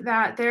think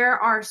that there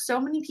are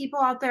so many people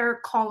out there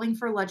calling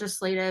for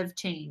legislative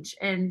change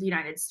in the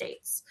United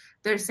States.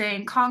 They're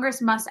saying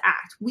Congress must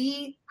act.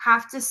 We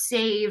have to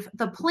save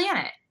the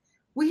planet.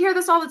 We hear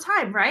this all the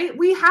time, right?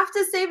 We have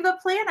to save the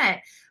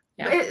planet.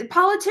 Yeah. The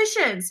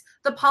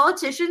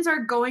politicians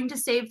are going to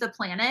save the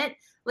planet.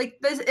 Like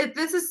this, if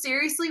this is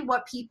seriously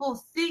what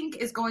people think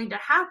is going to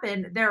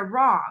happen, they're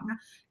wrong.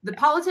 The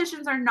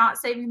politicians are not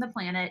saving the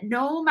planet.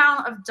 No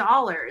amount of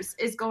dollars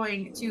is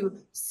going to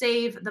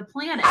save the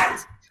planet.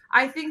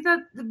 I think that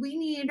we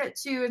need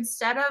to,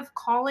 instead of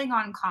calling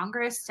on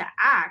Congress to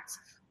act,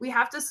 we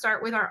have to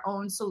start with our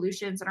own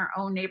solutions in our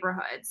own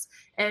neighborhoods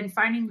and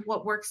finding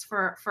what works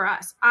for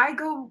us. I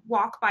go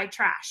walk by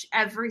trash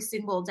every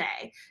single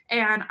day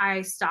and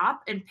I stop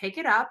and pick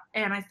it up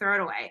and I throw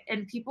it away.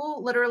 And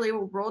people literally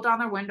will roll down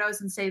their windows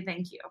and say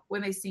thank you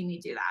when they see me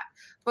do that.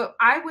 But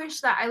I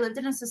wish that I lived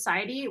in a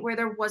society where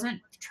there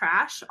wasn't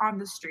trash on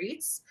the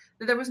streets,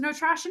 that there was no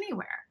trash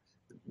anywhere.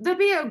 that'd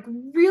be a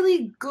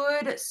really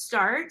good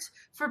start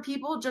for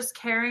people just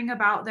caring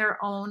about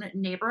their own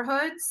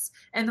neighborhoods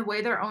and the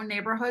way their own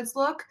neighborhoods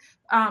look.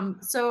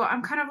 So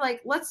I'm kind of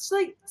like, let's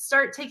like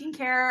start taking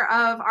care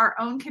of our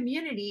own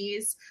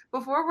communities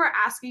before we're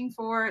asking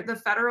for the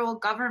federal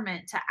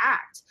government to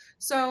act.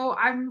 So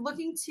I'm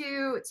looking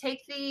to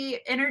take the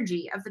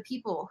energy of the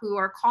people who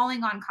are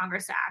calling on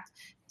Congress to act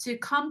to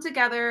come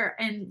together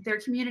in their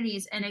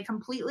communities in a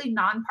completely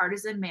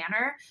nonpartisan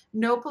manner,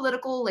 no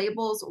political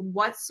labels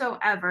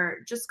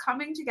whatsoever, just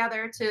coming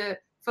together to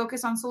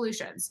focus on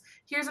solutions.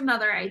 Here's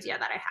another idea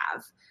that I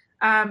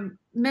have.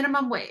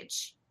 Minimum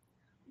wage.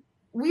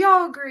 We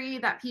all agree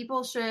that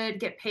people should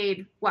get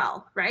paid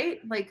well,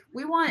 right? Like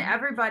we want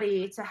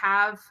everybody to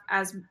have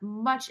as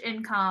much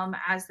income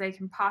as they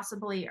can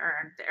possibly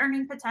earn. The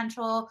earning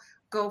potential,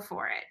 go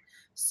for it.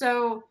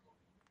 So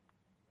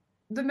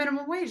the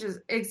minimum wage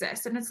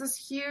exists, and it's this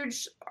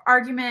huge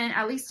argument.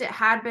 At least it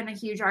had been a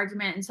huge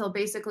argument until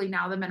basically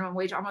now the minimum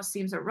wage almost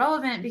seems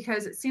irrelevant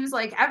because it seems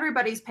like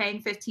everybody's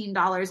paying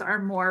 $15 or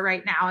more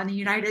right now in the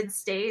United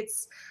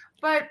States.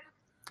 But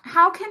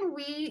how can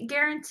we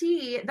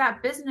guarantee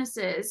that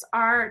businesses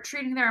are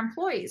treating their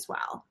employees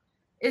well?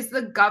 Is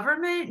the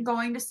government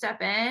going to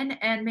step in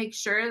and make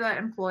sure that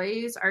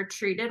employees are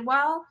treated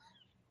well?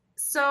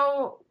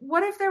 So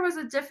what if there was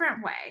a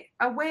different way,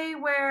 a way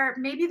where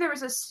maybe there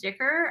was a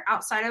sticker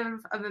outside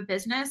of a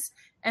business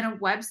and a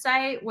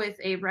website with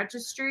a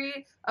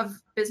registry of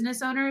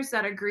business owners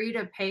that agree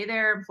to pay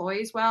their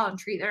employees well and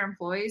treat their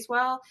employees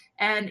well.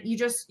 And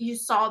you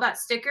saw that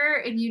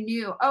sticker and you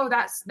knew, oh,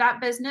 that's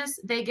that business.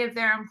 They give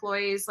their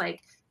employees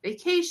like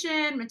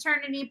vacation,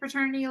 maternity,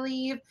 paternity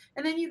leave,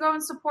 and then you go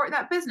and support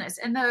that business.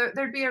 And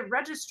there'd be a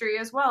registry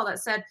as well that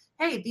said,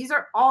 hey, these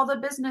are all the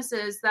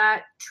businesses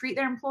that treat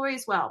their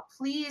employees well.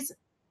 Please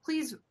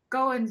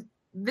go and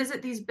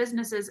visit these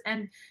businesses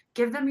and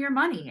give them your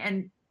money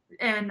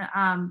and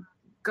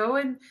go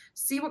and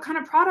see what kind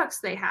of products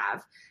they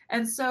have.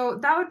 And so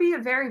that would be a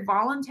very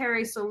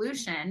voluntary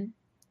solution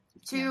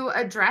to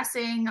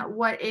addressing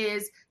what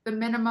is the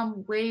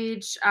minimum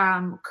wage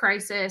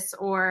crisis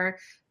or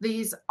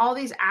all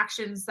these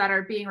actions that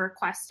are being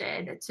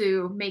requested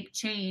to make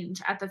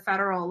change at the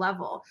federal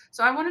level.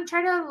 So I want to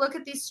try to look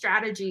at these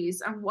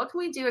strategies and what can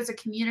we do as a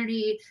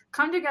community,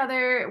 come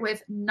together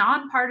with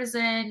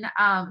nonpartisan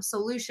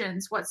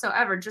solutions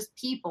whatsoever, just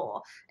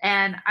people.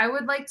 And I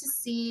would like to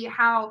see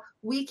how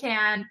we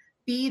can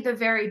be the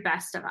very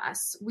best of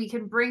us. We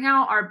can bring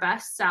out our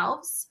best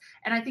selves.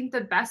 And I think the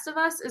best of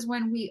us is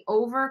when we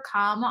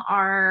overcome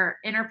our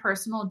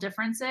interpersonal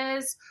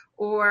differences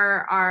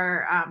or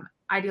our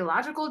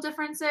ideological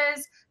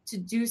differences to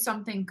do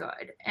something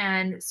good.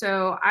 And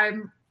so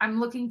I'm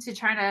looking to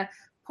try to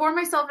pour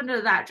myself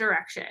into that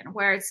direction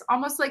where it's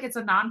almost like it's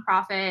a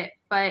nonprofit,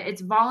 but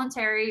it's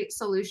voluntary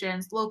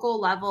solutions,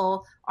 local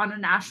level on a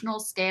national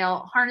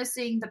scale,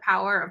 harnessing the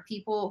power of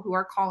people who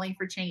are calling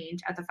for change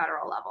at the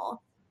federal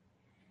level.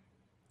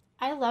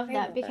 I love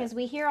that because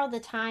we hear all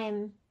the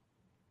time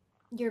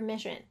your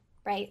mission,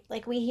 right?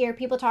 Like we hear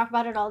people talk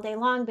about it all day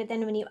long, but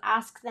then when you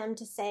ask them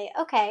to say,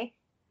 okay,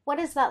 what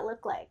does that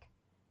look like?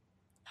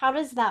 How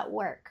does that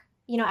work?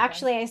 You know,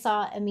 actually I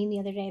saw a meme the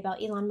other day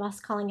about Elon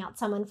Musk calling out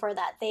someone for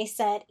that. They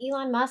said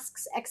Elon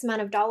Musk's X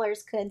amount of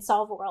dollars could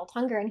solve world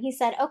hunger. And he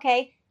said,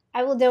 okay,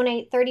 I will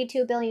donate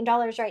 $32 billion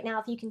right now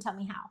if you can tell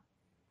me how.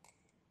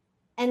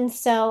 And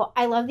so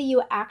I love that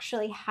you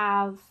actually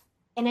have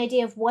an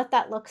idea of what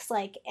that looks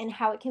like and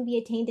how it can be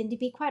attained. And to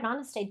be quite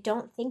honest, I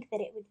don't think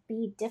that it would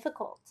be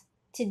difficult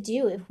to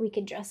do if we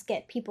could just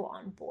get people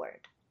on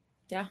board.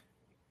 Yeah.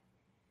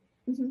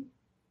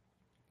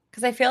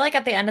 Because I feel like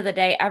at the end of the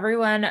day,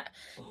 everyone,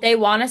 they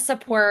want to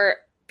support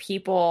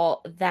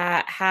people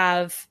that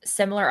have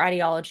similar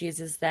ideologies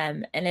as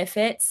them. And if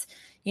it's,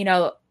 you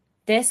know,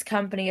 this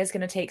company is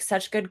going to take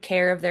such good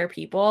care of their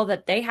people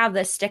that they have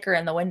this sticker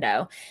in the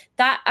window.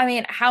 That, I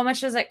mean, how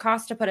much does it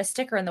cost to put a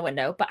sticker in the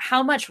window? But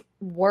how much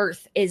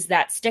worth is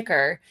that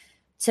sticker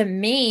to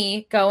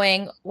me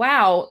going,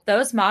 wow,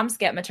 those moms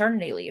get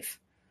maternity leave,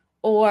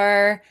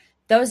 or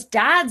those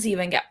dads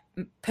even get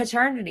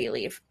paternity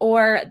leave,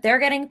 or they're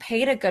getting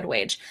paid a good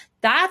wage.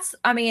 That's,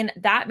 I mean,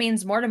 that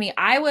means more to me.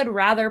 I would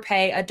rather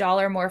pay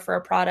 $1 more for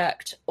a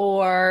product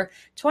or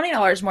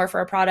 $20 more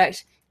for a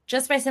product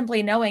just by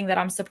simply knowing that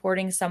I'm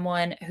supporting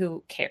someone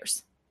who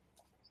cares.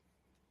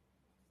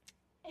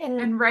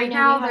 And right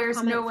now,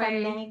 there's no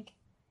way. Meg.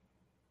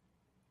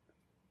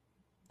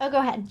 Oh, go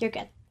ahead. You're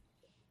good.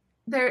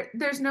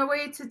 There's no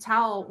way to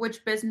tell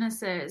which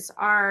businesses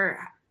are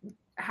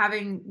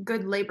having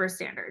good labor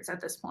standards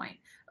at this point,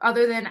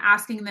 other than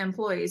asking the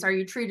employees, "Are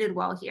you treated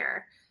well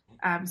here?"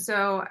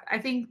 So I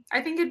think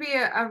it'd be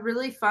a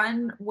really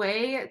fun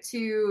way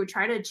to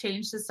try to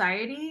change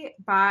society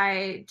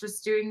by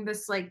just doing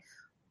this, like,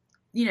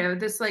 you know,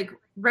 this like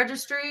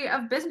registry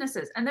of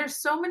businesses. And there's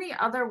so many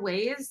other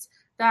ways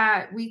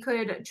that we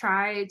could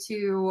try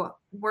to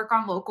work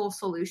on local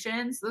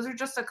solutions. Those are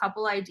just a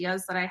couple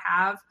ideas that I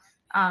have.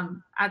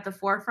 at the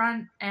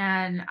forefront.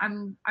 And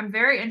I'm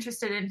very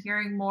interested in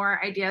hearing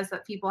more ideas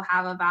that people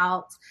have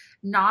about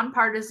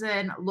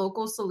nonpartisan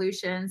local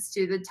solutions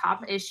to the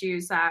top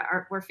issues that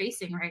we're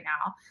facing right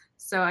now.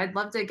 So I'd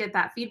love to get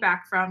that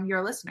feedback from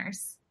your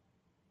listeners.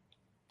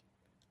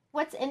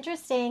 What's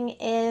interesting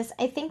is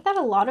I think that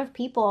a lot of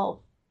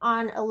people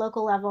on a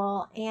local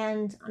level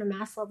and on a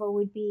mass level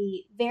would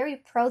be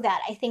very pro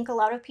that. I think a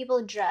lot of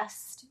people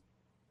just,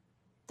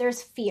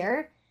 there's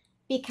fear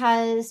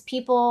because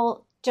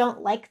people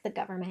don't like the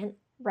government,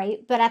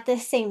 right? But at the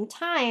same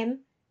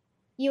time,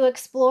 you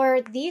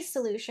explore these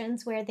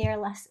solutions where they're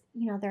less,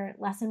 they're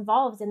less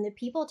involved and the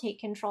people take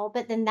control,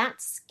 but then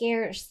that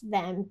scares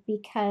them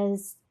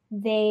because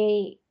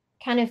they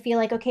kind of feel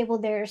like, okay, well,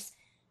 there's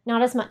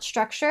not as much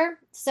structure.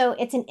 So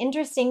it's an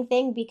interesting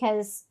thing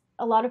because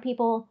a lot of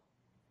people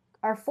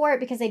are for it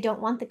because they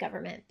don't want the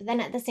government. But then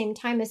at the same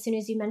time, as soon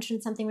as you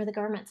mention something where the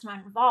government's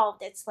not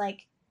involved, it's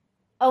like,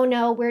 oh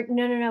no,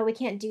 no, we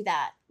can't do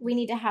that. We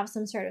need to have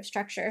some sort of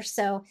structure.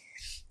 So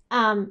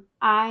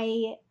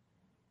I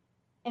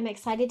am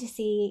excited to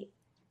see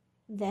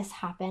this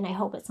happen. I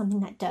hope it's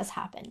something that does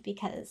happen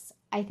because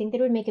I think that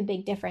it would make a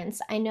big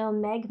difference. I know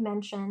Meg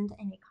mentioned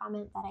in a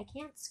comment that I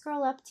can't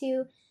scroll up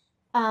to.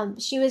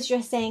 She was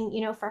just saying,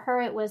 for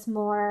her, it was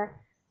more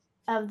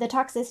of the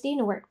toxicity in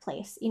a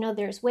workplace.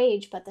 There's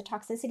wage, but the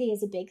toxicity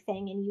is a big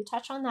thing. And you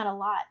touch on that a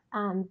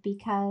lot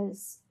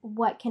because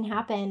what can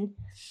happen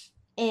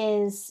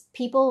is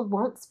people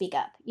won't speak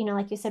up.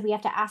 Like you said, we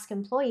have to ask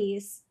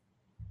employees,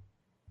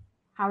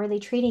 how are they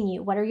treating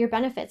you? What are your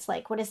benefits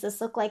like? What does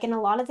this look like? And a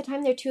lot of the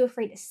time they're too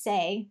afraid to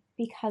say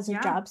because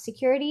of job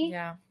security.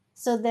 Yeah.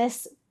 So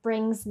this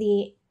brings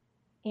the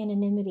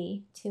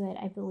anonymity to it.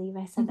 I believe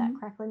I said that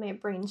correctly. My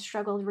brain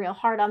struggled real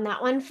hard on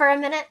that one for a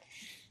minute,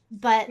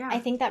 but I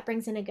think that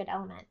brings in a good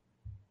element.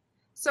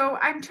 So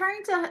I'm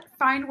trying to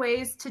find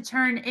ways to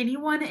turn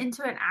anyone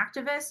into an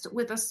activist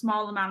with a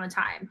small amount of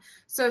time.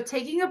 So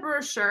taking a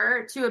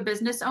brochure to a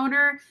business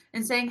owner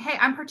and saying, hey,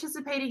 I'm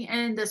participating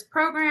in this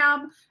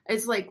program.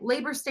 It's like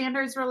labor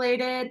standards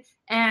related.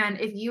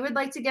 And if you would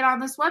like to get on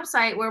this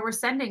website where we're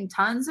sending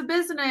tons of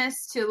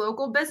business to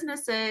local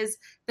businesses,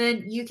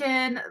 then you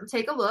can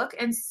take a look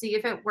and see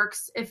if it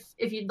works, if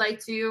you'd like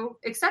to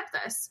accept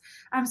this.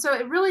 So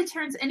it really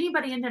turns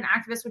anybody into an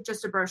activist with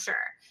just a brochure.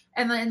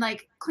 And then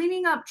like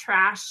cleaning up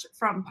trash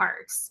from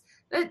parks.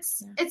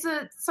 It's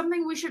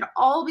something we should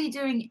all be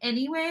doing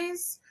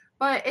anyways,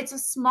 but it's a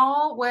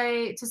small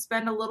way to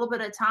spend a little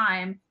bit of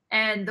time.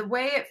 And the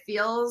way it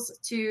feels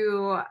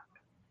to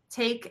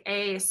take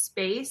a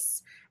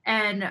space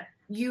and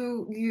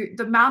the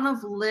amount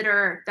of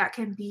litter that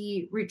can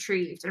be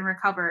retrieved and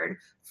recovered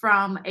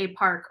from a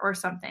park or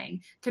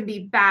something can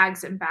be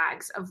bags and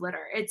bags of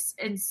litter. It's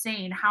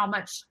insane how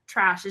much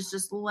trash is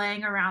just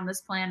laying around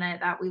this planet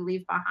that we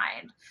leave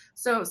behind.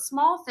 So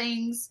small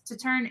things to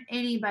turn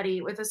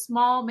anybody with a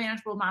small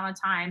manageable amount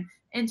of time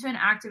into an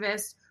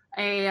activist,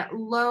 a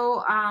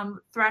low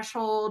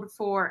threshold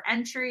for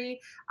entry.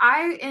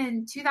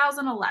 In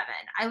 2011,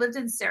 I lived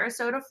in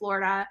Sarasota,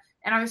 Florida,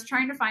 and I was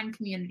trying to find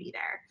community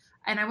there.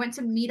 And I went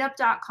to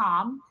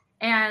meetup.com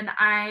and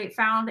I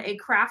found a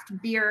craft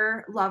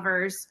beer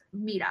lovers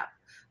meetup.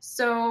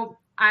 So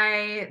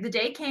the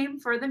day came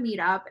for the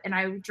meetup and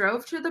I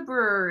drove to the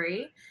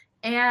brewery,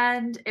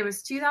 and it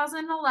was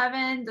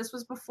 2011. This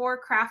was before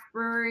craft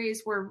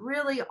breweries were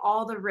really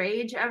all the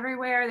rage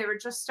everywhere. They were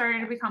just starting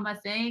to become a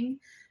thing.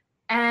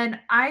 And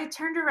I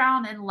turned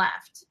around and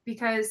left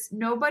because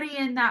nobody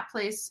in that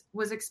place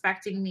was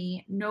expecting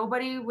me.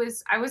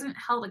 I wasn't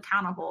held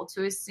accountable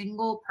to a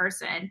single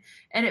person.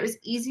 And it was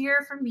easier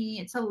for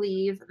me to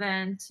leave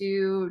than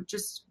to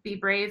just be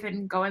brave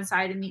and go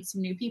inside and meet some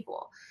new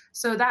people.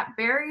 So that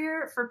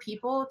barrier for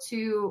people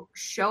to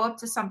show up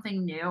to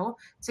something new,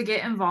 to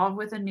get involved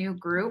with a new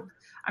group,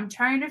 I'm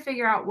trying to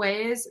figure out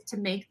ways to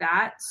make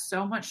that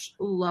so much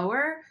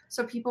lower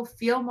so people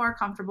feel more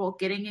comfortable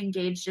getting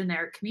engaged in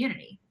their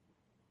community.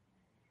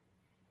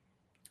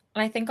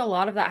 And I think a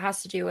lot of that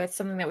has to do with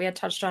something that we had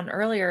touched on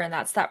earlier, and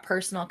that's that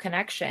personal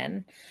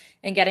connection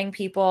and getting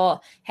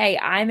people, hey,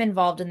 I'm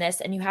involved in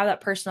this, and you have that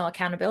personal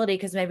accountability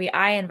because maybe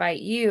I invite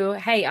you,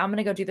 hey, I'm going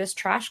to go do this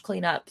trash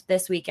cleanup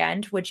this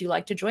weekend. Would you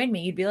like to join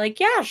me? You'd be like,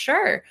 yeah,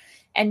 sure.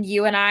 And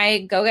you and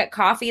I go get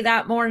coffee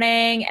that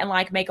morning and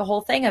like make a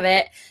whole thing of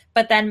it.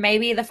 But then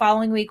maybe the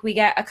following week we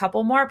get a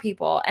couple more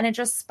people and it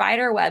just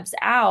spider webs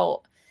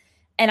out.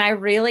 And I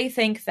really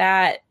think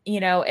that,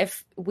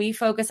 if we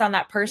focus on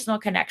that personal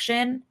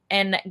connection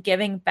and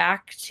giving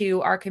back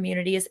to our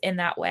communities in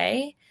that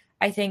way,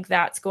 I think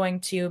that's going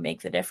to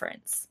make the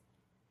difference.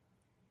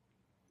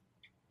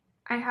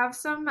 I have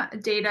some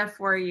data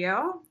for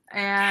you.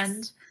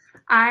 And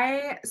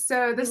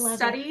the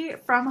study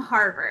from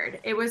Harvard,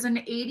 it was an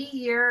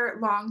 80-year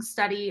long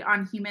study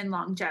on human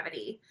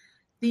longevity.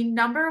 The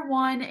number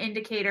one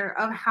indicator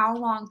of how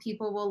long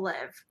people will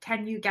live.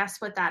 Can you guess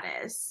what that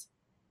is?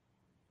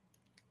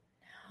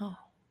 Oh.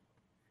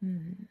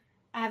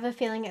 I have a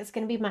feeling it's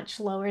going to be much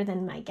lower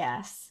than my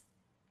guess.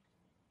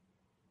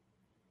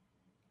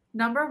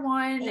 Number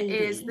one 80.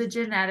 is the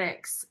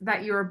genetics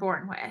that you were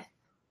born with.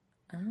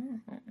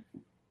 Oh.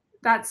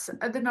 That's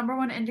the number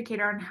one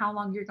indicator on how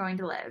long you're going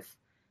to live.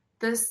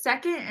 The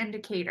second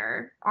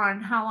indicator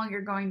on how long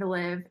you're going to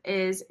live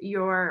is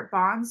your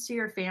bonds to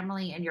your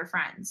family and your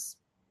friends.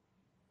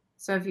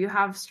 So if you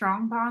have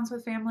strong bonds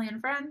with family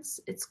and friends,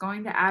 it's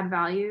going to add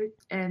value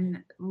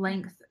and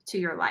length to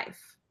your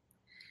life.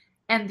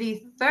 And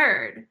the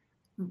third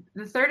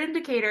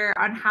indicator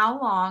on how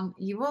long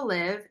you will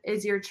live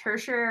is your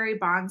tertiary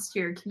bonds to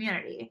your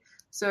community.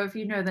 So if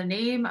you know the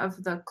name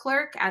of the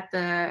clerk at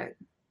the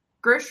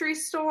grocery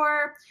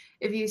store,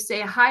 if you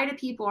say hi to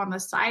people on the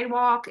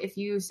sidewalk, if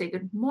you say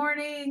good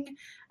morning,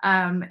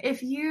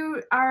 if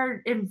you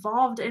are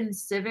involved in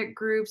civic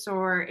groups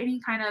or any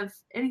kind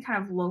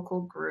of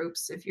local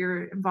groups, if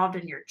you're involved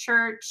in your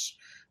church.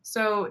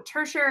 So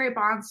tertiary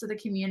bonds to the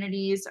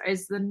communities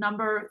is the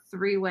number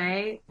 3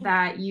 way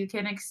that you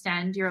can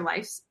extend your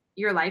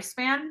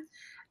lifespan.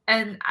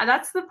 And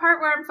that's the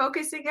part where I'm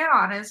focusing in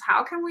on, is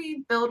how can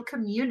we build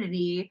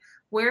community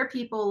where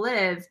people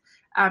live.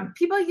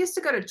 People used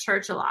to go to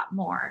church a lot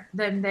more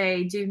than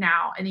they do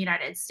now in the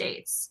United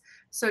States.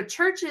 So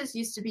churches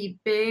used to be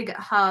big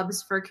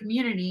hubs for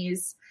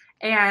communities,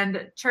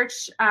 and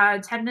church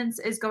attendance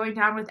is going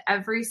down with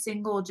every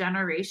single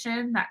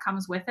generation that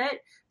comes with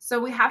it. So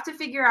we have to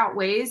figure out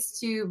ways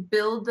to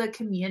build the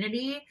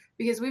community,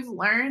 because we've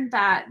learned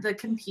that the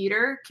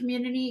computer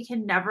community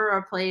can never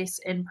replace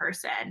in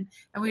person.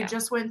 And we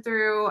just went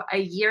through a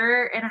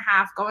year and a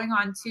half, going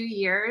on 2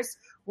 years,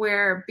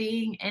 where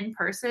being in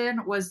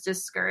person was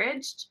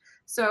discouraged.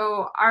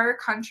 So our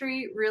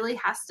country really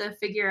has to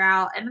figure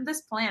out, and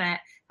this planet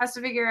has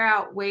to figure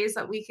out ways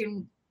that we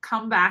can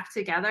come back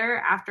together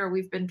after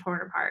we've been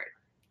torn apart.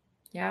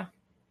 Yeah.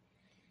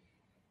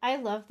 I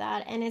love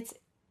that. And it's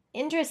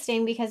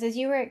interesting because as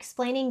you were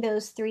explaining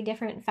those 3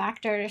 different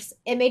factors,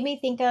 it made me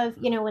think of,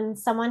 when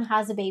someone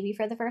has a baby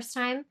for the first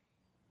time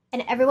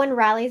and everyone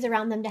rallies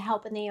around them to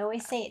help, and they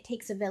always say it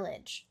takes a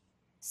village.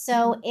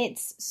 So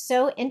it's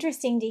so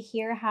interesting to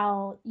hear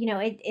how,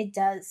 it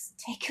does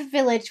take a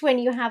village when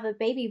you have a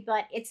baby,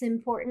 but it's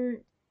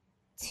important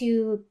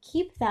to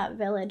keep that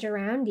village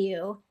around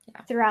you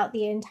throughout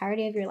the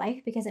entirety of your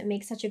life, because it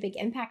makes such a big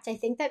impact. I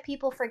think that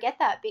people forget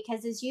that,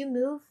 because as you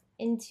move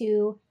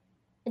into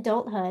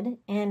adulthood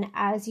and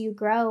as you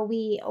grow,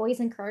 we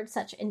always encourage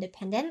such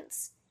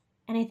independence.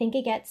 And I think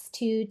it gets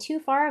to too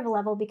far of a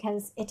level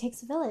because it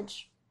takes a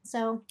village.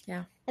 So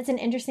it's an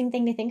interesting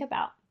thing to think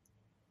about.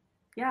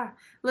 Yeah.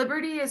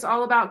 Liberty is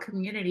all about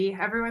community.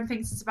 Everyone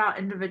thinks it's about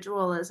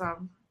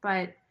individualism,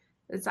 but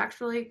it's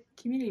actually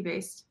community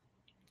based.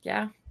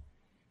 Yeah.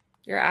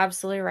 You're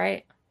absolutely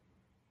right.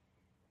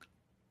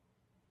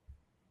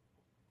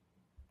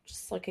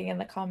 Just looking in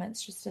the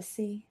comments just to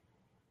see.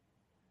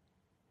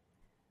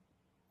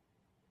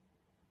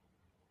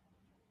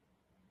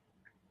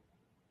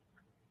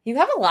 You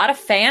have a lot of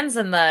fans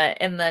in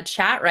the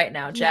chat right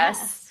now, Jess.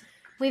 Yes.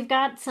 We've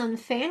got some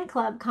fan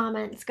club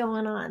comments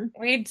going on.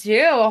 We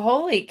do.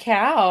 Holy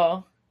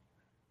cow.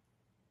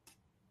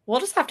 We'll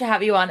just have to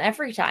have you on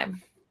every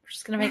time. We're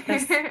just going to make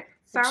this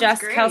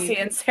Jess, great. Kelsey,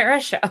 and Sarah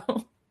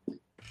show.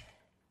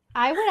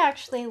 I would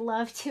actually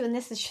love to, and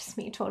this is just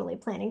me totally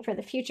planning for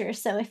the future.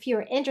 So if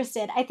you're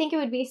interested, I think it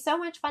would be so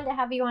much fun to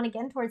have you on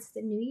again towards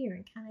the new year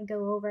and kind of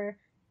go over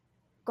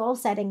goal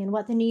setting and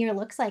what the new year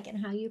looks like and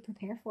how you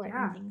prepare for it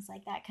and things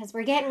like that. Because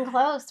we're getting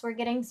close. We're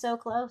getting so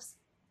close.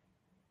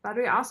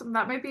 That'd be awesome.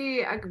 That might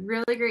be a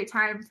really great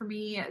time for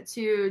me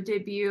to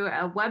debut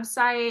a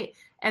website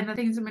and the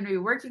things I'm going to be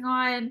working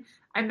on.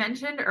 I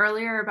mentioned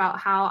earlier about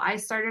how I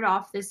started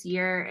off this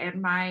year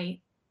and my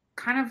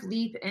kind of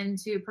leap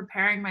into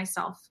preparing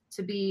myself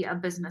to be a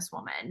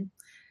businesswoman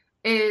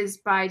is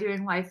by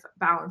doing life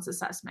balance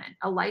assessment,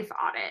 a life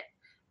audit.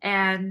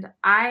 And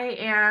I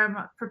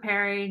am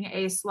preparing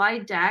a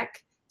slide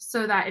deck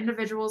so that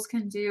individuals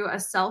can do a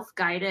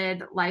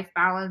self-guided life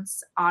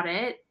balance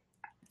audit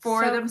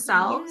for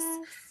themselves.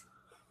 Yes.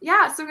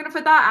 Yeah, so I'm going to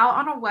put that out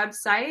on a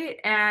website,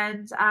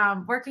 and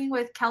working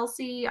with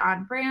Kelsey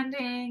on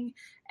branding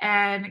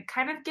and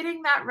kind of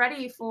getting that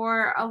ready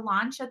for a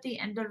launch at the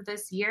end of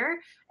this year.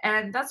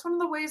 And that's one of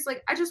the ways,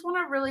 I just want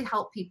to really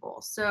help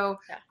people. So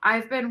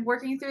I've been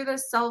working through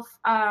this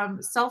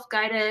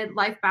self-guided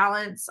life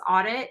balance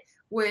audit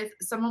with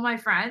some of my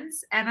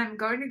friends, and I'm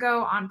going to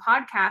go on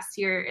podcasts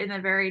here in the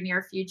very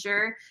near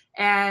future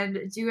and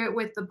do it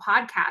with the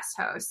podcast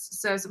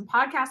hosts. So some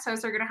podcast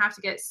hosts are going to have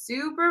to get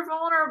super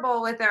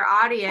vulnerable with their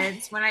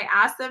audience when I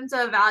ask them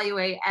to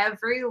evaluate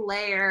every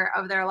layer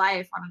of their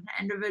life on an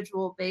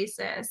individual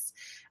basis.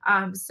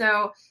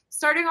 So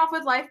starting off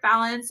with life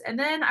balance, and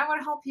then I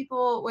want to help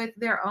people with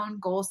their own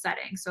goal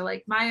setting. So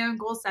my own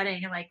goal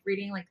setting and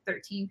reading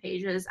 13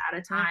 pages at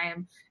a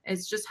time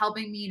is just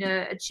helping me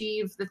to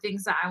achieve the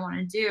things that I want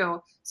to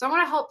do. So I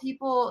want to help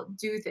people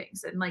do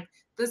things, and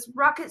this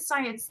rocket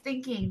science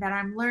thinking that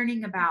I'm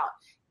learning about.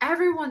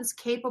 Everyone's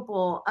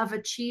capable of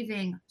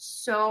achieving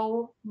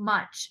so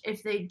much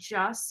if they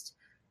just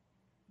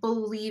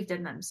believed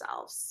in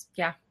themselves.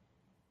 Yeah.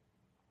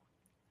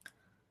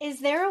 Is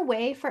there a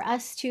way for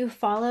us to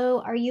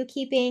follow? Are you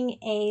keeping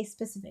a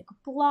specific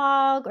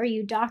blog? Are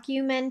you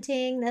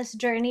documenting this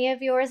journey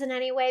of yours in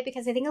any way?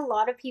 Because I think a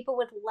lot of people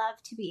would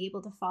love to be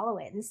able to follow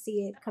it and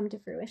see it come to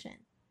fruition.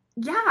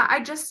 Yeah,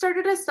 I just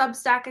started a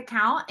Substack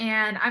account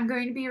and I'm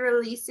going to be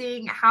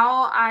releasing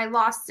how I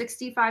lost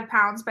 65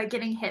 pounds by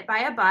getting hit by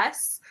a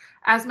bus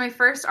as my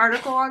first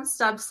article on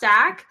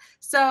Substack.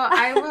 So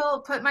I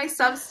will put my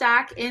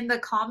Substack in the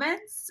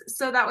comments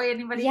so that way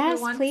anybody Yes,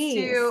 who wants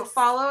please. to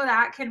follow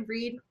that can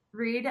read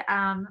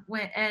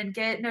and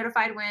get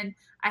notified when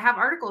I have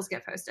articles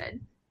get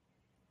posted.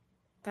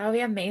 That would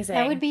be amazing.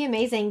 That would be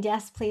amazing.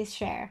 Yes, please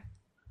share.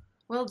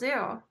 Will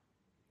do.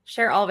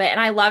 Share all of it. And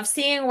I love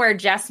seeing where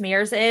Jess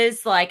Mears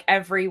is like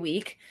every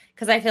week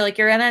because I feel like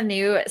you're in a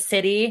new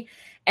city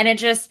and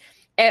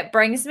it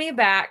brings me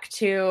back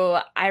to,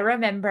 I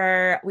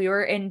remember we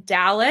were in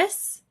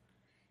Dallas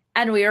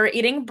and we were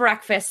eating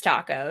breakfast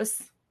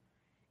tacos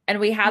and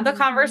we had the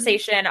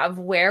conversation of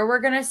where we're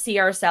going to see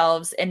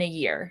ourselves in a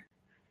year.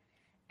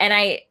 And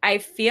I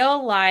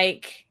feel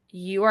like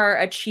you are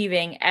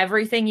achieving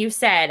everything you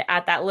said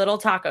at that little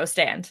taco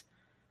stand.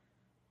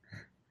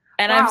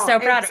 And Wow, I'm so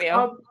proud of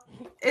you.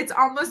 It's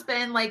almost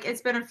been like,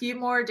 it's been a few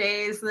more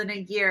days than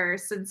a year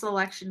since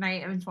election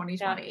night in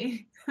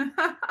 2020.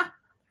 Yeah.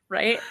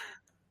 Right?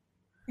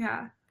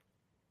 Yeah.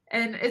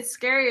 And it's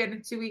scary.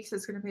 In 2 weeks,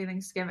 it's going to be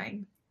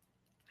Thanksgiving.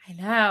 I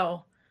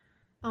know.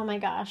 Oh my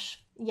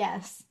gosh.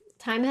 Yes.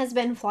 Time has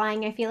been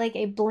flying. I feel like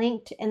I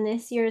blinked and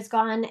this year is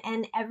gone.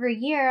 And every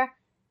year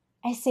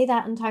I say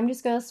that and time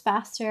just goes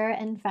faster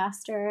and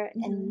faster.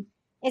 Mm-hmm. And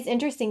it's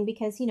interesting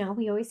because,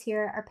 we always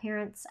hear our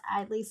parents,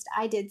 at least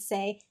I did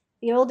say,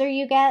 the older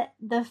you get,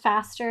 the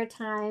faster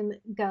time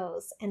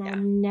goes. And I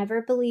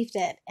never believed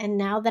it. And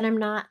now that I'm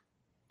not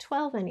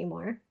 12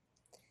 anymore,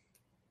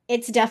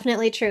 it's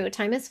definitely true.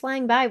 Time is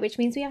flying by, which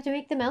means we have to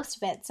make the most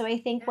of it. So I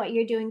think what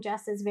you're doing,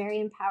 Jess, is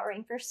very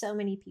empowering for so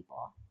many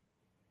people.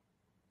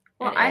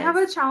 Well, I have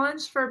a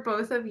challenge for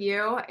both of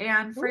you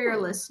and for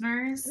your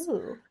listeners.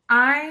 Ooh.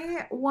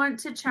 I want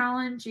to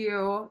challenge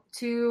you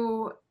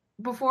to,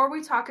 before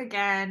we talk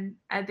again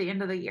at the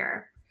end of the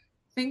year,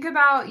 think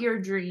about your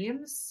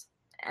dreams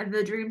and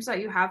the dreams that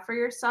you have for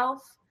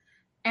yourself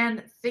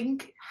and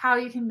think how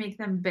you can make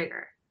them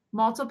bigger.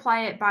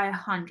 Multiply it by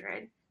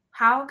 100.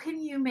 How can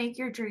you make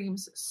your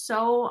dreams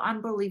so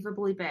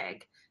unbelievably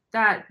big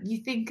that you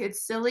think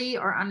it's silly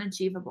or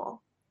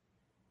unachievable?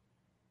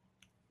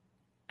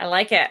 I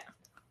like it.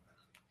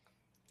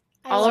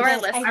 All of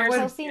our listeners.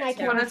 Kelsey and I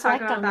can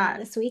reflect on that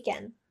this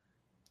weekend.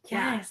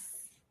 Yes.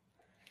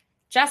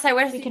 Jess, I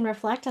wish we can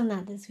reflect on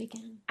that this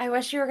weekend. I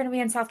wish you were going to be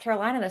in South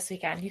Carolina this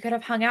weekend. You could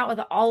have hung out with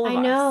all of us.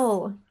 I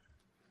know.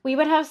 We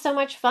would have so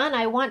much fun.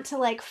 I want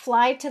to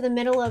fly to the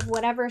middle of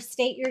whatever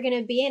state you're going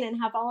to be in and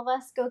have all of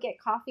us go get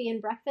coffee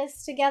and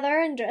breakfast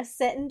together and just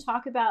sit and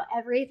talk about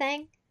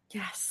everything.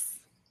 Yes.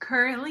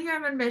 Currently,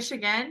 I'm in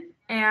Michigan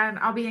and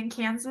I'll be in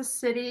Kansas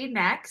City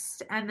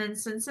next and then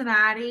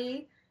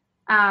Cincinnati.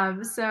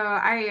 So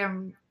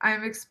I'm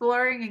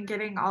exploring and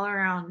getting all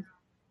around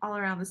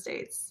the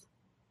states.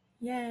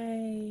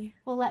 Yay.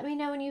 Well, let me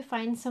know when you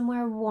find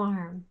somewhere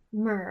warmer,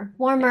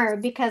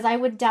 because I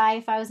would die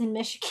if I was in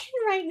Michigan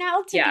right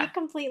now, to be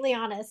completely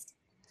honest.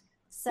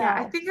 So yeah,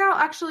 I think I'll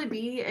actually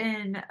be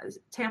in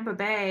Tampa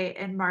Bay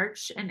in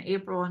March and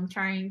April. I'm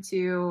trying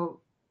to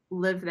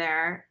live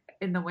there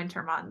in the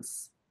winter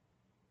months.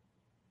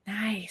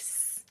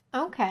 Nice.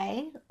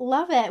 Okay.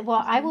 Love it.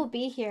 Well, I will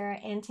be here,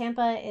 and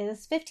Tampa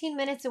is 15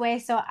 minutes away,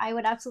 so I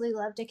would absolutely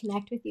love to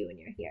connect with you when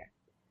you're here.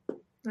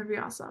 That'd be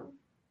awesome.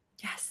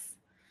 Yes.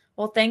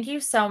 Well, thank you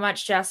so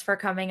much, Jess, for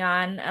coming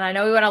on. And I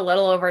know we went a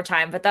little over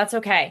time, but that's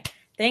okay.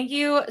 Thank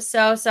you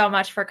so, so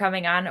much for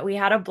coming on. We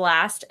had a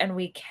blast, and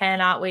we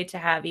cannot wait to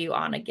have you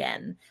on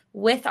again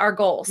with our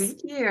goals.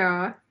 Thank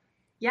you.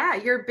 Yeah,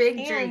 your big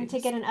dreams. And to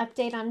get an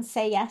update on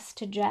Say Yes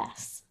to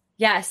Jess.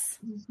 Yes.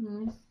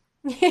 Mm-hmm.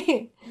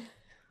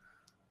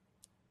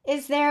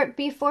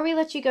 Before we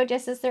let you go,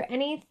 Jess, is there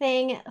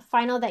anything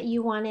final that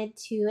you wanted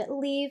to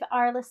leave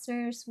our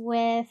listeners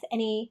with?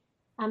 Any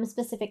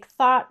specific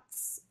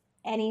thoughts?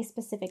 Any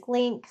specific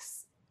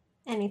links?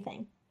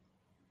 Anything?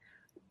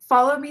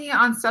 Follow me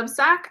on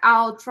Substack.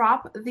 I'll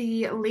drop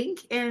the link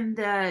in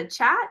the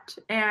chat,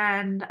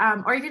 and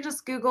or you can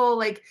just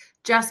Google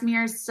Jess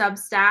Mears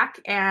Substack,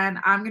 and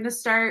I'm going to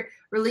start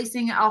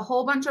releasing a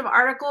whole bunch of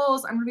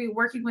articles. I'm going to be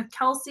working with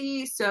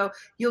Kelsey, so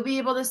you'll be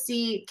able to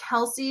see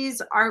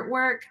Kelsey's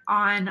artwork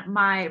on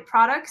my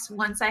products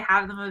once I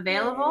have them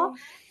available.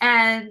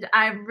 And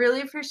I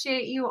really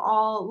appreciate you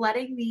all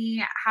letting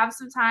me have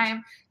some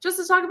time just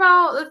to talk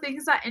about the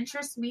things that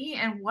interest me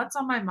and what's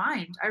on my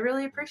mind. I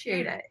really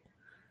appreciate it.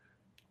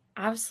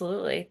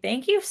 Absolutely.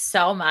 Thank you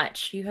so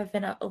much. You have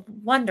been a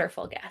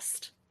wonderful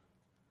guest.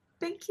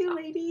 Thank you,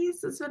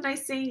 ladies. It's been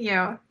nice seeing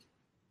you.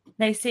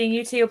 Nice seeing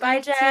you too.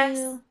 Bye,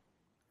 Jess.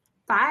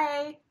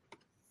 Bye.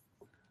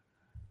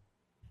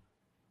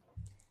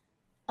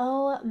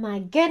 Oh my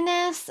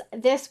goodness.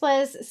 This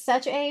was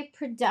such a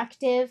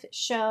productive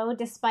show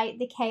despite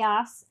the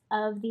chaos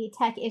of the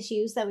tech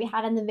issues that we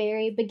had in the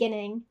very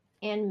beginning.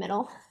 and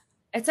middle.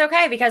 It's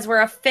okay because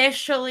we're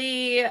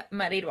officially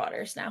Muddied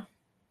Waters now.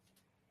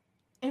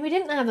 And we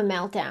didn't have a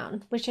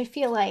meltdown, which I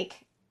feel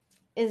like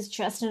is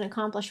just an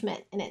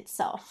accomplishment in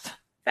itself.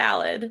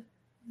 Valid.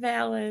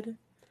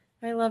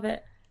 I love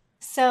it.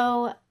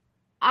 So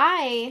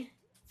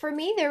for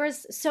me, there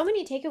was so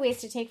many takeaways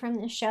to take from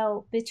this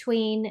show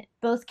between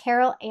both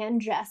Carol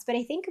and Jess. But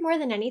I think more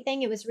than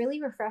anything, it was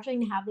really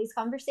refreshing to have these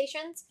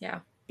conversations. Yeah.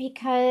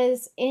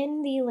 Because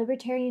in the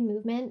libertarian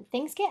movement,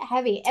 things get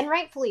heavy, and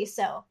rightfully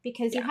so,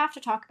 because you have to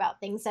talk about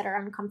things that are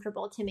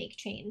uncomfortable to make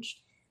change.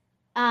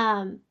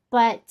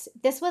 But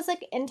this was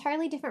like an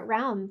entirely different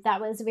realm that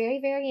was very,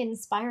 very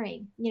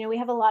inspiring. You know, we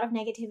have a lot of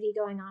negativity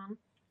going on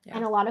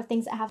and a lot of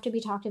things that have to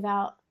be talked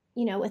about,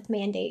 you know, with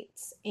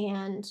mandates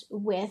and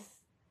with,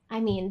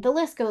 I mean, the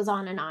list goes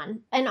on,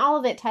 and all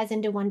of it ties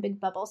into one big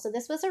bubble. So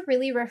this was a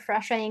really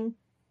refreshing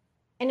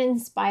and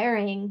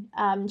inspiring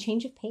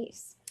change of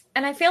pace.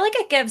 And I feel like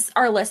it gives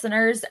our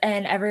listeners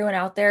and everyone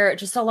out there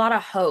just a lot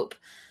of hope.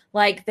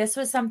 Like this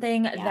was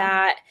something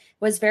that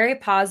was very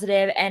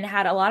positive and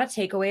had a lot of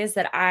takeaways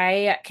that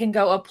I can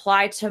go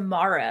apply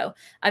tomorrow.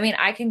 I mean,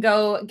 I can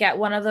go get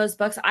one of those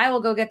books. I will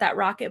go get that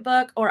Rocket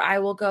book, or I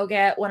will go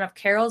get one of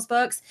Carol's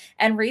books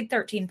and read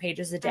 13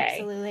 pages a day.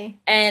 Absolutely.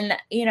 And,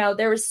 you know,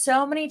 there was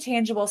so many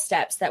tangible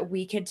steps that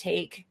we could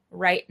take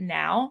right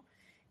now.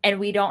 And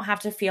we don't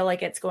have to feel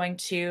like it's going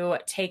to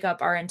take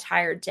up our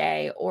entire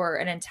day or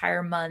an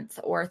entire month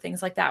or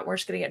things like that. We're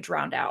just going to get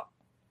drowned out.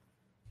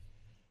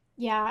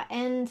 Yeah.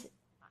 And,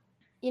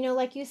 you know,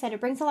 like you said, it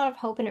brings a lot of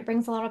hope and it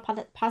brings a lot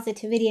of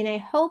positivity. And I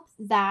hope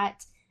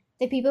that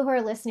the people who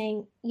are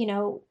listening, you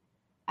know,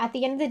 at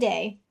the end of the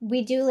day,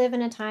 we do live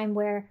in a time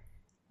where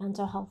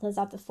mental health is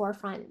at the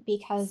forefront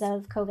because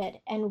of COVID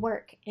and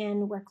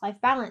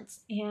work-life balance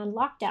and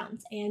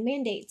lockdowns and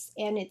mandates.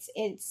 And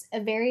it's a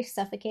very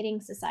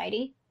suffocating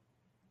society,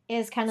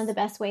 is kind of the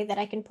best way that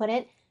I can put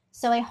it.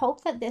 So I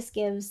hope that this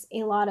gives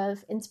a lot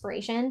of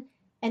inspiration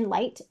and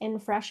light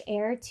and fresh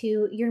air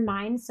to your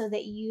mind so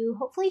that you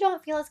hopefully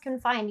don't feel as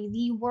confined.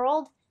 The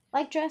world,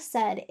 like Jess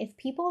said, if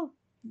people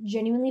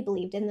genuinely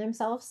believed in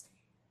themselves,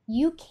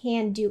 you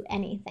can do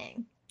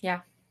anything.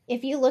 Yeah.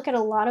 If you look at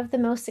a lot of the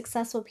most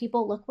successful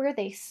people, look where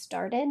they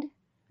started.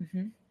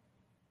 Mm-hmm.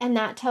 And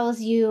that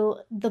tells you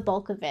the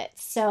bulk of it.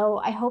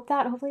 So I hope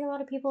that hopefully a lot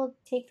of people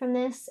take from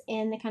this,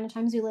 in the kind of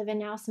times we live in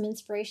now, some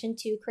inspiration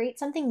to create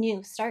something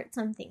new, start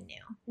something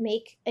new,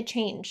 make a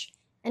change.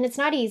 And it's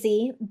not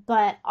easy,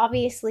 but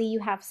obviously you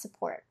have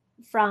support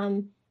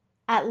from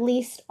at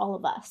least all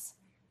of us.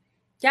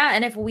 Yeah.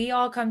 And if we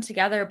all come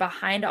together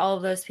behind all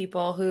of those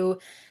people who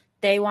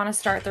they want to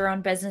start their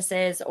own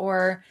businesses,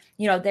 or,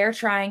 you know, they're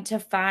trying to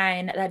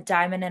find that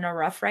diamond in a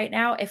rough right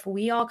now, if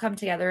we all come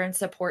together and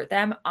support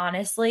them,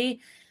 honestly,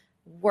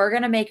 we're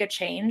going to make a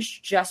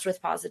change just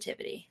with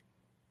positivity.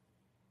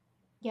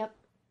 Yep.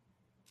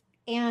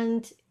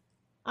 And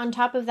on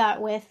top of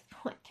that, with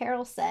what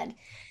Carol said,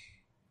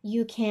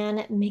 you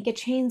can make a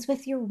change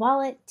with your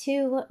wallet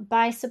too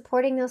by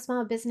supporting those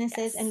small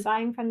businesses and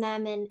buying from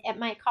them. And it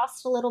might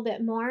cost a little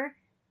bit more,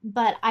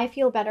 but I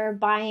feel better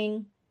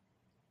buying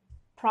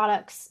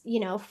products,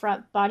 you know,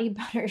 from body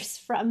butters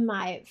from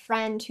my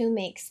friend who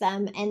makes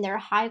them, and they're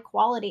high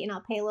quality, and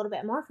I'll pay a little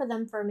bit more for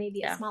them for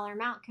maybe a smaller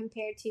amount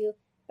compared to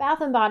Bath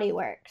and Body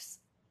Works.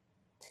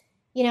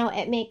 You know,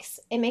 it makes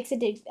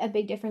a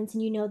big difference,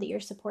 and you know that you're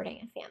supporting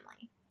a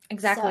family.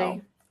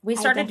 Exactly.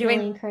 So I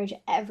definitely encourage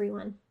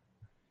everyone.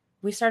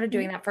 We started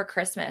doing that for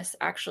Christmas,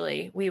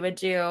 actually. We would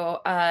do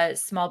a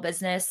small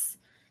business.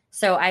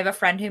 So I have a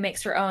friend who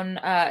makes her own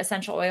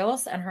essential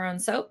oils and her own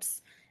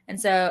soaps. And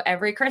so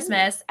every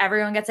Christmas,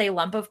 everyone gets a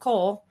lump of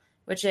coal,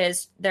 which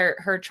is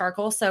her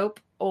charcoal soap,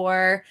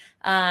 or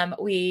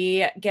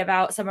we give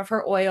out some of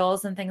her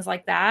oils and things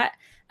like that.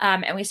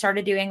 And we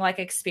started doing like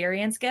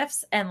experience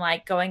gifts and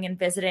like going and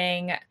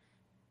visiting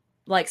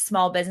like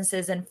small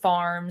businesses and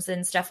farms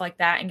and stuff like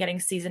that, and getting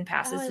season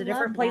passes to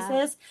different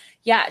places.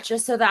 Yeah.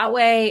 Just so that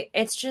way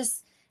it's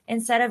just,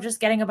 instead of just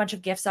getting a bunch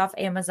of gifts off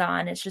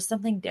Amazon, it's just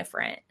something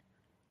different.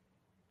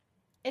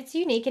 It's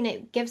unique and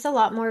it gives a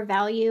lot more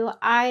value.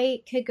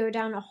 I could go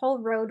down a whole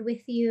road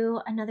with you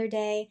another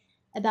day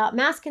about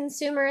mass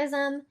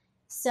consumerism.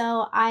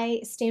 So I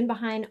stand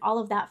behind all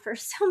of that for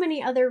so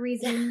many other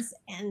reasons,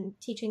 and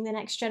teaching the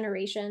next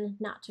generation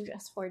not to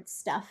just hoard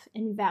stuff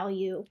and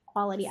value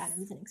quality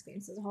items and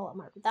experiences a whole lot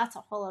more. But that's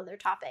a whole other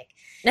topic.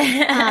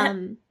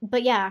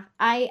 But yeah,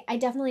 I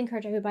definitely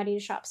encourage everybody to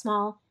shop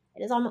small.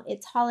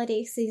 It's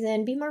holiday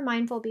season. Be more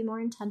mindful, be more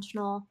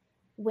intentional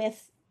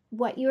with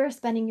what you are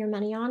spending your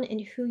money on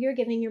and who you're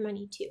giving your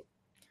money to,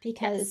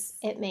 because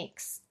it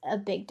makes a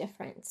big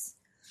difference.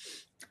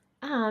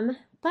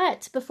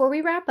 But before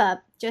we wrap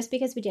up, just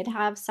because we did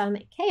have some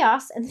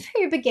chaos in the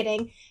very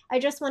beginning, I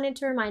just wanted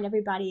to remind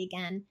everybody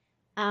again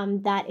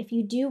that if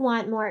you do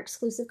want more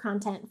exclusive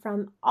content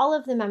from all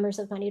of the members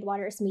of Muddied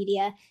Waters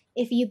Media,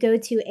 if you go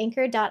to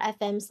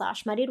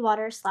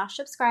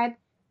anchor.fm/muddiedwaters/subscribe,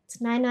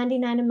 it's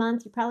 $9.99 a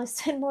month. You probably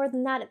spend more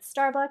than that at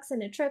Starbucks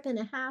and a trip and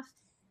a half.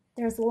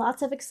 There's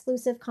lots of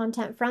exclusive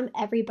content from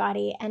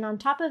everybody. And on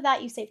top of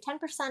that, you save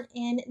 10%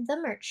 in the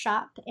merch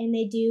shop. And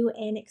they do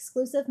an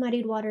exclusive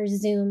Muddied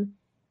Waters Zoom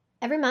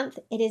every month.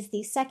 It is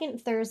the second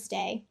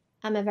Thursday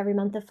of every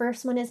month. The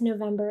first one is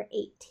November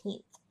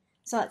 18th.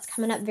 So that's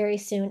coming up very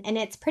soon. And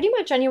it's pretty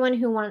much anyone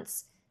who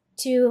wants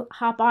to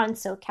hop on.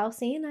 So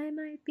Kelsey and I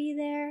might be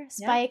there.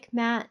 Spike,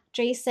 Matt,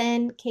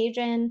 Jason,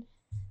 Cajun,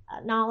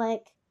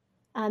 Nalik,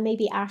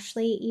 maybe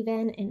Ashley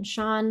even, and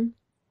Sean.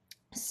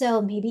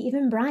 So maybe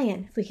even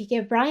Brian. If we could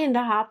get Brian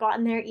to hop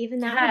on there, even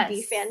that would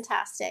be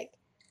fantastic.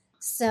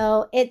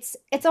 So it's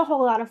a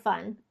whole lot of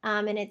fun.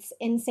 And it's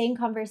insane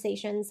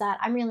conversations that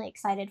I'm really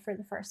excited for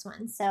the first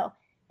one. So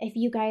if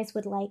you guys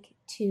would like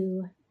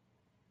to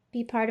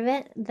be part of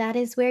it, that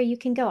is where you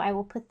can go. I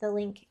will put the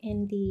link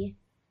in the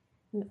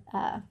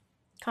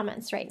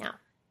comments right now.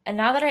 And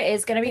now that it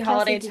is going to be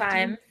holiday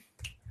time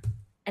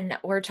and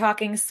we're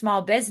talking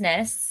small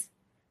business,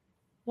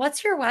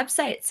 what's your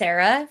website,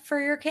 Sarah,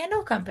 for your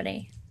candle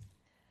company?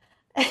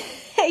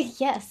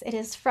 Yes, it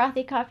is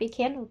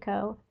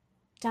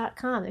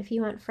frothycoffeecandleco.com if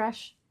you want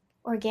fresh,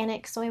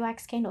 organic soy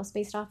wax candles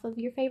based off of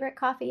your favorite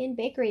coffee and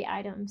bakery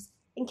items.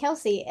 And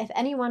Kelsey, if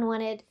anyone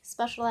wanted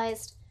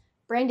specialized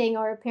branding,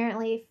 or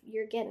apparently if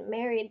you're getting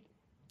married,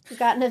 you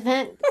got an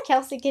event,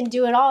 Kelsey can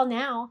do it all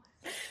now.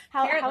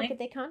 How could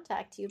they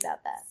contact you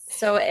about that?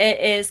 So it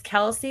is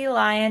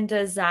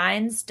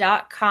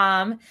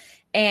kelseylyondesigns.com.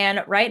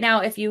 And right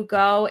now, if you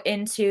go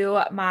into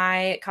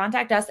my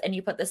contact us and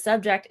you put the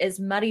subject is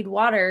Muddied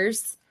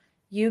Waters,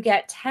 you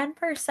get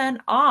 10%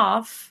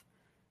 off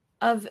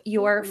of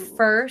your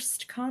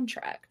first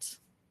contract.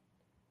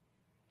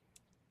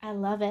 I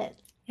love it.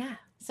 Yeah.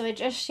 So I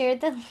just shared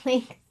the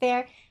link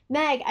there.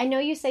 Meg, I know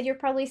you said you're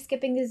probably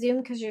skipping the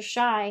Zoom because you're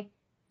shy.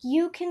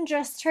 You can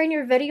just turn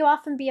your video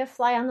off and be a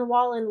fly on the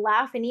wall and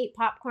laugh and eat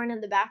popcorn in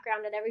the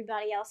background at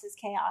everybody else's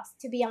chaos.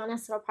 To be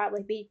honest, I'll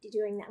probably be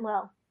doing that.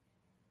 Well,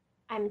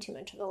 I'm too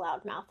much of a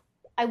loudmouth.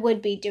 I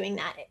would be doing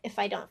that. If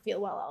I don't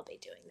feel well, I'll be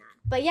doing that.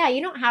 But yeah,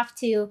 you don't have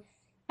to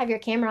have your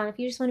camera on if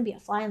you just want to be a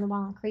fly on the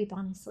wall and creep,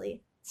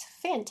 honestly. It's a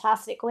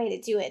fantastic way to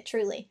do it,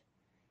 truly.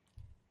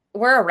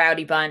 We're a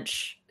rowdy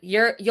bunch.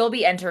 You'll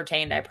be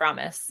entertained, I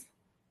promise.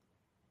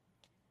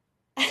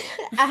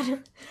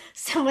 Adam,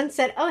 someone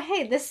said, "Oh,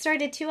 hey, this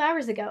started 2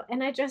 hours ago,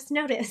 and I just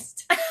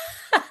noticed."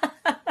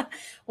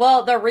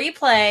 Well, the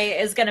replay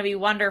is going to be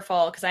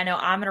wonderful because I know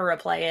I'm going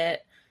to replay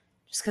it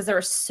just because there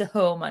was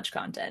so much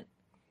content.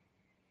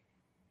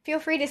 Feel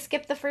free to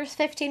skip the first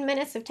 15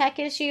 minutes of tech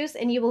issues,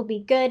 and you will be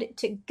good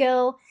to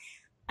go.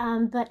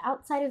 But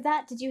outside of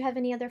that, did you have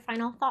any other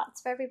final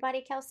thoughts for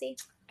everybody, Kelsey?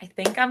 I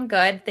think I'm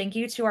good. Thank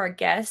you to our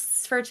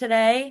guests for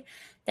today.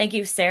 Thank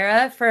you,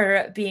 Sarah,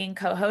 for being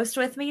co-host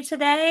with me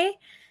today.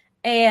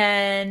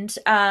 And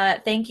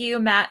thank you,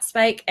 Matt,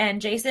 Spike, and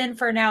Jason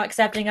for now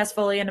accepting us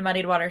fully into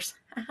Muddied Waters.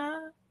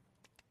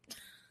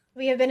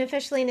 We have been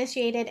officially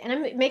initiated,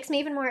 and it makes me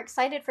even more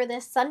excited for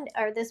this Sunday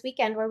or this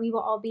weekend where we will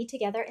all be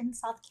together in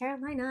South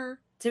Carolina.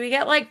 Do we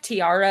get like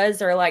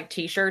tiaras or like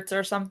t-shirts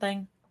or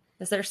something?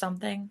 Is there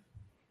something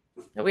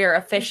that we are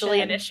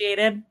officially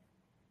initiated?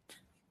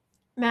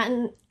 Matt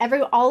and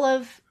all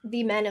of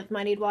the men of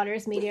Muddied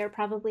Waters Media are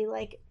probably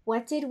like,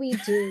 what did we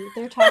do?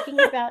 They're talking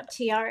about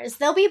tiaras.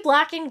 They'll be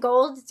black and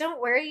gold.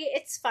 Don't worry.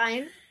 It's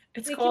fine.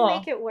 We can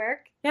make it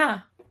work.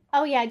 Yeah.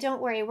 Oh, yeah.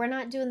 Don't worry. We're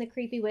not doing the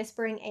creepy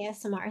whispering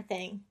ASMR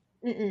thing.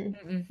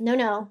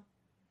 No.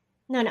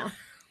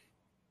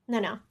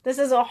 This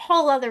is a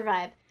whole other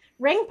vibe.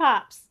 Ring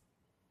pops.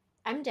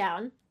 I'm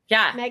down.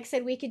 Yeah. Meg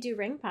said we could do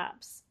ring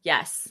pops.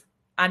 Yes.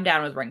 I'm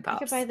down with ring pops. I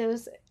could buy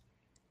those.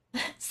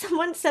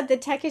 Someone said the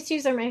tech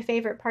issues are my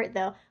favorite part,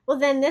 though. Well,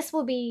 then this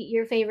will be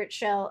your favorite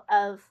show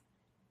of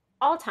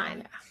all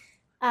time.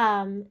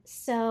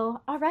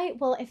 So, all right.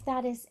 Well, if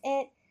that is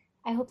it,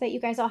 I hope that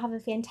you guys all have a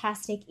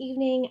fantastic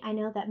evening. I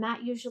know that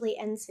Matt usually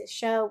ends his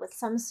show with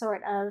some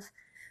sort of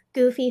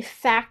goofy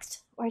fact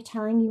or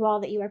telling you all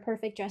that you are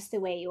perfect just the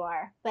way you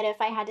are. But if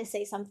I had to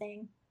say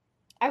something,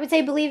 I would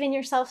say believe in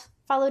yourself.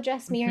 Follow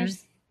Jess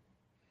Mears.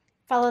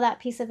 Follow that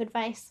piece of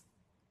advice.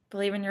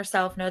 Believe in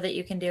yourself. Know that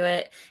you can do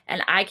it.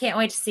 And I can't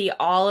wait to see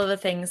all of the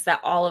things that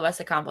all of us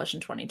accomplish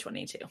in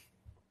 2022.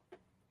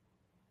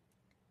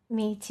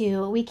 Me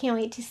too. We can't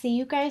wait to see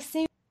you guys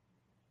soon.